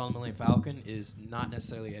Resistance on the Millennium Falcon is not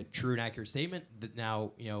necessarily a true and accurate statement. That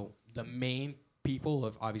now, you know, the main people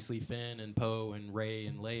of obviously Finn and Poe and Rey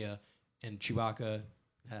and Leia and Chewbacca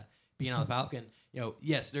being on the Falcon, you know,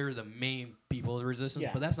 yes, they're the main people of the Resistance,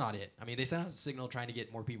 but that's not it. I mean, they sent out a signal trying to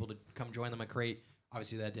get more people to come join them at Crate.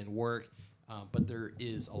 Obviously, that didn't work, but there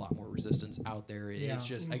is a lot more Resistance out there. It's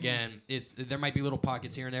just, again, there might be little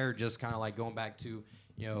pockets here and there, just kind of like going back to,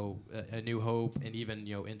 you know, a New Hope, and even,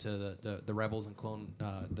 you know, into the Rebels and Clone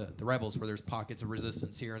the Rebels, where there's pockets of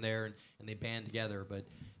Resistance here and there, and they band together. But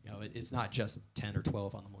you know, it's not just 10 or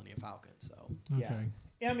 12 on the Millennium Falcon. So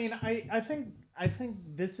yeah, I mean, I think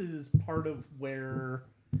this is part of where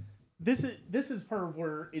this is part of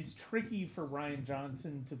where it's tricky for Rian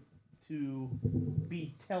Johnson to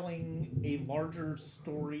be telling a larger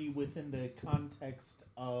story within the context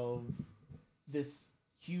of this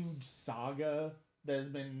huge saga that has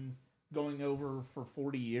been going over for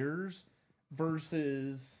 40 years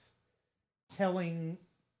versus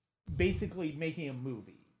basically making a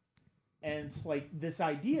movie. And it's like this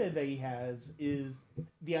idea that he has is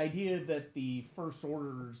the idea that the First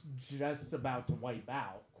Order's just about to wipe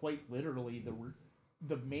out, quite literally,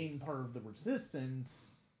 the main part of the Resistance,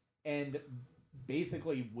 and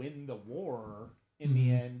basically win the war in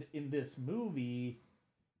the end in this movie.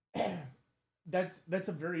 That's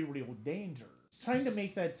a very real danger. Trying to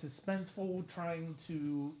make that suspenseful, trying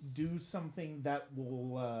to do something that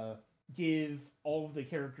will give all of the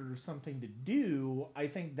characters something to do, I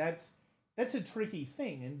think that's a tricky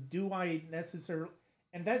thing. And do I necessarily...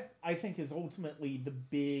 And that, I think, is ultimately the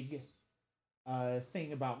big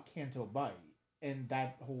thing about Canto Bight and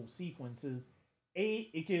that whole sequence is,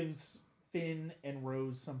 it gives Finn and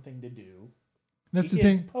Rose something to do. That's it the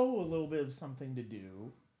gives thing. Poe a little bit of something to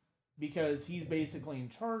do because he's basically in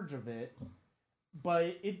charge of it.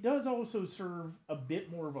 But it does also serve a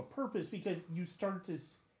bit more of a purpose because you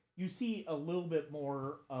see a little bit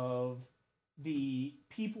more of the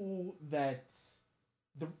people that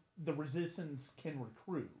the Resistance can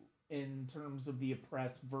recruit in terms of the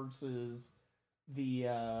oppressed versus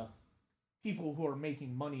the people who are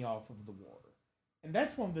making money off of the war. And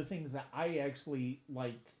that's one of the things that I actually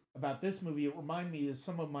like about this movie. It reminded me of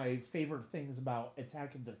some of my favorite things about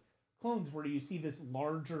Attack of the Clones, where you see this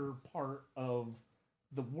larger part of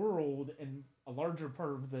the world and a larger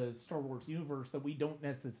part of the Star Wars universe that we don't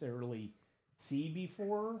necessarily see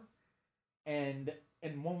before. And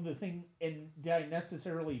one of the things, and did I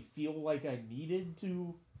necessarily feel like I needed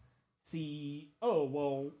to see, oh,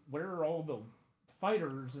 well, where are all the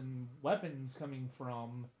fighters and weapons coming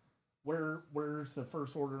from? Where's the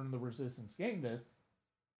First Order and the Resistance getting this?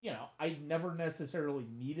 You know, I never necessarily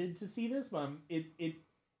needed to see this, but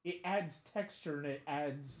it adds texture and it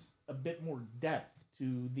adds a bit more depth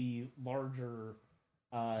to the larger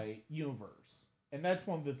universe. And that's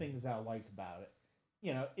one of the things I like about it.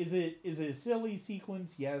 You know, is it a silly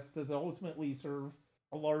sequence? Yes. Does it ultimately serve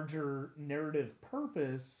a larger narrative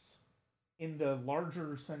purpose in the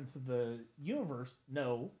larger sense of the universe?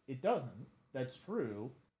 No, it doesn't. That's true.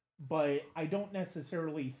 But I don't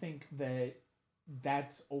necessarily think that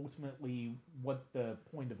that's ultimately what the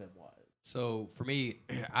point of it was. So for me,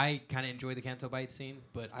 I kind of enjoy the Canto Bight scene,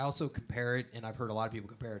 but I also compare it, and I've heard a lot of people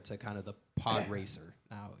compare it to kind of the pod racer.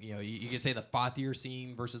 Now, you know, you can say the Fathier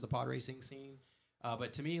scene versus the pod racing scene.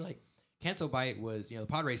 But to me, like, Canto Bight was, you know,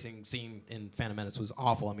 the pod racing scene in Phantom Menace was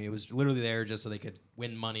awful. I mean, it was literally there just so they could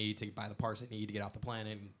win money to buy the parts they need to get off the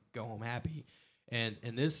planet and go home happy. And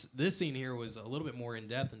this scene here was a little bit more in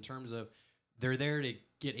depth in terms of they're there to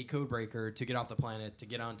get a code breaker to get off the planet, to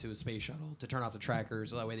get onto a space shuttle, to turn off the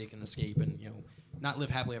trackers so that way they can escape and, you know, not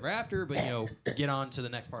live happily ever after, but, you know, get on to the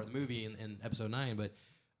next part of the movie in episode 9. But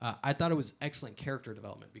I thought it was excellent character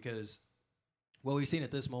development because what we've seen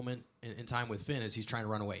at this moment in time with Finn is he's trying to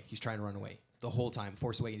run away. He's trying to run away the whole time.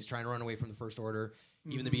 Force Awakens, he's trying to run away from the First Order.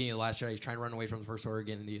 Even the beginning of The Last Jedi, he's trying to run away from the First Order,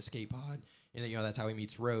 getting in the escape pod. And, you know, that's how he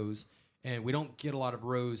meets Rose. And we don't get a lot of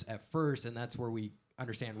Rose at first, and that's where we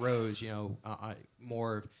understand Rose, you know,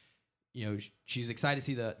 more of, you know, she's excited to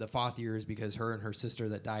see the Fathiers because her and her sister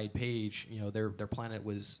that died, Paige, you know, their planet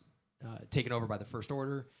was taken over by the First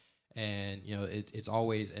Order. And, you know,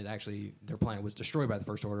 actually their planet was destroyed by the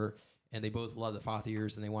First Order. And they both love the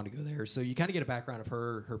Fathiers, and they want to go there. So you kind of get a background of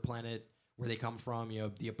her planet, where they come from, you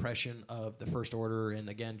know, the oppression of the First Order, and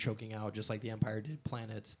again, choking out, just like the Empire did,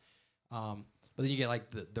 planets. But then you get,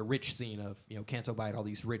 like, the rich scene of, you know, Canto Bight, all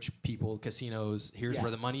these rich people, casinos. Here's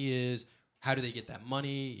where the money is. How do they get that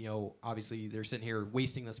money? You know, obviously, they're sitting here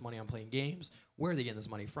wasting this money on playing games. Where are they getting this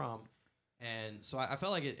money from? And so I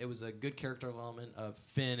felt like it was a good character development of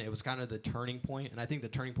Finn. It was kind of the turning point, and I think the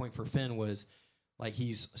turning point for Finn was like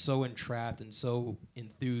he's so entrapped and so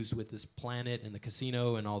enthused with this planet and the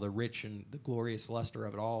casino and all the rich and the glorious luster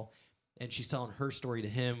of it all. And she's telling her story to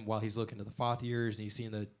him while he's looking at the Fathiers, and he's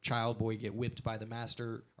seeing the child boy get whipped by the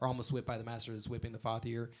master, or almost whipped by the master that's whipping the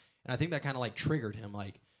Fathier. And I think that kind of like triggered him,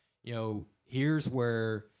 like, you know, here's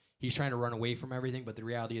where he's trying to run away from everything, but the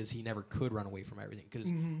reality is he never could run away from everything.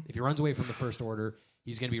 Because if he runs away from the First Order,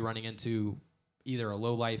 he's going to be running into either a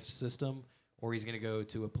low-life system, or he's going to go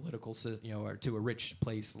to a political, or to a rich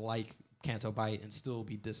place like Canto Bight and still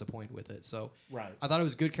be disappointed with it. So Right. I thought it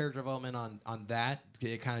was good character development on that.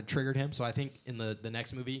 It kind of triggered him. So I think in the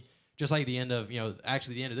next movie, just like the end of,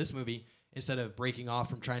 actually the end of this movie, instead of breaking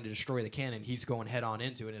off from trying to destroy the cannon, he's going head on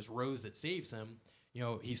into it. And it's Rose that saves him.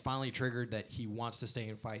 He's finally triggered that he wants to stay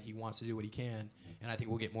and fight. He wants to do what he can. And I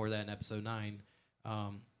think we'll get more of that in episode 9.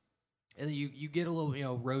 And then you get a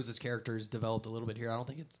little, Rose's character is developed a little bit here. I don't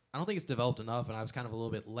think it's developed enough, and I was kind of a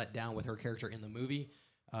little bit let down with her character in the movie.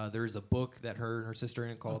 There's a book that her and her sister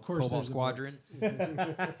in called Cobalt Squadron.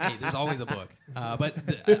 Hey, there's always a book. But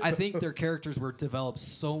I think their characters were developed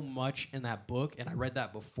so much in that book, and I read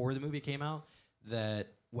that before the movie came out,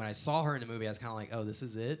 that when I saw her in the movie, I was kind of like, oh, this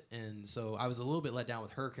is it. And so I was a little bit let down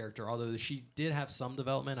with her character, although she did have some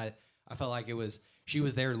development. I felt like she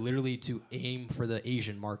was there literally to aim for the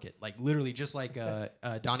Asian market, like literally just like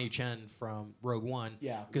Donnie Chen from Rogue One.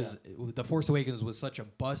 Yeah. Because The Force Awakens was such a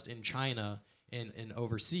bust in China and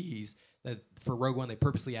overseas that for Rogue One they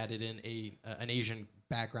purposely added in an Asian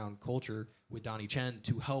background culture with Donnie Chen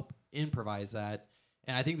to help improvise that.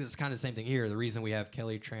 And I think this is kind of the same thing here. The reason we have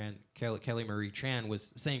Kelly Marie Tran was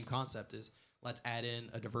the same concept, is let's add in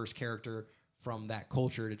a diverse character from that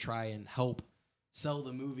culture to try and help sell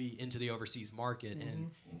the movie into the overseas market.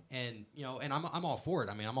 And I'm all for it.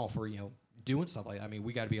 I mean, I'm all for, doing stuff like that. I mean,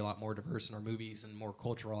 we got to be a lot more diverse in our movies and more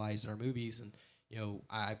culturalized in our movies. And,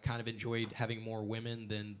 I've kind of enjoyed having more women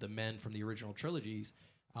than the men from the original trilogies.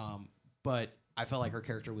 But I felt like her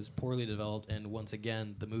character was poorly developed. And once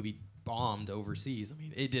again, the movie bombed overseas. I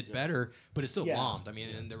mean, it did better, but it still bombed. I mean,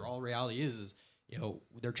 and the all reality is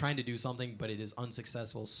they're trying to do something, but it is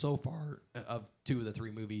unsuccessful so far of 2 of the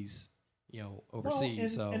 3 movies,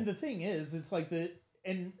 overseas. And the thing is, it's like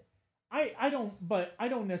I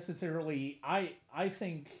don't necessarily, I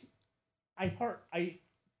think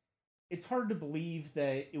it's hard to believe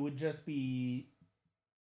that it would just be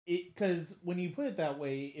it, because when you put it that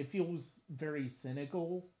way, it feels very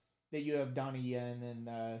cynical that you have Donnie Yen and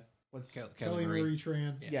Kelly Marie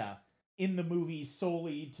Tran. Yeah, in the movie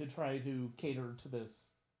solely to try to cater to this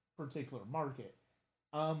particular market.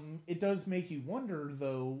 It does make you wonder,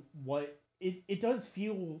 though, what it does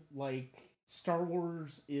feel like Star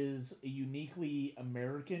Wars is a uniquely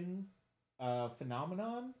American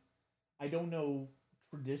phenomenon. I don't know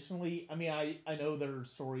traditionally. I mean, I know there are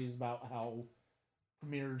stories about how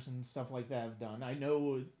premieres and stuff like that have done. I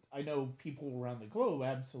know people around the globe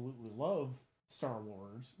absolutely love Star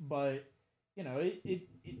Wars, but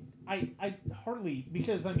I hardly,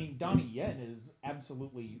 because I mean Donnie Yen is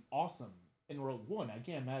absolutely awesome in Rogue One. I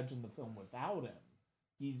can't imagine the film without him.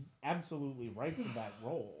 He's absolutely right for that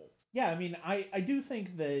role. Yeah, I mean, I do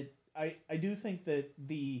think that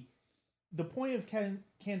the point of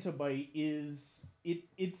Canto Bight is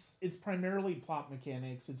it's primarily plot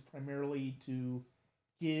mechanics. It's primarily to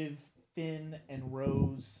give Finn and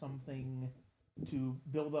Rose something to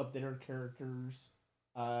build up their characters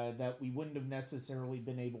that we wouldn't have necessarily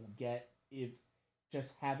been able to get if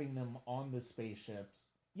just having them on the spaceships.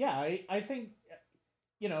 Yeah, I think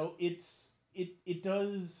it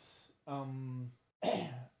does.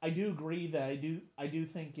 I do agree that I do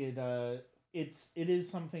think it is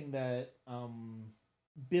something that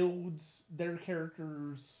builds their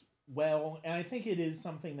characters well, and I think it is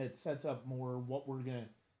something that sets up more what we're gonna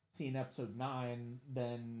see in episode 9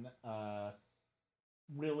 than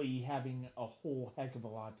really having a whole heck of a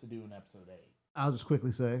lot to do in episode 8. I'll just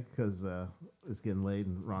quickly say, because it's getting late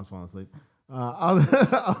and Ron's falling asleep.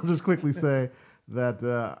 I'll just quickly say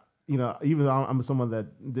that even though I'm someone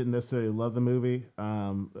that didn't necessarily love the movie,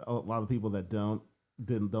 a lot of people that don't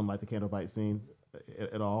like the Canto Bight scene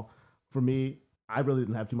at all. For me, I really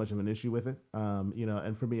didn't have too much of an issue with it.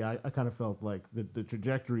 And for me, I kind of felt like the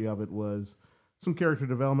trajectory of it was some character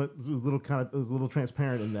development. It was a little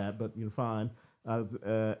transparent in that, but fine.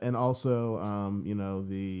 And also,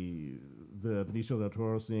 the Benicio del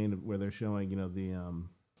Toro scene where they're showing,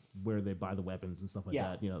 where they buy the weapons and stuff like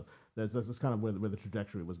that. That's kind of where the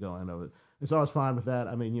trajectory was going of it. And so I was fine with that.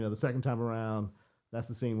 I mean, the second time around, that's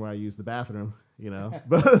the scene where I used the bathroom,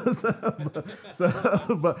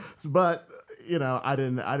 but I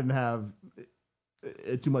didn't have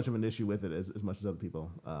too much of an issue with it as much as other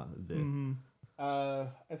people did. Mm-hmm.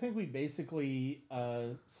 I think we basically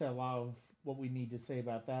said a lot of what we need to say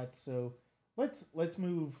about that. So let's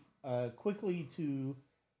move quickly to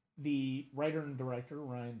the writer and director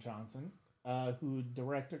Rian Johnson, who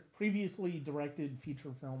previously directed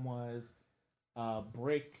feature film was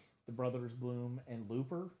Brick, The Brothers Bloom, and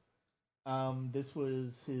Looper. This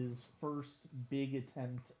was his first big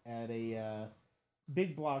attempt at a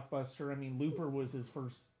big blockbuster. I mean, Looper was his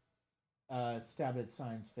first stab at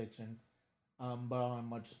science fiction, but on a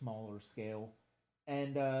much smaller scale.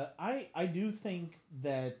 And I do think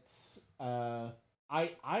that I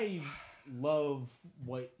love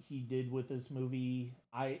what he did with this movie.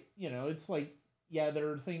 It's like, yeah, there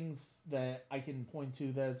are things that I can point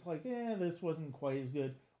to that's like, this wasn't quite as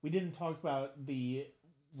good. We didn't talk about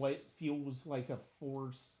what feels like a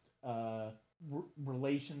forced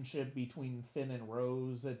relationship between Finn and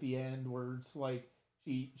Rose at the end, where it's like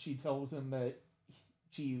she tells him that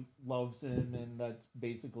she loves him, and that's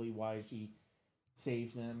basically why she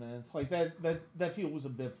saves him, and it's like that feels a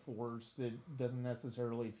bit forced. It doesn't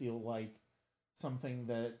necessarily feel like something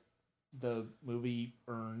that the movie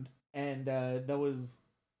earned, and that was,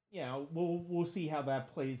 we'll see how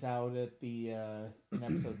that plays out at the in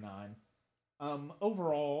episode 9.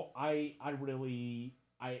 Overall, I really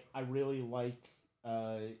like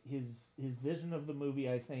his vision of the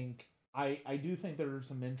movie. I think I do think there are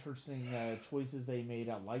some interesting choices they made.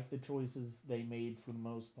 I like the choices they made for the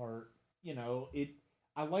most part.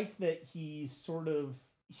 I like that he sort of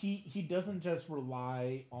he doesn't just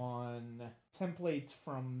rely on templates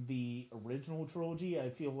from the original trilogy.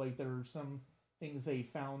 I feel like there are some things they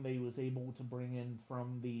found they was able to bring in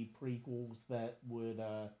from the prequels that would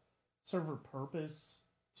serve a purpose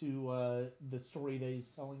to the story that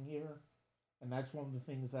he's telling here, and that's one of the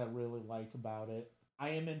things that I really like about it. I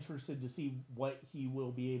am interested to see what he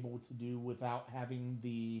will be able to do without having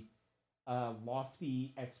the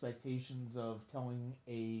lofty expectations of telling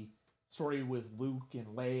a story with Luke and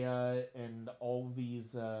Leia and all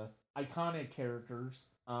these iconic characters.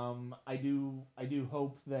 I do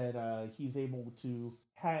hope that he's able to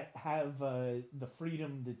have the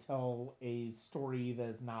freedom to tell a story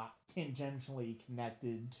that's not tangentially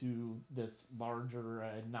connected to this larger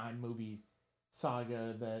 9-movie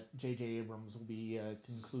saga that J.J. Abrams will be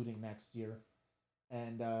concluding next year.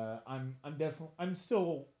 And I'm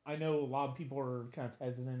still, I know a lot of people are kind of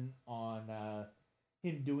hesitant on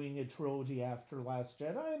him doing a trilogy after Last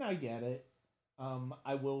Jedi, and I get it.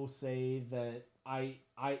 I will say that I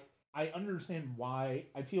understand why.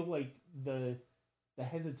 I feel like the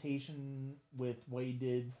hesitation with what he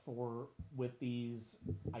did with these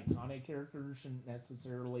iconic characters shouldn't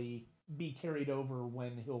necessarily be carried over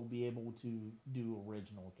when he'll be able to do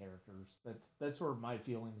original characters. That's sort of my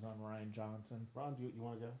feelings on Rian Johnson. Ron, do you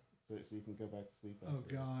want to go so you can go back to sleep? Oh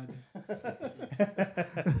God.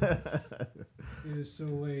 It is so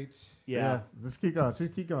late. Yeah. Just keep going.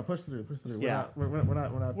 Push through. Yeah. We're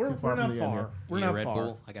not too far from the end here. We're need not a Red far.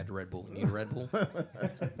 Bull? I got the Red Bull. You need a Red Bull?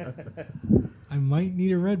 I might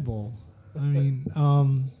need a Red Bull. I mean,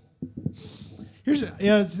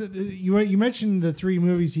 you mentioned the 3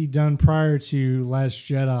 movies he'd done prior to Last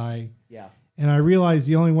Jedi. Yeah. And I realized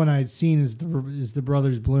the only one I'd seen is the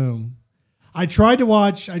Brothers Bloom. I tried to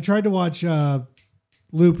watch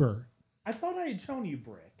Looper. I thought I had shown you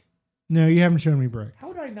Brick. No, you haven't shown me Brick. How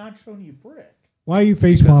would I not shown you Brick? Why are you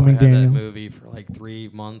Because I facepalming, had that Daniel? movie for like 3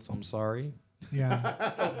 months. I'm sorry.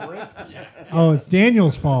 Yeah. Brick? Oh, it's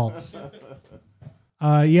Daniel's fault.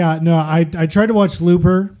 I tried to watch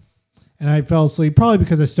Looper, and I fell asleep probably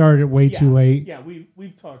because I started it way too late. Yeah,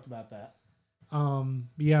 we've talked about that.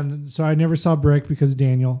 So I never saw Brick because of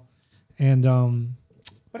Daniel, and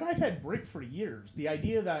But I've had Brick for years. The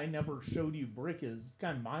idea that I never showed you Brick is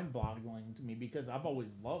kind of mind-boggling to me because I've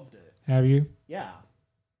always loved it. have you? Yeah.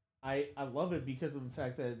 I love it because of the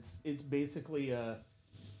fact that it's basically a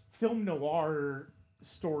film noir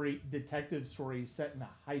story, detective story set in a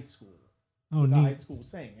high school. Oh, with a high neat. school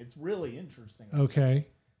setting. It's really interesting. Okay,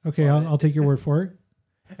 But- I'll take your word for it.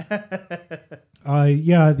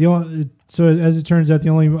 So as it turns out, the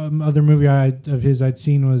only other movie of his I'd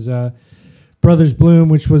seen was Brothers Bloom,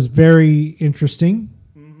 which was very interesting.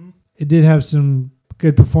 Mm-hmm. It did have some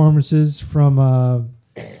good performances from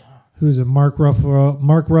who's it? Mark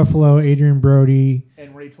Ruffalo, Adrian Brody,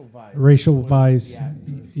 And Rachel Weisz. Rachel Weisz. Yeah.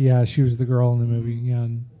 Yeah, she was the girl in the movie. Yeah,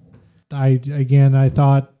 and I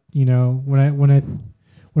thought,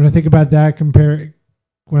 when I think about that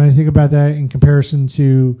in comparison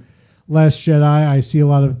to Last Jedi, I see a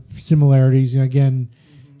lot of similarities. Again,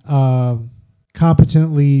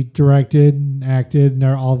 competently directed and acted and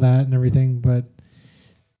all that and everything, but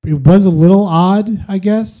it was a little odd, I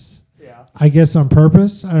guess. Yeah. I guess on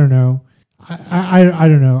purpose. I don't know. I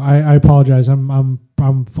don't know. I apologize. I'm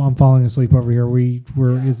falling asleep over here.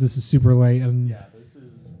 This is super late and Yeah, this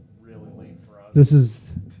is really late for us this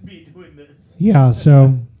is to be doing this. yeah.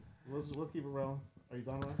 So We'll keep it rolling. Are you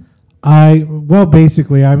done, Ryan?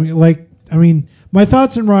 basically, my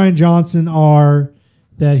thoughts on Ryan Johnson are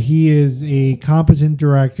that he is a competent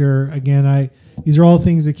director. Again, these are all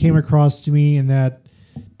things that came across to me in that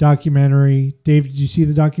documentary. Dave, did you see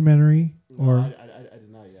the documentary? Or I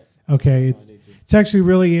did not yet. okay, it's actually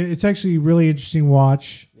really interesting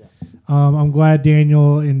watch. Yeah. I'm glad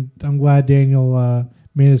Daniel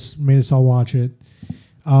made us all watch it.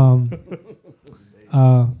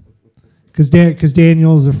 Because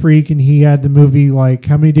Daniel's a freak and he had the movie like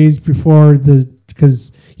how many days before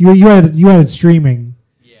because you had it streaming.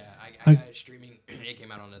 Yeah, I got it streaming. It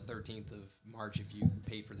came out on the 13th of March if you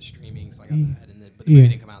paid for the streaming, so I got that. But the movie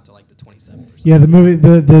didn't come out until like the 27th or something. Yeah, the movie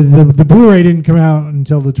the Blu-ray didn't come out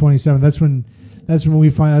until the 27th. That's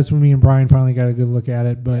when me and Brian finally got a good look at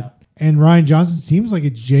it. But and Ryan Johnson seems like a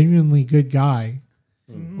genuinely good guy.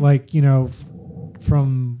 Mm-hmm. Like,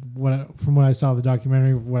 from what I saw of the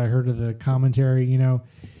documentary, what I heard of the commentary,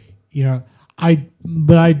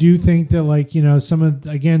 but I do think that some of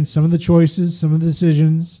the choices, some of the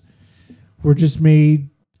decisions were just made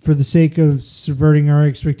for the sake of subverting our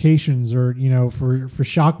expectations or, for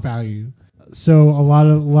shock value. So a lot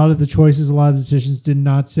of the choices, a lot of the decisions did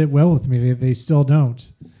not sit well with me. They still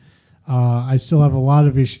don't. I still have a lot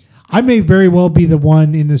of issues. I may very well be the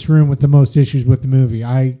one in this room with the most issues with the movie.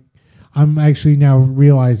 I'm actually now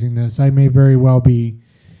realizing this. I may very well be.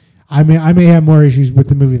 I may have more issues with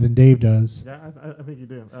the movie than Dave does. Yeah, I think you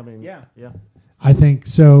do. I mean, Yeah. I think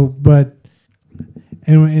so, but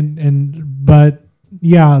but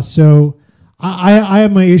yeah. So I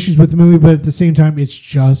have my issues with the movie, but at the same time, it's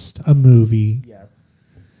just a movie. Yes.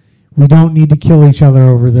 We don't need to kill each other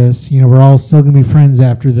over this. We're all still gonna be friends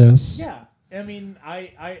after this. Yeah. I mean,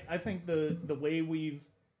 I think the way we've,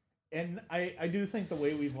 and I do think the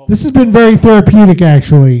way we've. This has been very therapeutic,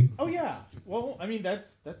 actually. Oh yeah. Well, I mean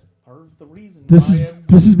that's part of the reason. This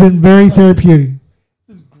has been very therapeutic.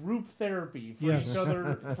 This is group therapy for Yes. each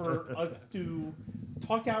other, for us to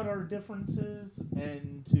talk out our differences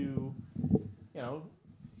and to,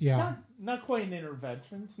 Yeah. not quite an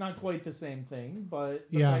intervention. It's not quite the same thing, but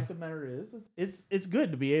the Yeah. fact of the matter is, it's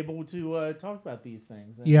good to be able to talk about these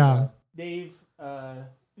things. And, Yeah. Dave, do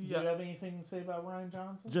you have anything to say about Ryan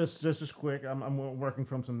Johnson? Just quick. I'm working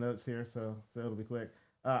from some notes here, so it'll be quick.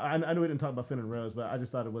 I know we didn't talk about Finn and Rose, but I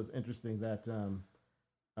just thought it was interesting that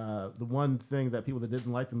the one thing that people that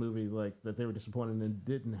didn't like the movie, like that they were disappointed and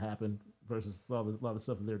didn't happen, versus a lot of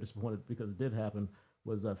stuff that they were disappointed because it did happen,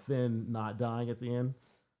 was Finn not dying at the end.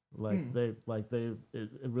 It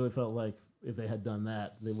really felt like if they had done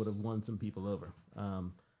that, they would have won some people over.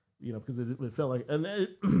 Because it felt like,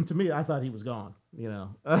 and to me, I thought he was gone.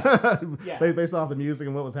 Based off the music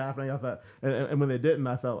and what was happening, I thought, and when they didn't,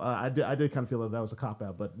 I felt I did kind of feel like that was a cop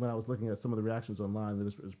out. But when I was looking at some of the reactions online, it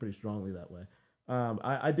was pretty strongly that way.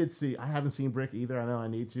 I haven't seen Brick either. I know I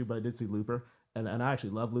need to, but I did see Looper, and I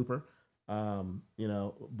actually love Looper.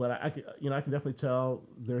 But I can definitely tell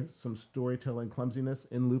there's some storytelling clumsiness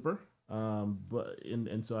in Looper.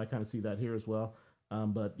 So I kind of see that here as well.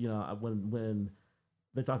 When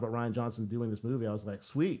they talked about Ryan Johnson doing this movie, I was like,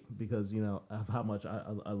 sweet, because of how much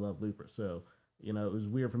I love Looper. So it was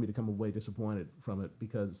weird for me to come away disappointed from it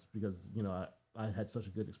because I had such a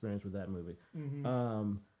good experience with that movie.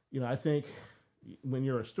 Mm-hmm. I think when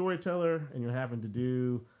you're a storyteller and you're having to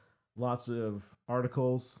do lots of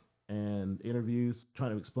articles and interviews trying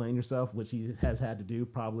to explain yourself, which he has had to do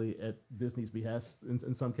probably at Disney's behest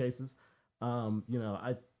in some cases,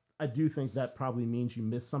 I do think that probably means you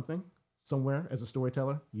missed something somewhere as a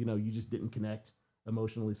storyteller. You just didn't connect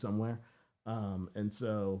emotionally somewhere. I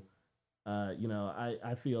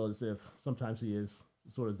feel as if sometimes he is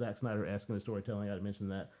sort of Zack Snyder-esque in his storytelling. I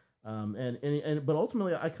mentioned that. But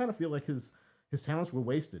ultimately, I kind of feel like his talents were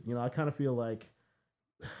wasted. I kind of feel like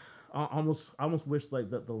I almost wish like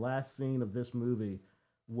that the last scene of this movie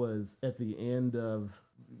was at the end of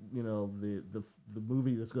the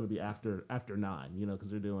movie that's going to be after 9.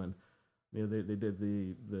 Because they're doing. They did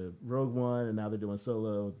the Rogue One, and now they're doing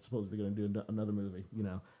Solo. Supposedly going to do another movie,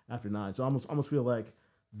 after 9. So I almost feel like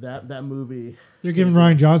that movie. They're giving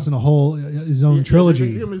Ryan Johnson his own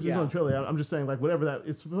trilogy. His own trilogy. I'm just saying, like, whatever that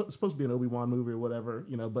it's supposed to be an Obi-Wan movie or whatever,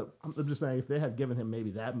 But I'm just saying, if they had given him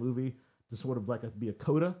maybe that movie to sort of like be a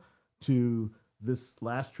coda to this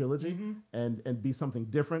last trilogy and be something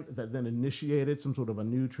different that then initiated some sort of a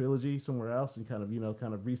new trilogy somewhere else and kind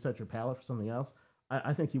of reset your palette for something else,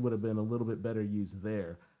 I think he would have been a little bit better used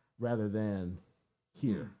there rather than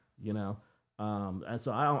here, and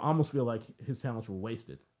so I almost feel like his talents were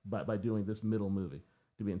wasted by doing this middle movie,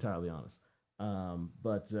 to be entirely honest.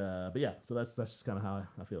 But yeah, so that's just kind of how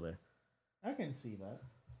I feel there. I can see that.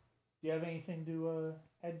 Do you have anything to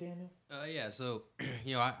add, Daniel? Yeah, so,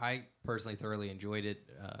 I personally thoroughly enjoyed it.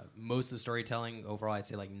 Most of the storytelling, overall, I'd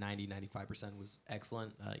say like 90-95% was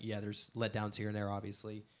excellent. Yeah, there's letdowns here and there,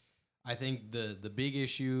 obviously. I think the big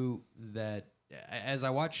issue that, as I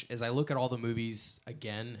look at all the movies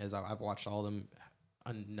again, as I've watched all of them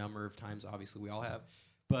a number of times, obviously we all have,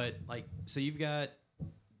 but, so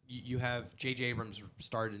you have J.J. Abrams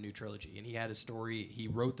started a new trilogy, and he had a story. He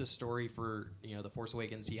wrote the story for The Force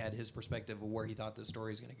Awakens. He had his perspective of where he thought the story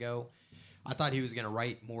was going to go. I thought he was going to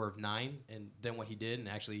write more of 9, and then what he did, and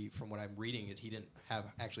actually from what I'm reading, he didn't have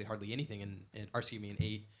actually hardly anything in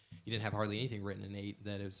 8. He didn't have hardly anything written in 8.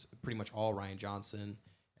 That it was pretty much all Rian Johnson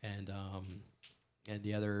and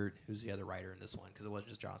the other, who's the other writer in this one, because it wasn't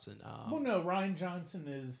just Johnson. Well, no, Rian Johnson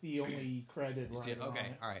is the only credited writer. Okay,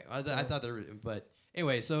 all right. I thought there, but.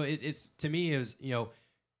 Anyway, so it's to me, it was,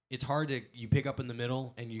 it's hard to, you pick up in the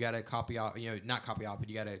middle and you got to copy out, not copy out, but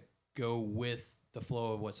you got to go with the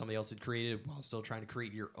flow of what somebody else had created while still trying to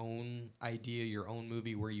create your own idea, your own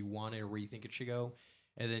movie where you want it or where you think it should go.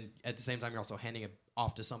 And then at the same time, you're also handing it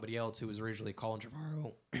off to somebody else who was originally Colin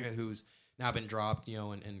Trevorrow, who's now been dropped,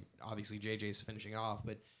 and obviously JJ's finishing it off.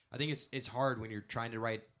 But I think it's hard when you're trying to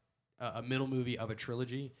write a middle movie of a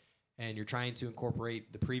trilogy, and you're trying to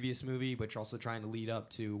incorporate the previous movie, but you're also trying to lead up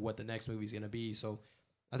to what the next movie is going to be. So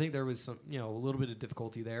I think there was some, a little bit of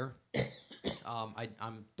difficulty there.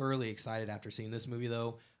 I'm thoroughly excited after seeing this movie,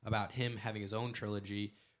 though, about him having his own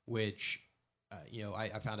trilogy, which, I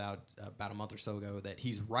found out about a month or so ago that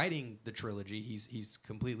he's writing the trilogy. He's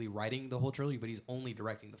completely writing the whole trilogy, but he's only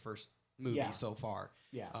directing the first movie so far.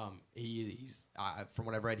 Yeah. He's from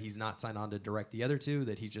what I've read, he's not signed on to direct the other 2,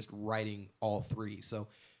 that he's just writing all 3. So,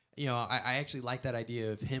 I actually like that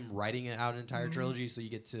idea of him writing it out an entire trilogy, so you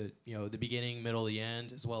get to, the beginning, middle, the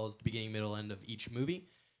end, as well as the beginning, middle, end of each movie,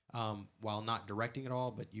 while not directing it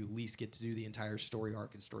all, but you at least get to do the entire story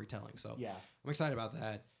arc and storytelling. So yeah, I'm excited about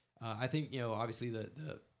that. I think, obviously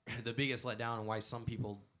the biggest letdown and why some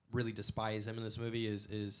people really despise him in this movie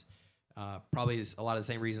is probably a lot of the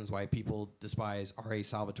same reasons why people despise R.A.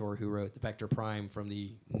 Salvatore, who wrote The Vector Prime from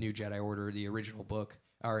the New Jedi Order, the original book,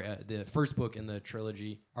 or the first book in the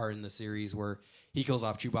trilogy, or in the series, where he kills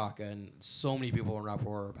off Chewbacca, and so many people are in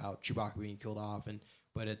uproar about Chewbacca being killed off.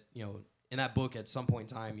 But in that book, at some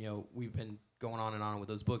point in time, we've been going on and on with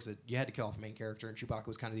those books that you had to kill off a main character, and Chewbacca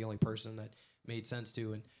was kind of the only person that made sense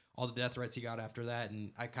to, and all the death threats he got after that.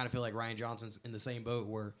 And I kind of feel like Rian Johnson's in the same boat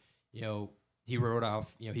where, he wrote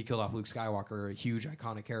off, he killed off Luke Skywalker, a huge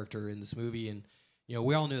iconic character in this movie, and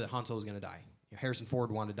we all knew that Han Solo was going to die. Harrison Ford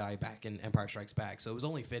wanted to die back in Empire Strikes Back, so it was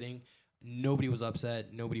only fitting. Nobody was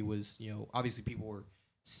upset. Nobody was, obviously people were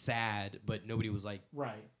sad, but nobody was like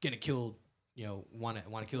gonna kill, want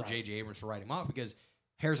to kill J.J. Abrams for writing him off, because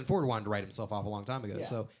Harrison Ford wanted to write himself off a long time ago. Yeah.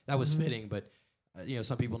 So that was fitting. But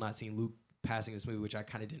some people not seeing Luke passing this movie, which I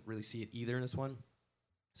kind of didn't really see it either in this one.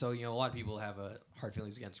 So a lot of people have hard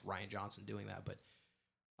feelings against Rian Johnson doing that, but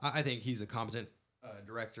I think he's a competent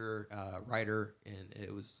director, writer, and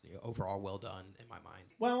it was overall well done in my mind.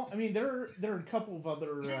 Well, I mean, there are a couple of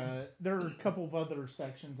other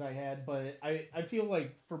sections I had, but I feel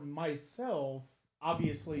like for myself,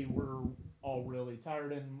 obviously we're all really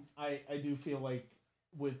tired, and I do feel like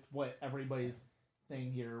with what everybody's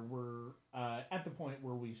saying here, we're at the point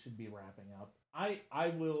where we should be wrapping up.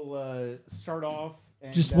 I will start off.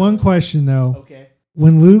 And, just one question though. Okay.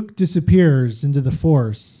 When Luke disappears into the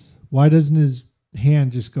Force, why doesn't his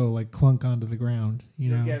hand just go like clunk onto the ground?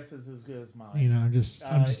 Your guess is as good as mine. I'm just.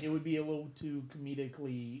 It would be a little too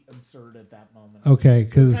comedically absurd at that moment. Okay,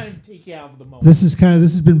 because kind of take you out of the moment. This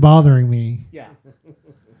has been bothering me. Yeah.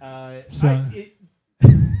 So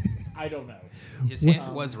I don't know. His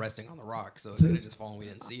hand was resting on the rock, so it could have just fallen. We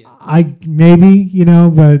didn't see it. I maybe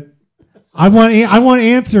but I want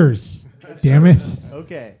answers. Damn it.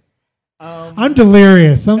 Okay. I'm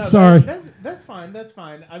delirious. I'm sorry. That's fine. That's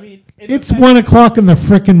fine. I mean, it's 1 o'clock in the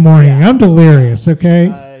frickin' morning. Yeah. I'm delirious.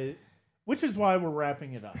 Okay. Which is why we're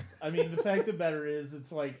wrapping it up. I mean, the fact of the matter is,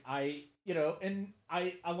 it's like I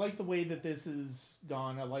like the way that this is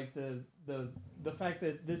gone. I like the fact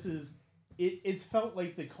that this is. It's felt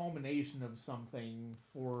like the culmination of something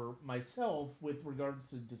for myself with regards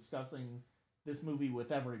to discussing this movie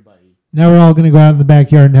with everybody. Now we're all going to go out in the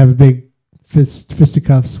backyard and have a big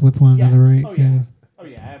fisticuffs with one another, right? Oh yeah. Oh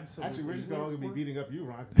yeah, absolutely. Actually, we're just all gonna be beating up you,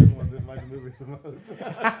 Ron, because you're the one that like the movie the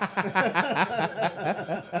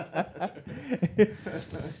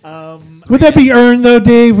most. Would that be earned though,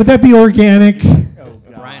 Dave? Would that be organic? Oh,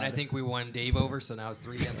 God. Brian, I think we won Dave over, so now it's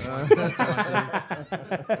 3 against 1. So that's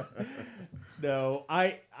 1-2. No,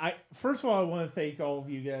 I first of all, I want to thank all of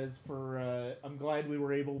you guys for. I'm glad we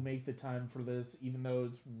were able to make the time for this, even though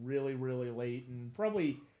it's really, really late and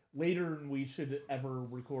probably later than we should ever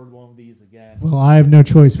record one of these again. Well, I have no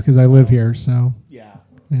choice because I live here, so Yeah.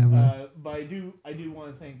 yeah. But I do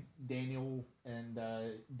want to thank Daniel and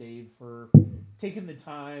Dave for taking the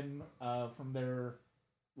time from their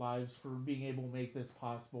lives for being able to make this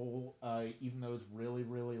possible, even though it's really,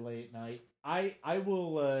 really late night. I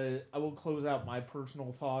will close out my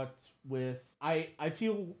personal thoughts with I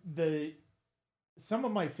feel some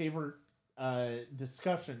of my favorite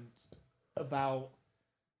discussions about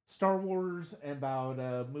Star Wars and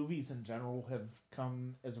about movies in general have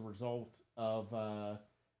come as a result of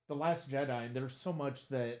The Last Jedi, and there's so much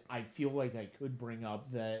that I feel like I could bring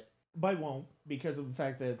up that, but I won't because of the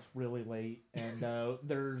fact that it's really late, and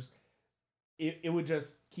it would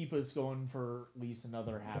just keep us going for at least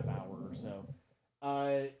another half hour or so.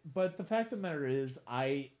 But the fact of the matter is,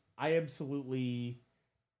 I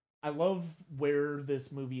love where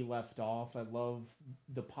this movie left off. I love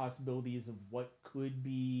the possibilities of what could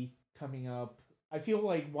be coming up. I feel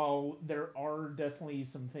like while there are definitely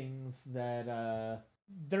some things that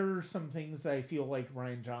there are some things that I feel like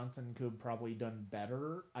Rian Johnson could have probably done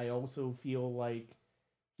better. I also feel like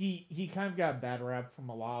he kind of got a bad rap from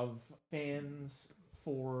a lot of fans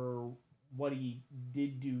for what he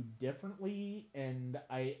did do differently, and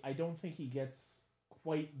I don't think he gets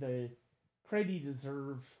quite the credit he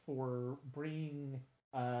deserves for bringing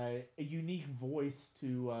a unique voice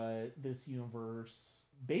to this universe.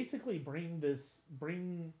 Basically,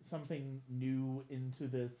 bring something new into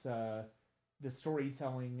this the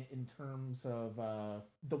storytelling in terms of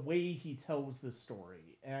the way he tells the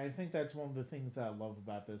story, and I think that's one of the things that I love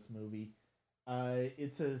about this movie.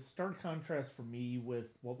 It's a stark contrast for me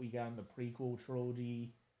with what we got in the prequel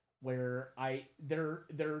trilogy, where there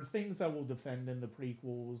are things I will defend in the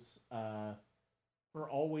prequels for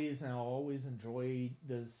always, and I'll always enjoy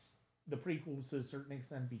the prequels to a certain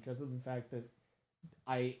extent because of the fact that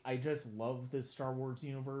I just love the Star Wars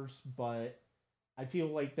universe, but I feel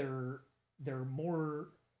like there are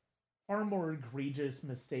far more egregious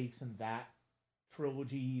mistakes in that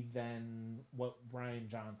trilogy than what Rian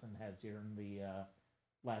Johnson has here in the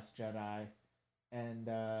Last Jedi, and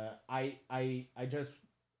I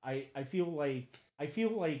feel like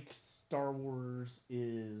Star Wars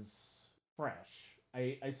is fresh.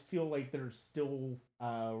 I feel like there's still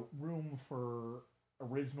room for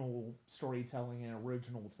original storytelling and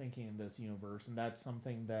original thinking in this universe, and that's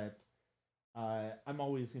something that I'm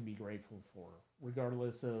always going to be grateful for,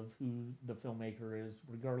 regardless of who the filmmaker is,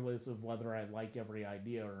 regardless of whether I like every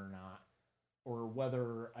idea or not, or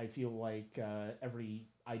whether I feel like every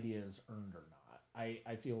idea is earned or not.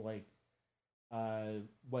 I feel like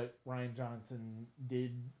what Rian Johnson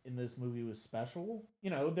did in this movie was special. You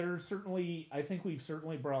know, I think we've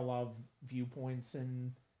certainly brought a lot of viewpoints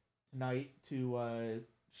in tonight to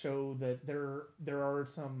show that there are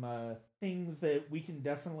some things that we can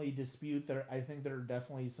definitely dispute. I think there are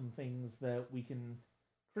definitely some things that we can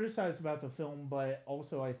criticize about the film, but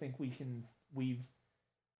also I think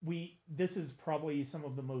this is probably some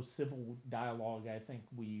of the most civil dialogue I think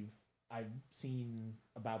I've seen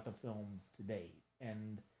about the film to date,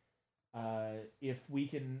 and if we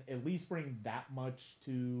can at least bring that much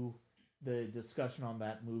to the discussion on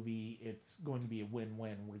that movie, it's going to be a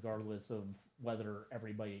win-win, regardless of whether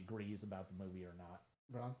everybody agrees about the movie or not.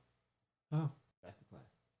 Ron, Oh, back to class.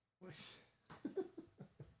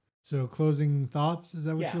 so closing thoughts? Is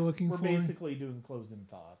that what you're looking we're for? basically doing closing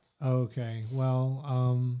thoughts. Okay.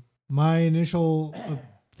 Well, my initial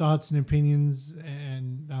thoughts and opinions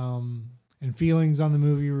and feelings on the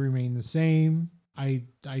movie remain the same. I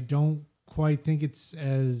don't quite think it's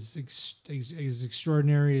as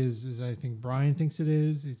extraordinary as I think Brian thinks it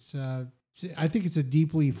is. I think it's a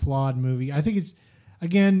deeply flawed movie. I think it's,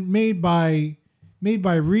 again, made by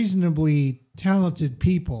reasonably talented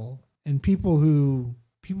people and people who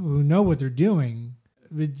know what they're doing.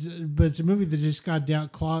 But it's a movie that just got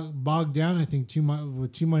bogged down, I think,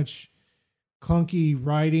 with too much clunky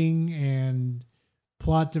writing and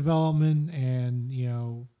plot development, and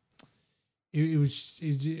it was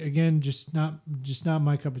again just not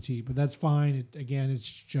my cup of tea. But that's fine. It's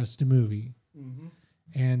just a movie, Mm-hmm.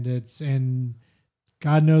 and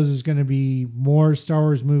God knows there's going to be more Star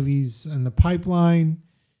Wars movies in the pipeline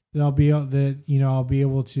that I'll be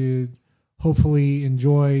able to hopefully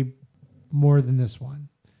enjoy more than this one.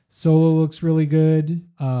 Solo looks really good.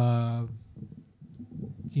 Then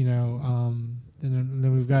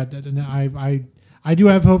we've got, and I do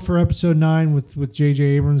have hope for episode 9 with J.J.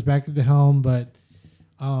 Abrams back at the helm, but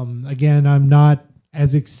again, I'm not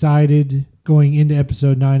as excited going into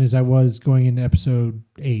episode 9 as I was going into episode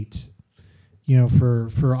 8.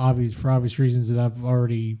 For obvious reasons that I've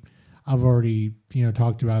already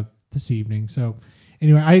talked about this evening. So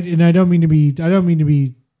anyway, I don't mean to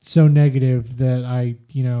be so negative that I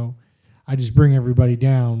just bring everybody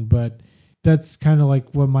down, but that's kind of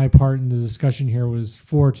like what my part in the discussion here was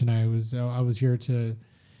for tonight. I was here to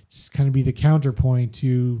just kind of be the counterpoint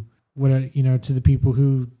to what to the people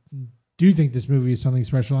who do think this movie is something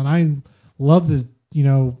special, and I love that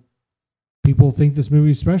people think this movie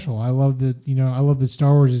is special. I love that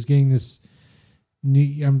Star Wars is getting this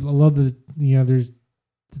new. I love that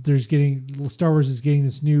there's getting Star Wars is getting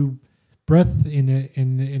this new breath in it,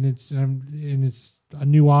 and it's a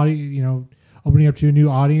new audience, opening up to a new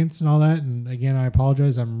audience and all that. And again, I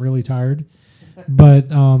apologize, I'm really tired,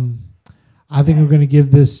 but I think I'm going to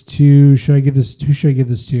give this to. Who should I give this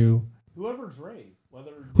to? Whoever's ready.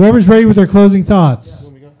 Whoever's ready with their closing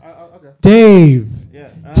thoughts. Yeah. Okay. Dave,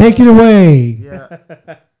 take it away. Yeah.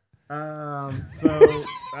 I'll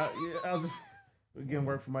just again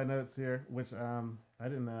work for my notes here, which I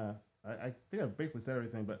didn't. I think I basically said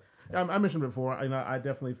everything, but I mentioned before. I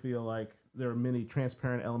definitely feel like there are many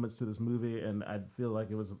transparent elements to this movie, and I feel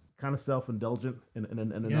like it was kind of self-indulgent in a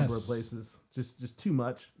number of places, just too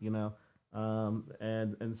much, and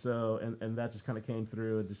that just kind of came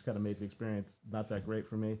through and just kind of made the experience not that great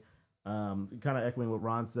for me. Kind of echoing what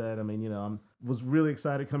Ron said. I was really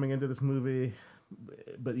excited coming into this movie,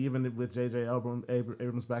 but even with J.J.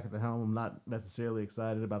 Abrams back at the helm, I'm not necessarily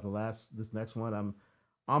excited about this next one.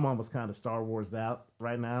 I'm almost kind of Star Warsed out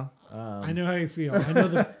right now. I know how you feel. I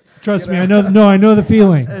know trust me. I know. No, I know the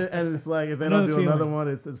feeling. And it's like if they don't do another one,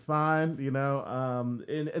 it's fine.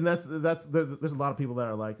 And that's there's a lot of people that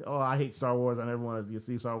are like, oh, I hate Star Wars. I never want to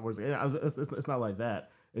see Star Wars. It's not like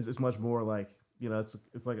that. It's much more like it's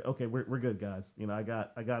like, okay, we're good, guys. I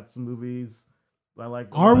got some movies. I like.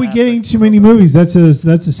 Are we getting too many movies? That's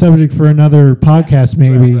a subject for another podcast,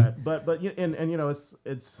 maybe. Right. But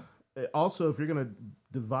it's also, if you're going to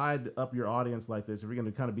divide up your audience like this, if you're going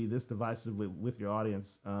to kind of be this divisive with your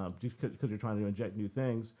audience, just because you're trying to inject new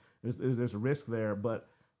things, there's a risk there. But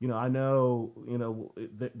I know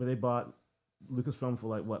they bought Lucasfilm for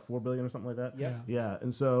like what, $4 billion or something like that. Yeah.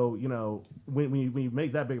 And so when you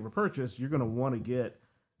make that big of a purchase, you're going to want to get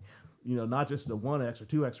not just a 1x or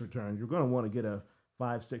 2x return. You're going to want to get a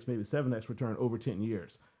 5, 6, maybe 7x return over 10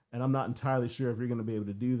 years. And I'm not entirely sure if you're going to be able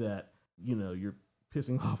to do that. You're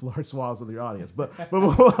pissing off large swaths of your audience, but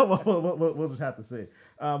we'll just have to see.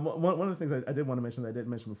 One of the things I did want to mention that I didn't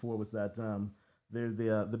mention before was that there's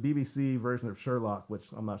the BBC version of Sherlock, which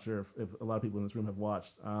I'm not sure if a lot of people in this room have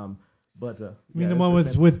watched. But you mean the one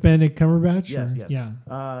with Benedict Cumberbatch? Yes. Yeah.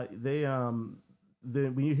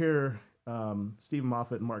 When you hear Stephen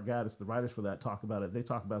Moffat and Mark Gatiss, the writers for that, talk about it, they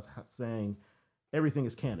talk about saying everything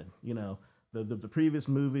is canon. The previous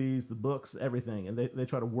movies, the books, everything, and they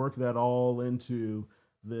try to work that all into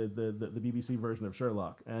the BBC version of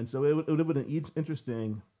Sherlock. And so it would have been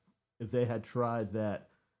interesting if they had tried that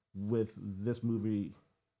with this movie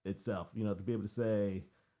itself. To be able to say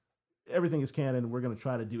everything is canon. We're going to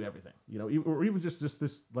try to do everything. Or even just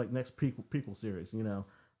this like next prequel series. It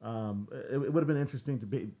would have been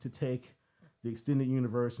interesting to take the extended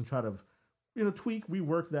universe and try to tweak,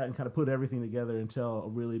 rework that, and kind of put everything together and tell a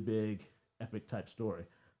really big epic type story.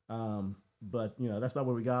 But that's not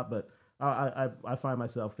what we got. But I find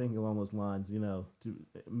myself thinking along those lines, to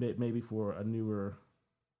maybe for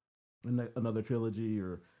another trilogy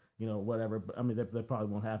or whatever. But I mean, that probably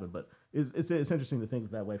won't happen. But it's interesting to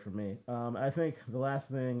think that way for me. I think the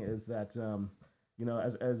last thing is that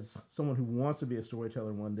as someone who wants to be a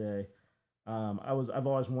storyteller one day, I've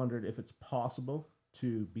always wondered if it's possible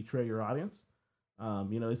to betray your audience.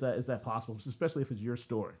 Is that possible, especially if it's your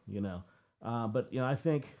story? But I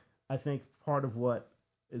think part of what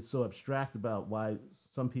is so abstract about why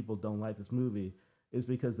some people don't like this movie is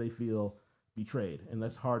because they feel betrayed, and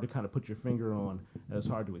that's hard to kind of put your finger on, and it's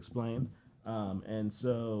hard to explain. And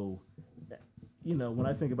so, when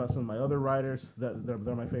I think about some of my other writers, they're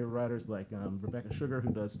my favorite writers, like Rebecca Sugar,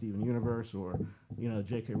 who does Steven Universe, or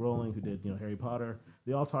J.K. Rowling, who did Harry Potter.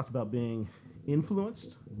 They all talked about being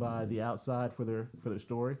influenced by the outside for their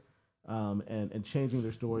story. And changing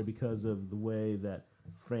their story because of the way that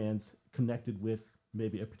fans connected with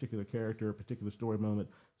maybe a particular character, a particular story moment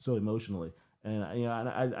so emotionally. And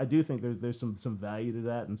I do think there's some value to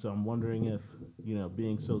that, and so I'm wondering if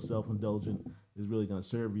being so self-indulgent is really going to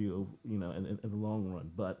serve you, in the long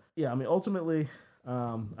run. But yeah, I mean, ultimately,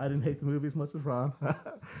 I didn't hate the movie as much as Ron.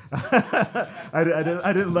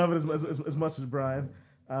 I didn't love it as much as Brian.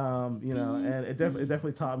 And it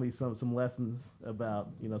definitely taught me some lessons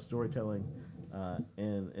about storytelling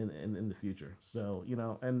in the future. So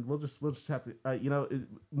and we'll just have to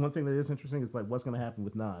one thing that is interesting is like what's going to happen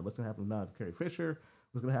with Nine. What's going to happen with Nine? Carrie Fisher.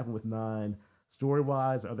 What's going to happen with Nine? Story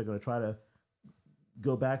wise, are they going to try to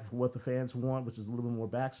go back for what the fans want, which is a little bit more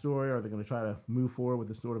backstory? Or are they going to try to move forward with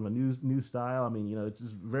this sort of a new style? I mean, it's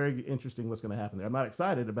just very interesting what's going to happen there. I'm not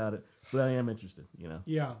excited about it, but I am interested.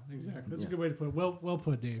 Yeah, exactly. That's a good way to put it. Well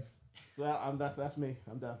put, Dave. So that's me.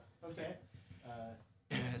 I'm done. Okay.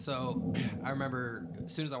 So I remember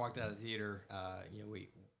as soon as I walked out of the theater, we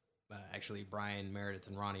actually Brian, Meredith,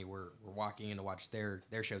 and Ronnie were walking in to watch their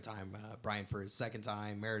showtime. Brian for his second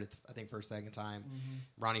time, Meredith I think for his second time,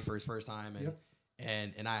 Ronnie for his first time, and. Yep.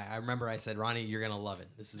 And I remember I said, Ronnie, you're going to love it.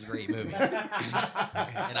 This is a great movie. And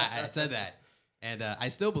I said that. And I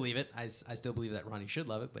still believe it. I still believe that Ronnie should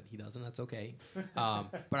love it, but he doesn't. That's okay.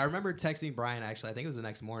 But I remember texting Brian, actually, I think it was the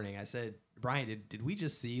next morning. I said, Brian, did we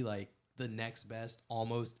just see, like, the next best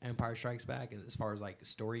almost Empire Strikes Back as far as, like,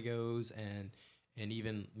 story goes and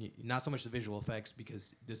even not so much the visual effects,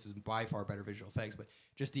 because this is by far better visual effects, but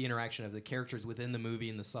just the interaction of the characters within the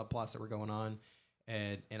movie and the subplots that were going on.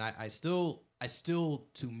 And I still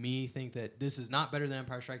to me think that this is not better than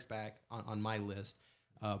Empire Strikes Back on my list,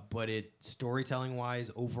 but it storytelling wise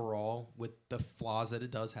overall with the flaws that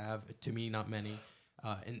it does have, to me not many,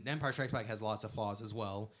 and Empire Strikes Back has lots of flaws as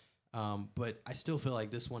well, but I still feel like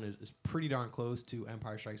this one is pretty darn close to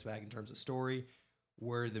Empire Strikes Back in terms of story,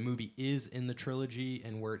 where the movie is in the trilogy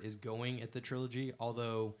and where it is going at the trilogy.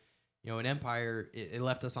 Although in Empire, it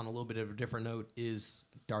left us on a little bit of a different note. Is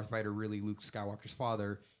Darth Vader really Luke Skywalker's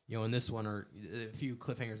father? In this one, or a few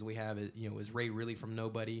cliffhangers we have, is Rey really from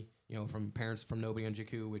nobody? From parents from nobody on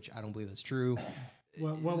Jakku, which I don't believe that's true.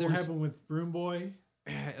 What will happen with Broom Boy?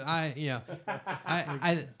 I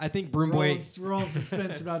think Broom Boy. We're all in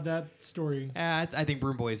suspense about that story. I think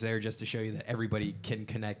Broom Boy is there just to show you that everybody can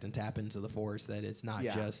connect and tap into the Force. That it's not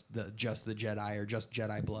just the Jedi or just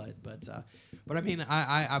Jedi blood. But I mean,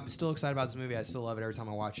 I'm still excited about this movie. I still love it every time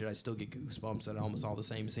I watch it. I still get goosebumps at almost all the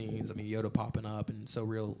same scenes. I mean, Yoda popping up and so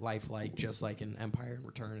real lifelike, just like in Empire and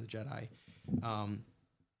Return of the Jedi.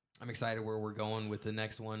 I'm excited where we're going with the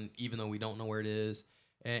next one, even though we don't know where it is.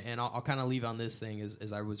 And I'll kind of leave on this thing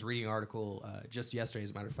as I was reading an article just yesterday,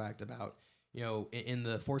 as a matter of fact, about, in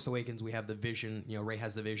The Force Awakens, we have the vision, Rey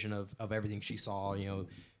has the vision of everything she saw.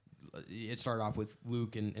 It started off with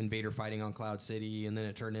Luke and Vader fighting on Cloud City, and then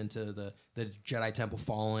it turned into the Jedi Temple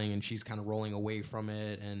falling, and she's kind of rolling away from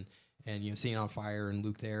it, and seeing it on fire and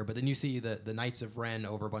Luke there. But then you see the Knights of Ren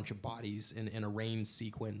over a bunch of bodies in a rain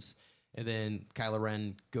sequence, and then Kylo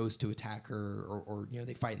Ren goes to attack her, or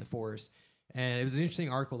they fight in the forest. And it was an interesting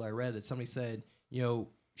article that I read that somebody said,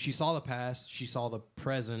 she saw the past, she saw the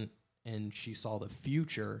present, and she saw the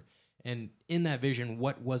future. And in that vision,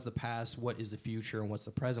 what was the past, what is the future, and what's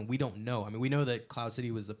the present? We don't know. I mean, we know that Cloud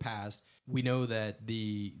City was the past. We know that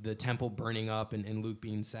the temple burning up and Luke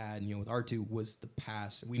being sad, with R2 was the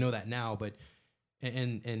past. We know that now, but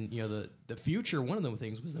and the future. One of the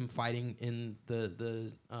things was them fighting in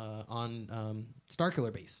the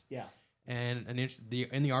Starkiller base. Yeah. And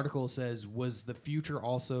in the article says, was the future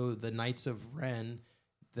also the Knights of Ren,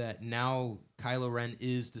 that now Kylo Ren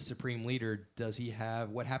is the supreme leader? Does he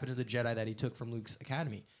have, what happened to the Jedi that he took from Luke's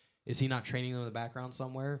academy? Is he not training them in the background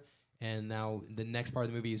somewhere? And now the next part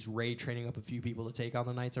of the movie is Rey training up a few people to take on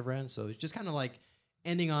the Knights of Ren. So it's just kind of like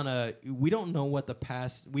ending on we don't know what the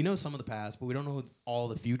past, we know some of the past, but we don't know all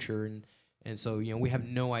the future. And so, we have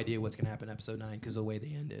no idea what's going to happen in Episode 9 because of the way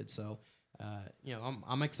they ended. So,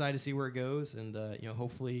 I'm excited to see where it goes, and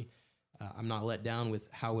hopefully I'm not let down with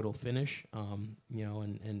how it'll finish. And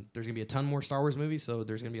there's gonna be a ton more Star Wars movies, so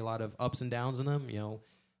there's gonna be a lot of ups and downs in them.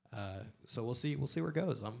 So we'll see where it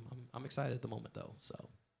goes. I'm excited at the moment though. So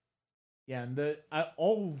yeah, and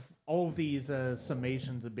all of these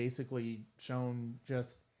summations have basically shown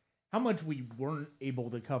just how much we weren't able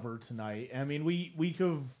to cover tonight. I mean, we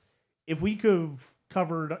could, if we could have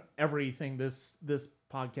covered everything, this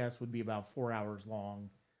podcast would be about 4 hours long,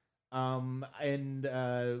 and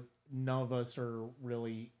none of us are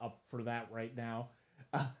really up for that right now.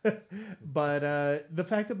 But the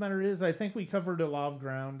fact of the matter is, I think we covered a lot of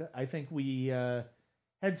ground. I think we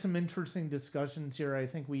had some interesting discussions here. I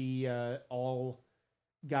think we all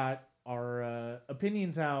got our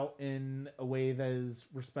opinions out in a way that is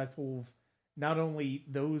respectful of not only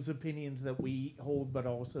those opinions that we hold, but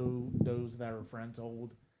also those that our friends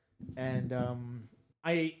hold. And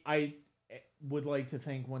I would like to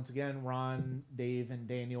thank once again Ron, Dave, and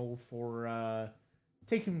Daniel for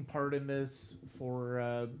taking part in this,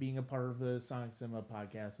 for being a part of the Sonic Cinema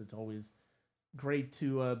podcast. It's always great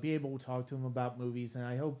to be able to talk to them about movies, and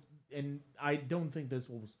I hope, and I don't think this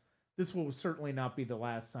will certainly not be the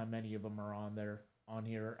last time any of them are on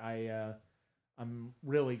here. I'm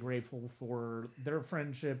really grateful for their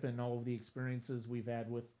friendship and all of the experiences we've had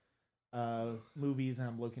with movies, and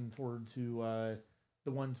I'm looking forward to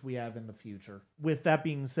the ones we have in the future. With that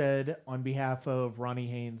being said, on behalf of Ronnie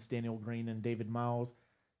Haynes, Daniel Green, and David Miles,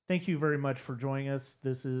 thank you very much for joining us.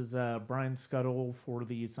 This is Brian Scuttle for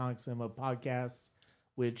the Sonic Cinema podcast,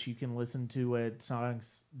 which you can listen to at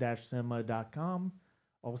sonic-cinema.com.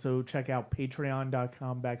 Also, check out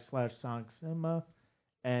patreon.com/Sonic Cinema.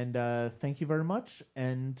 And thank you very much.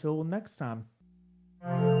 Until next time.